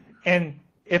 And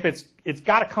if it's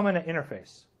got to come in an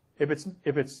interface. If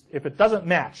it doesn't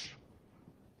match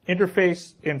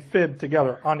interface and fib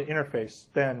together on the interface,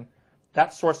 then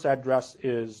that source address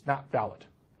is not valid,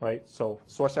 right? So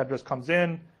source address comes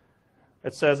in.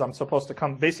 It says I'm supposed to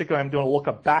come. Basically, I'm doing a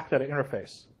lookup back to the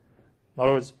interface. In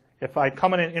other words, if I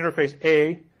come in interface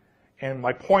A and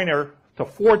my pointer to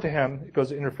forward to him, it goes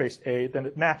to interface A, then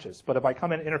it matches. But if I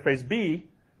come in interface B,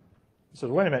 it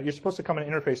says, wait a minute, you're supposed to come in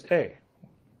interface A.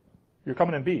 You're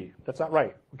coming in B. That's not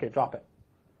right. Okay, drop it.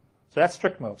 So that's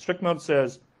strict mode. Strict mode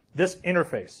says this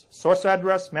interface, source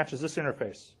address matches this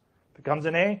interface. If it comes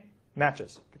in A,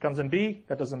 matches. If it comes in B,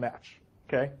 that doesn't match.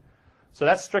 Okay? So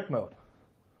that's strict mode.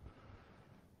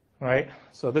 Right?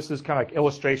 So this is kind of like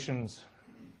illustrations,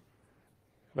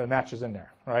 but it matches in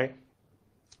there, right?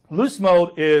 Loose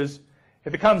mode is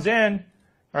if it comes in,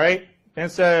 right, and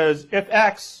it says if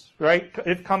X, right,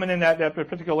 if coming in that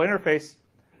particular interface,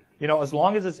 as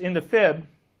long as it's in the fib,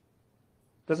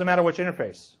 doesn't matter which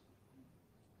interface.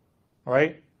 All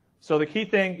right? So the key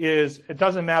thing is it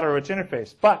doesn't matter which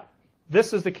interface. But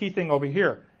this is the key thing over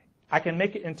here. I can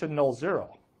make it into null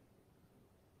zero.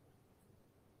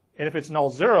 And if it's null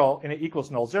zero and it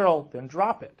equals null zero, then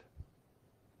drop it.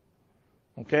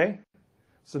 Okay?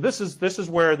 So this is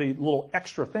where the little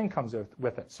extra thing comes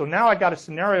with it. So now I got a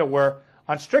scenario where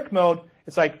on strict mode,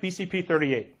 it's like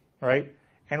BCP38, right?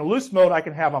 And loose mode I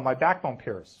can have on my backbone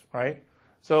peers, right?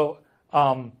 So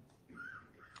now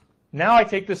I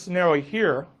take this scenario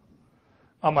here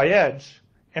on my edge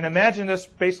and imagine this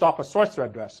based off a source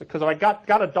address. Because if I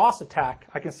got a DOS attack,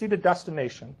 I can see the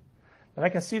destination, and I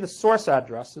can see the source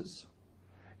addresses.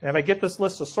 And if I get this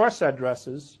list of source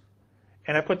addresses,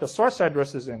 and I put the source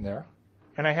addresses in there,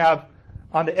 and I have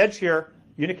on the edge here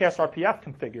unicast RPF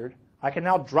configured, I can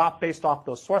now drop based off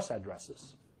those source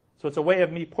addresses. So it's a way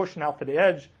of me pushing out to the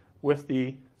edge with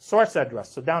the source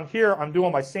address. So down here, I'm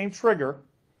doing my same trigger,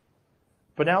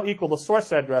 but now equal the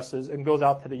source addresses and goes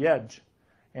out to the edge.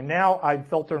 And now I'm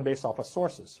filtering based off of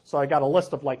sources. So I got a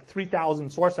list of like 3,000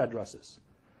 source addresses.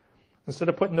 Instead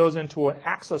of putting those into an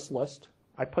access list,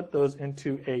 I put those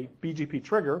into a BGP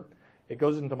trigger. It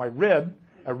goes into my RIB.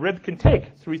 A RIB can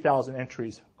take 3,000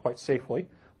 entries quite safely,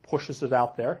 pushes it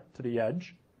out there to the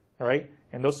edge, all right?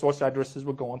 And those source addresses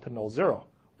will go into null zero.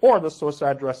 Or the source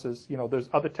addresses, there's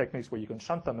other techniques where you can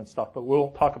shunt them and stuff, but we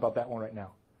won't talk about that one right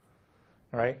now.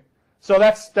 All right? So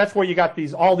that's where you got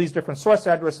all these different source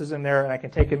addresses in there, and I can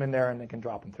take them in there and they can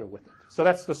drop them through with it. So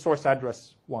that's the source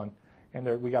address one. And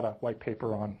there, we got a white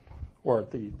paper on, or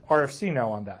the RFC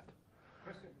now on that.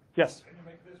 Question. Yes? Can you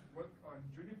make this work on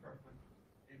Juniper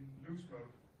in loose mode?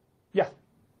 Yeah.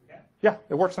 Yeah? Yeah,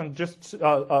 it works on just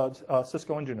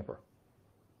Cisco and Juniper.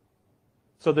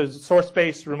 So there's source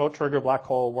space, remote trigger, black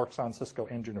hole works on Cisco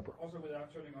and Juniper. Also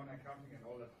without turning on accounting and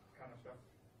all that kind of stuff?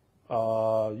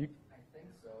 You I think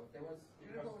so.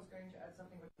 Juniper was going to add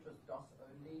something which was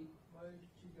DOS-only mode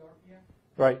to the RPF.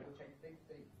 Right. Which I think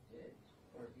they did,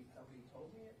 or at least somebody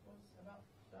told me it was about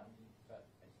done, but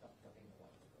I stopped looking a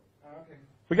while ago. Okay.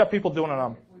 We got people doing it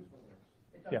on.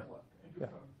 It does Yeah. work. Yeah.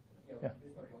 Yeah,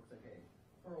 this one looks okay.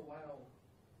 For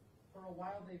a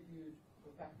while they've used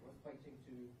the fact it was pointing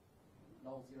to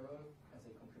null zero as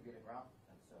a contributing route,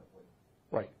 and so it would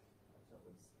Right.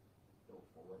 build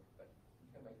forward. But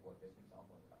network as an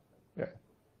example of that. Yeah.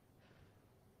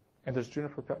 And there's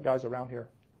Juniper guys around here.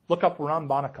 Look up Ron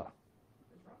Bonica.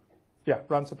 Yeah,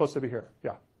 Ron's supposed to be here.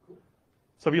 Yeah.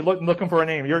 So if you're looking for a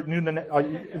name, you're new to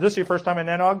is this your first time in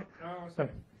NANOG? No,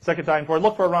 Second time for it.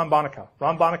 Look for Ron Bonica.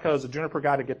 Ron Bonica is a Juniper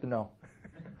guy to get to know.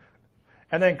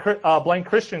 And then Blaine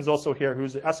Christian's also here,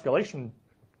 who's the escalation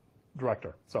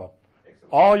director. So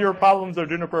all your problems are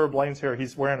Juniper. Blaine's here.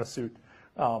 He's wearing a suit.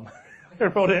 I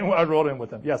wrote in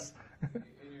with him. Yes. In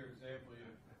your example, you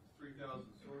have 3,000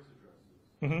 source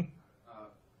addresses. Mm-hmm. How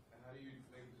do you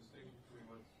make a distinction between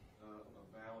what's a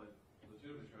valid,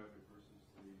 legitimate traffic versus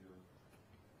the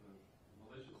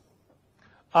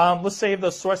malicious? Let's say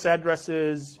the source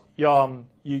addresses,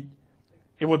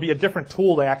 it would be a different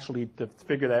tool to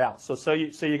figure that out. So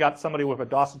you got somebody with a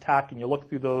DOS attack, and you look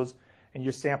through those, and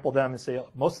you sample them and say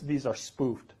most of these are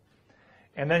spoofed.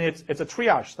 And then it's a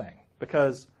triage thing,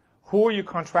 because who are you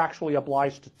contractually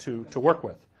obliged to work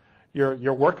with?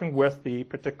 You're working with the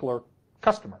particular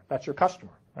customer. That's your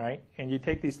customer, right? And you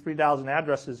take these 3,000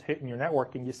 addresses hitting your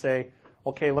network, and you say,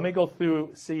 okay, let me go through,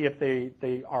 see if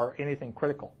they are anything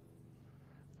critical.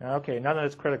 Okay, none of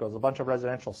it's critical. It's a bunch of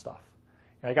residential stuff.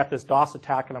 And I got this DOS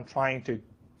attack, and I'm trying to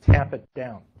tamp it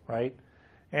down, right?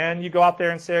 And you go out there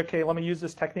and say, okay, let me use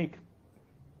this technique,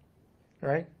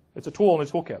 right? It's a tool in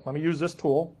the toolkit. Let me use this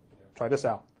tool. Try this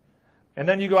out. And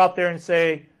then you go out there and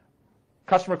say,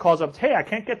 customer calls up, hey, I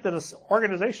can't get to this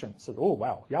organization. Says, oh,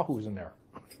 wow, Yahoo's in there.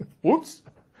 Whoops.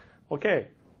 Okay,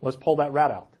 let's pull that rat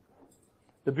out.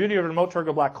 The beauty of a remote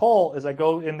target black hole is I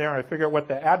go in there and I figure out what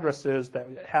the address is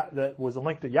that was a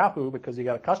link to Yahoo because you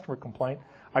got a customer complaint.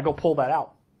 I go pull that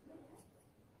out,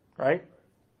 right?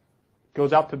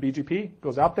 Goes out to BGP,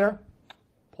 goes out there,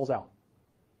 pulls out,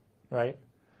 right?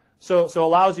 So it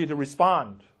allows you to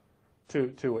respond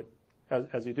to it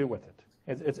as you do with it.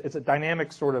 It's a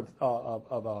dynamic sort of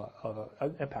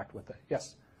impact with it.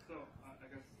 Yes? So I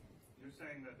guess you're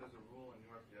saying that there's a rule in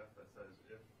URPF that says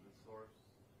if the source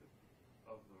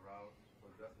of the route or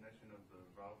the definition of the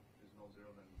route is null zero,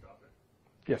 then you drop it?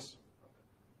 Yes.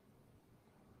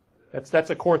 That's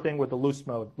a core thing with the loose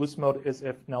mode. Loose mode is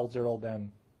if null zero, then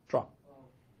drop.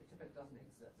 If it doesn't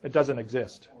exist. It doesn't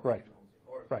exist. Right.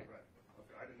 Right.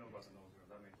 Okay, I didn't know about the null zero.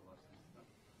 That makes a lot of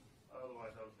sense.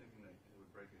 Otherwise, I was thinking that it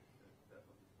would break it.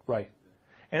 Right.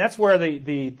 And that's where the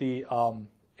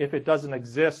if it doesn't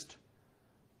exist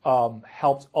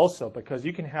helps also, because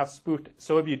you can have spoofed.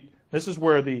 So if you, this is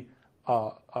where the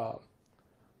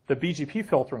BGP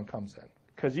filtering comes in,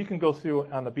 because you can go through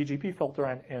on the BGP filter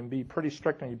and be pretty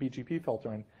strict on your BGP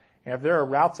filtering. And if there are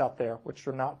routes out there, which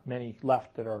there are not many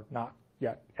left that are not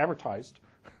yet advertised,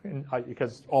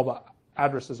 because all the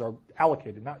addresses are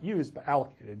allocated, not used, but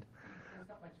allocated. There's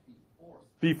not much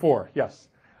Before, yes.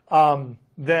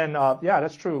 Then, yeah,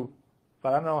 that's true.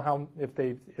 But I don't know how,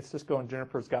 if Cisco and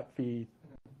Juniper's got fee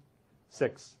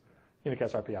 6,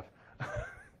 Unicast RPF.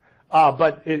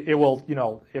 But it will,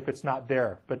 if it's not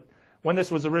there. But when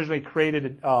this was originally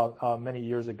created many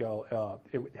years ago,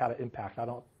 it had an impact.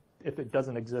 If it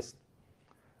doesn't exist,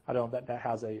 that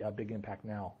has a big impact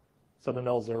now. So the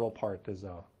null zero part is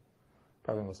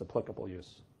probably the most applicable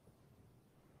use.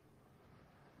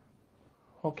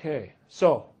 Okay,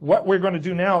 so what we're going to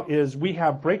do now is we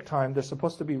have break time. There's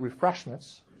supposed to be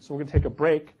refreshments. So we're going to take a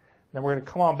break. Then we're going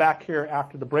to come on back here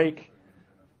after the break,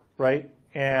 right?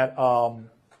 And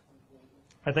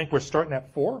I think we're starting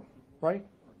at 4, right?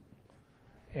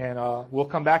 And we'll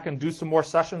come back and do some more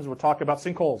sessions. We'll talk about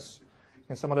sinkholes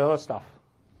and some of the other stuff.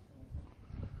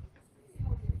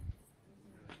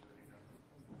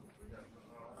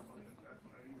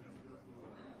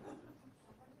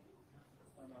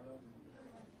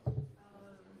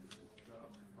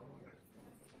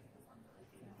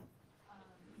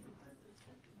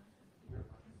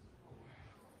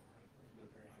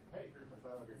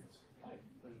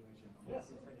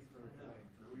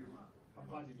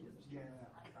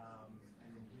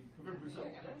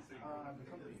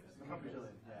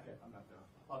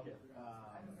 Okay.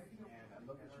 And I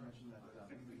looked at you mentioned that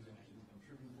somebody was interested in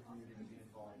contributing to the community and being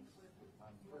involved.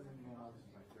 President NANOG, this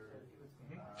is my third.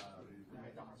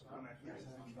 I'm actually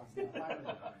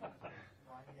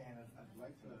and I'd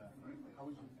like to, how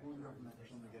would you recommend for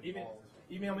someone to get involved?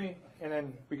 Email me, and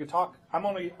then we could talk. I'm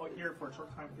only here for a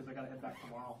short time because I got to head back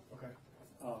tomorrow. Okay.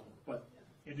 But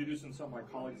introducing some of my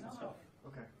colleagues and stuff.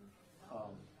 Okay.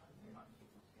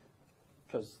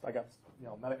 Because I got,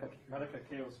 Medica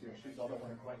Chaos here. She's the other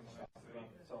one writing stuff.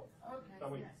 So then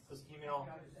we just email.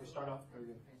 We start up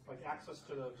like access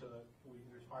to we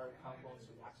require Confluence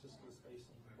with access to the space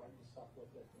and writing stuff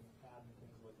with it and adding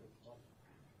things with it.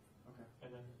 Okay. And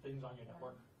then things on your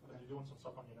network. When you're doing some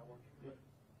stuff on your network,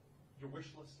 your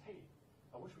wish list, hey,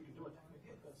 I wish we could do it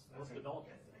technically. Let's develop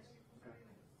it.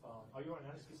 Are you on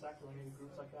NSPSEC or any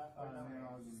groups like that?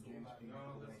 NANOG and JMSP,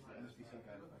 NSPSEC,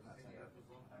 I've not signed up.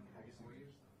 I guess I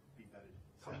could be vetted.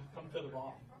 Come to the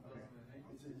ball. Okay.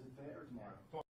 Is it today or tomorrow?